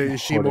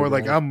is she more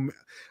like, I'm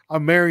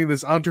marrying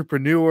this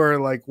entrepreneur?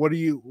 Like, what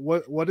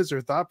is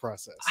her thought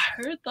process?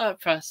 Her thought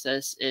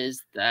process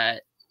is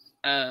that,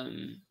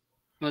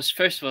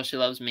 first of all, she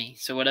loves me.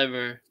 So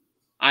whatever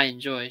I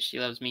enjoy, she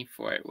loves me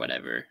for it,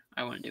 whatever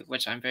I want to do,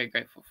 which I'm very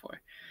grateful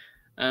for.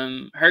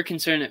 Her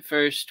concern at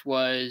first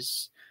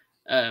was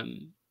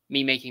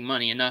me making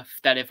money enough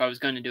that if I was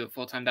going to do it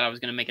full time, that I was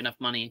going to make enough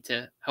money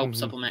to help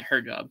supplement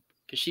her job,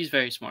 because she's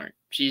very smart.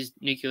 She's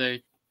nuclear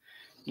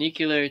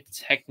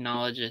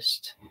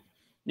technologist,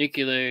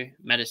 nuclear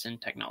medicine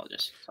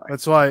technologist.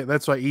 Sorry.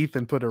 That's why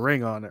Ethan put a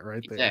ring on it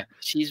right there. Exactly.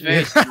 She's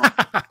very smart.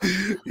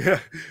 Yeah.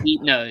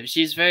 No,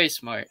 she's very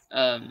smart.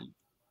 I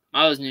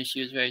always knew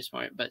she was very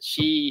smart, but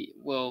she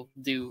will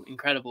do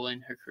incredible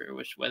in her career,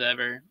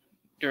 whatever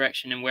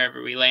direction and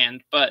wherever we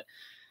land. But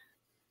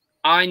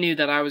I knew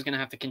that I was going to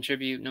have to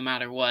contribute no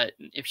matter what,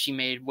 if she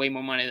made way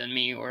more money than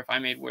me or if I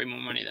made way more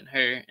money than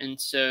her.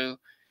 And so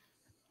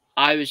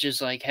I was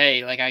just like,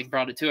 hey, like, I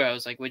brought it to her. I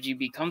was like, would you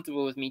be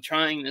comfortable with me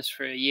trying this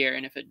for a year?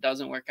 And if it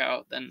doesn't work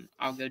out, then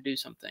I'll go do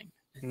something.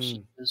 And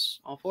she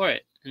was all for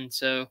it. And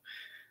so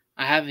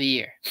I have a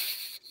year.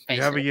 Basically.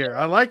 You have a year.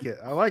 I like it.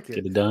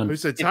 Get it done.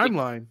 There's a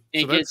timeline.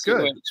 So that's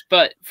good.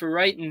 But for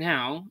right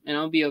now, and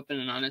I'll be open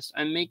and honest,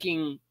 I'm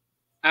making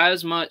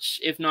as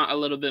much, if not a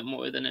little bit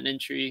more, than an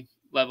entry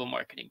level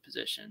marketing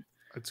position.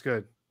 That's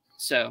good.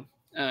 So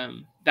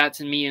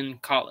that's in me in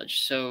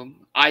college. So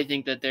I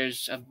think that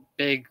there's a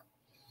big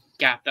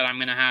gap that I'm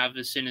going to have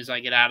as soon as I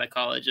get out of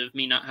college, of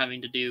me not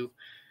having to do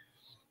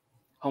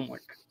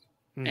homework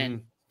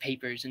and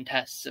papers and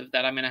tests, of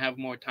that I'm going to have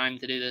more time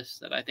to do this,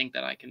 that I think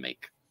that I can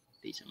make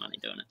decent money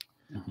doing it.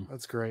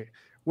 That's great.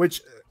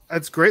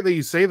 That's great that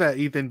you say that,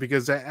 Ethan,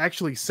 because that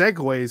actually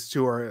segues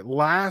to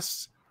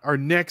our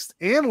next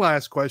and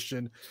last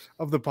question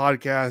of the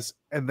podcast,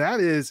 and that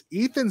is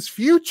Ethan's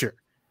future.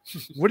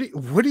 What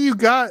do you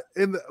got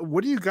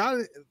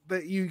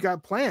that you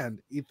got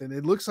planned, Ethan?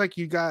 It looks like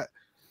you got.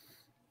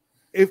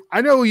 If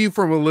I know you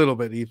from a little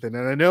bit, Ethan,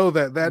 and I know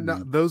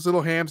that those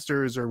little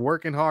hamsters are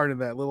working hard in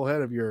that little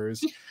head of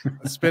yours,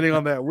 spinning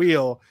on that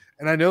wheel,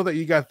 and I know that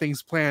you got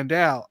things planned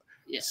out.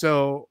 Yeah.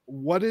 So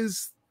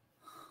what's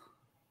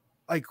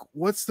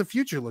the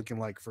future looking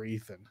like for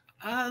Ethan?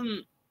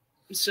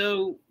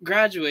 So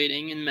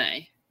graduating in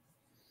May.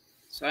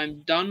 So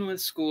I'm done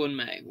with school in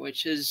May,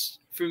 which is,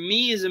 for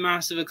me, is a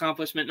massive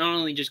accomplishment, not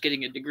only just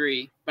getting a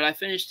degree, but I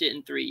finished it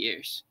in 3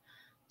 years.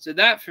 So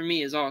that for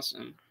me is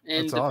awesome.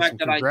 And That's the awesome. fact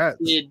that Congrats.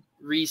 I did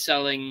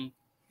reselling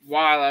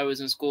while I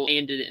was in school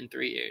and did it in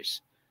 3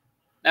 years.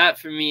 That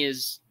for me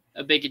is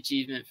a big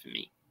achievement for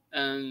me.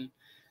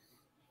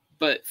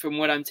 But from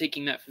what I'm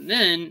taking that from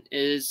then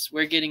is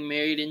we're getting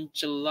married in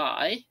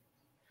July.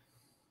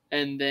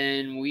 And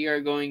then we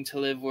are going to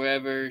live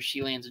wherever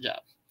she lands a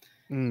job.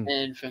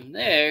 And from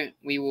there,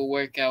 we will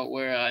work out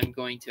where I'm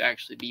going to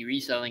actually be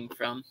reselling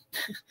from,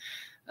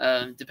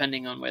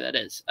 depending on where that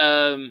is.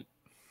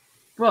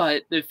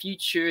 But the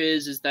future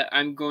is that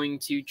I'm going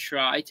to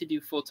try to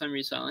do full-time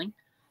reselling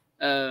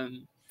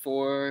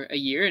for a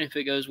year. And if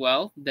it goes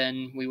well,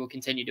 then we will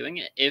continue doing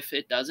it. If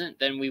it doesn't,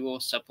 then we will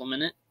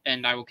supplement it.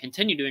 And I will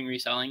continue doing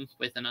reselling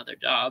with another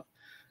job.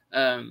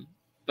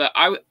 But But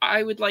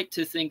I would like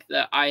to think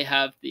that I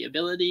have the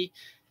ability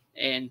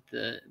and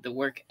the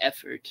work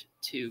effort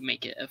to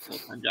make it a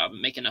full-time job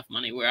and make enough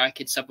money where I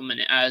could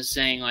supplement it as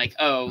saying like,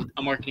 oh,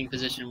 a marketing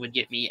position would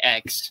get me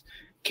X.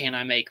 Can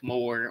I make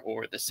more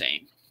or the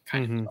same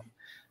kind of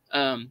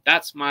stuff?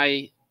 That's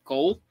my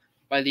goal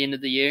by the end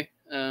of the year.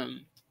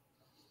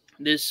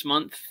 This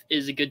month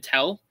is a good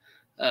tell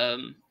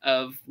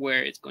of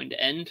where it's going to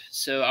end.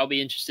 So I'll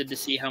be interested to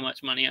see how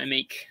much money I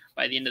make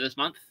by the end of this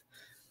month.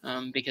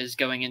 Because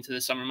going into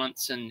the summer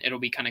months and it'll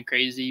be kind of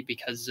crazy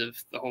because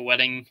of the whole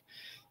wedding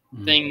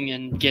thing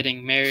and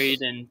getting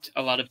married and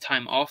a lot of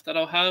time off that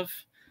I'll have.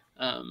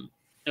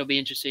 It'll be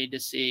interesting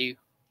to see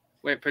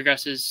where it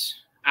progresses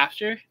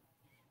after.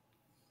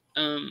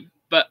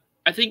 But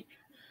I think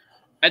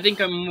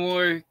I'm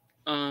more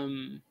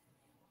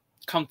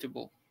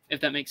comfortable,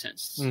 if that makes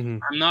sense. I'm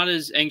not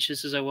as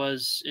anxious as I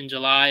was in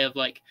July of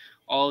like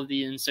all of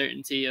the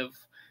uncertainty of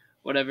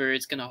whatever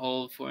it's gonna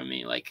hold for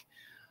me. Like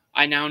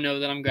I now know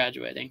that I'm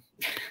graduating.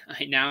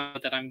 I now know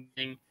that I'm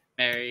getting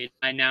married.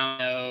 I now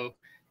know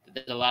that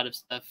there's a lot of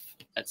stuff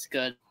that's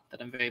good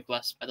that I'm very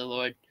blessed by the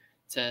Lord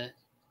to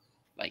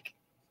like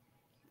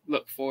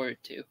look forward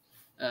to.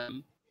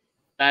 I'm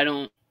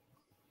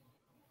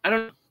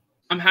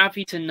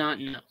happy to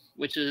not know,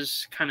 which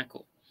is kind of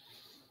cool.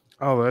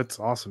 Oh, that's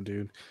awesome,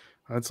 dude.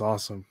 That's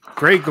awesome.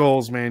 Great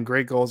goals, man.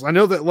 Great goals. I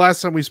know that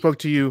last time we spoke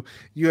to you,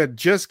 you had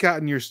just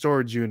gotten your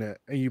storage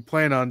unit and you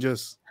plan on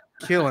just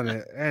killing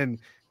it. And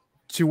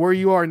to where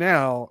you are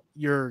now,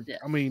 you're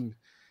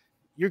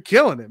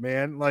killing it,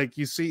 man. Like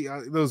you see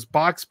those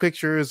box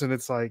pictures and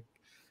it's like,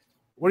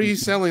 what are you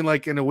selling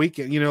like in a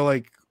weekend? You know,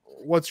 like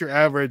what's your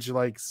average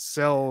like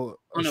sell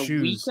on a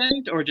shoes?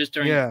 Weekend or just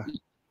during the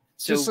week?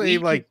 So just say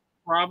like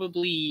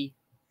probably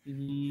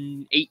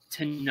 8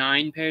 to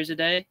 9 pairs a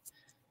day.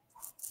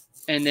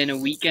 And then a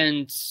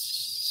weekend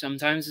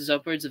sometimes is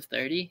upwards of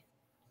 30.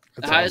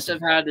 That's the highest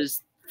awesome. I've had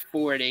is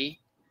 40.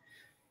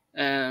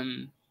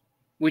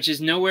 Which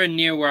is nowhere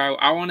near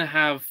where I want to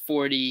have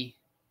 40.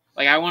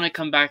 Like I want to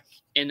come back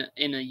in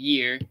a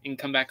year and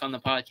come back on the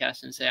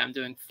podcast and say I'm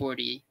doing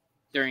 40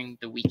 during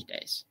the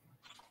weekdays.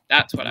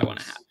 That's what I want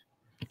to have.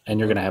 And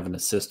you're going to have an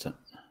assistant.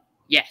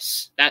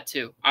 Yes, that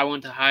too. I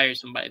want to hire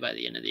somebody by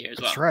the end of the year as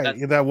well. That's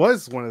right. That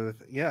was one of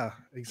the yeah,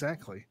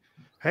 exactly.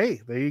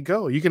 Hey, there you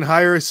go. You can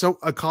hire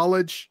a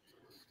college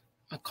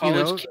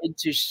kid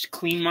to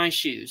clean my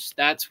shoes.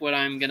 That's what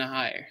I'm going to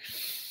hire.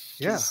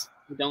 Yeah.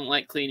 I don't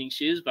like cleaning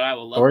shoes, but I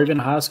will love or even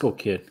a high school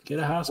kid. Get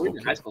a high school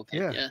kid. High school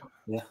kid.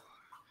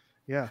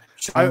 Yeah.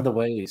 Show the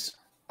ways.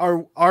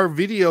 Our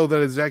video that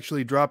is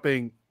actually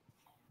dropping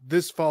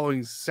this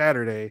following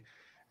Saturday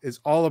is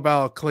all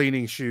about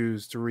cleaning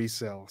shoes to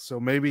resell. So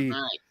maybe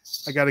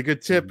nice. I got a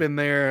good tip in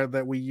there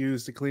that we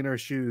use to clean our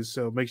shoes.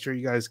 So make sure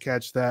you guys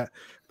catch that.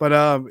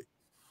 But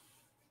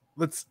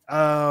let's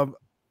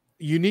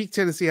Unique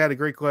Tennessee had a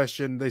great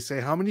question. They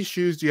say, how many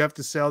shoes do you have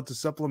to sell to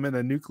supplement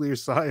a nuclear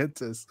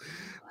scientist?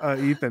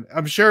 Ethan,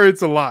 I'm sure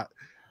it's a lot.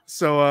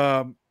 So,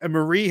 and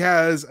Marie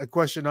has a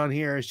question on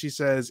here. She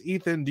says,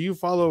 Ethan, do you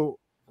follow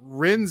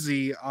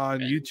Renzi on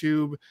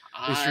YouTube?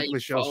 I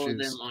follow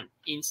them on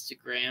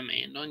Instagram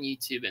and on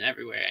YouTube and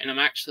everywhere. And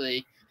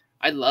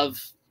I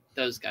love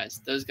those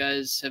guys. Those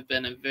guys have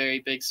been a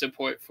very big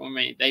support for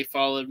me. They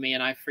followed me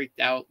and I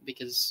freaked out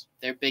because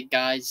they're big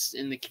guys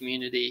in the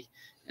community.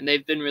 And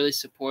they've been really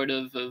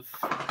supportive of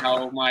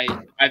how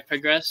I've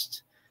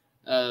progressed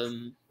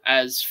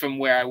as from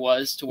where I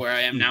was to where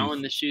I am now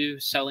in the shoe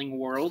selling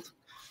world.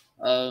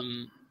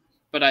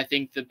 But I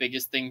think the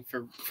biggest thing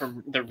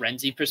from the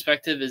Renzi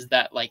perspective is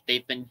that like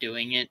they've been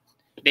doing it.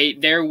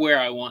 They're where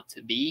I want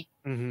to be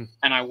and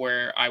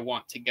where I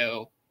want to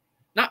go.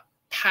 Not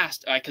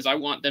past because I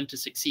want them to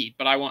succeed,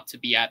 but I want to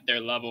be at their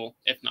level,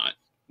 if not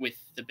with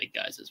the big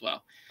guys as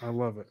well. I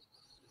love it.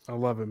 I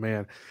love it,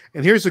 man.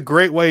 And here's a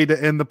great way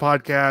to end the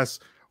podcast.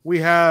 We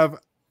have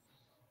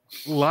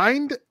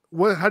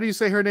how do you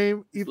say her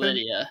name, Ethan?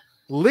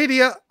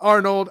 Lydia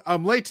Arnold.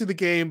 I'm late to the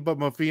game, but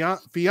my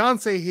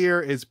fiance here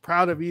is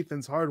proud of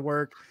Ethan's hard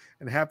work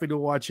and happy to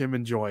watch him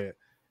enjoy it.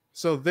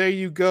 So there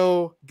you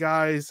go,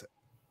 guys.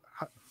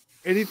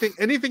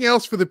 Anything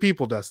else for the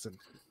people, Dustin?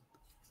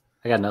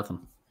 I got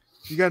nothing.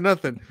 You got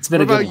nothing.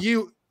 What about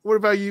you? What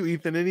about you,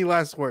 Ethan? Any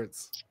last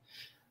words?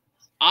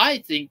 I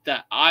think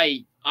that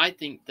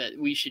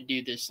we should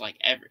do this like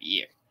every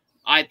year.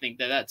 I think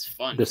that that's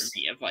fun for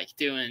me of like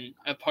doing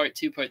a part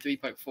 2, part 3,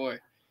 part 4.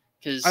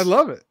 Because I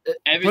love it.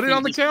 Put it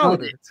on the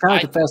calendar. It's kind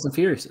of like the Fast and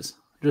Furious.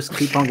 Just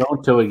keep on going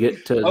until we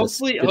get to.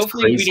 Hopefully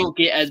we don't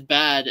get as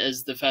bad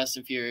as the Fast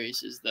and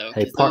Furious is, though.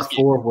 Hey, part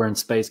 4, we're in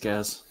space,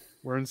 guys.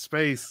 We're in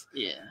space.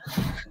 Yeah.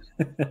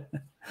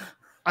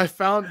 I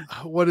found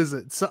what is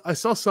it? So I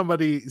saw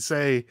somebody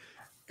say,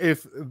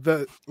 if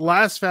the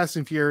last Fast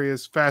and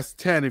Furious, Fast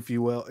 10, if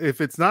you will,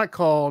 if it's not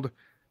called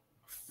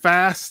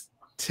Fast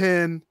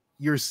 10,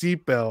 your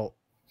seatbelt,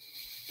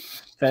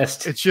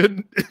 it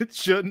shouldn't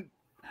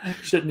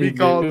be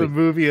called the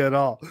movie at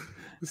all.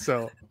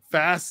 So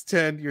Fast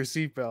 10, your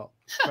seatbelt.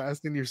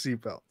 Fasten your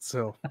seatbelt.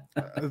 So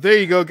there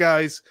you go,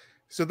 guys.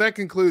 So that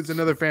concludes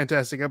another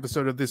fantastic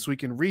episode of This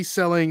Week in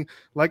Reselling.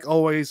 Like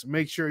always,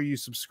 make sure you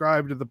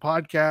subscribe to the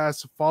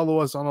podcast, follow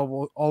us on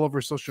all of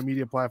our social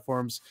media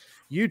platforms,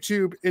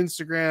 YouTube,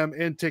 Instagram,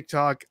 and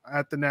TikTok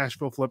at the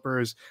Nashville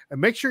Flippers. And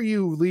make sure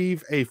you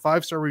leave a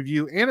 5-star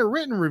review and a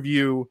written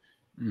review,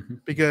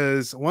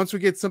 because once we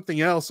get something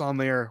else on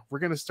there, we're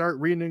going to start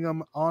reading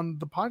them on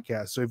the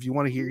podcast. So if you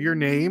want to hear your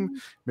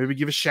name, maybe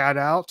give a shout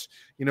out,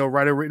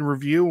 write a written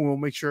review, and we'll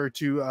make sure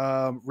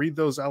to read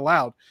those out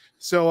loud.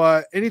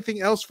 So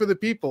anything else for the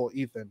people,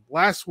 Ethan?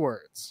 Last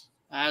words.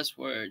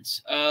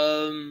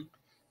 Oh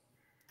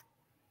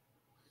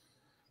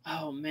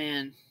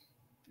man.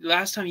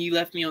 Last time you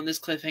left me on this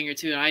cliffhanger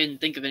too, and I didn't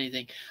think of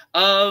anything.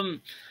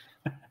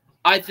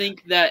 I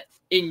think that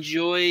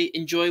enjoy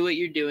what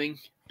you're doing.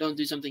 Don't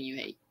do something you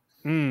hate.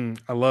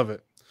 I love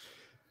it.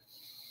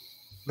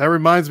 That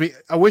reminds me,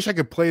 I wish I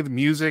could play the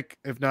music.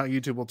 If not,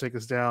 YouTube will take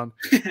us down.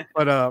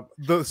 But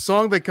the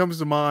song that comes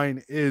to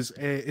mind is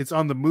it's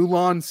on the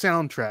Mulan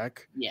soundtrack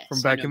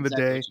from back in the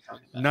day.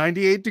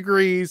 98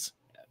 Degrees.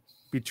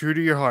 Be true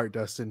to your heart,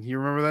 Dustin. You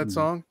remember that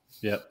song?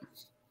 Yep.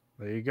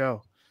 There you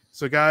go.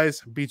 So,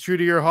 guys, be true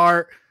to your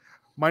heart.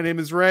 My name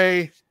is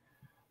Ray.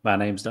 My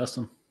name's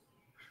Dustin.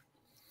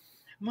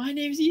 My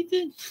name's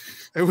Ethan.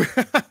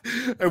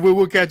 And we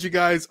will catch you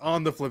guys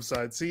on the flip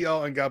side. See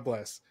y'all and God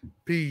bless.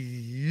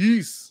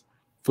 Peace.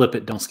 Flip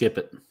it, don't skip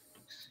it.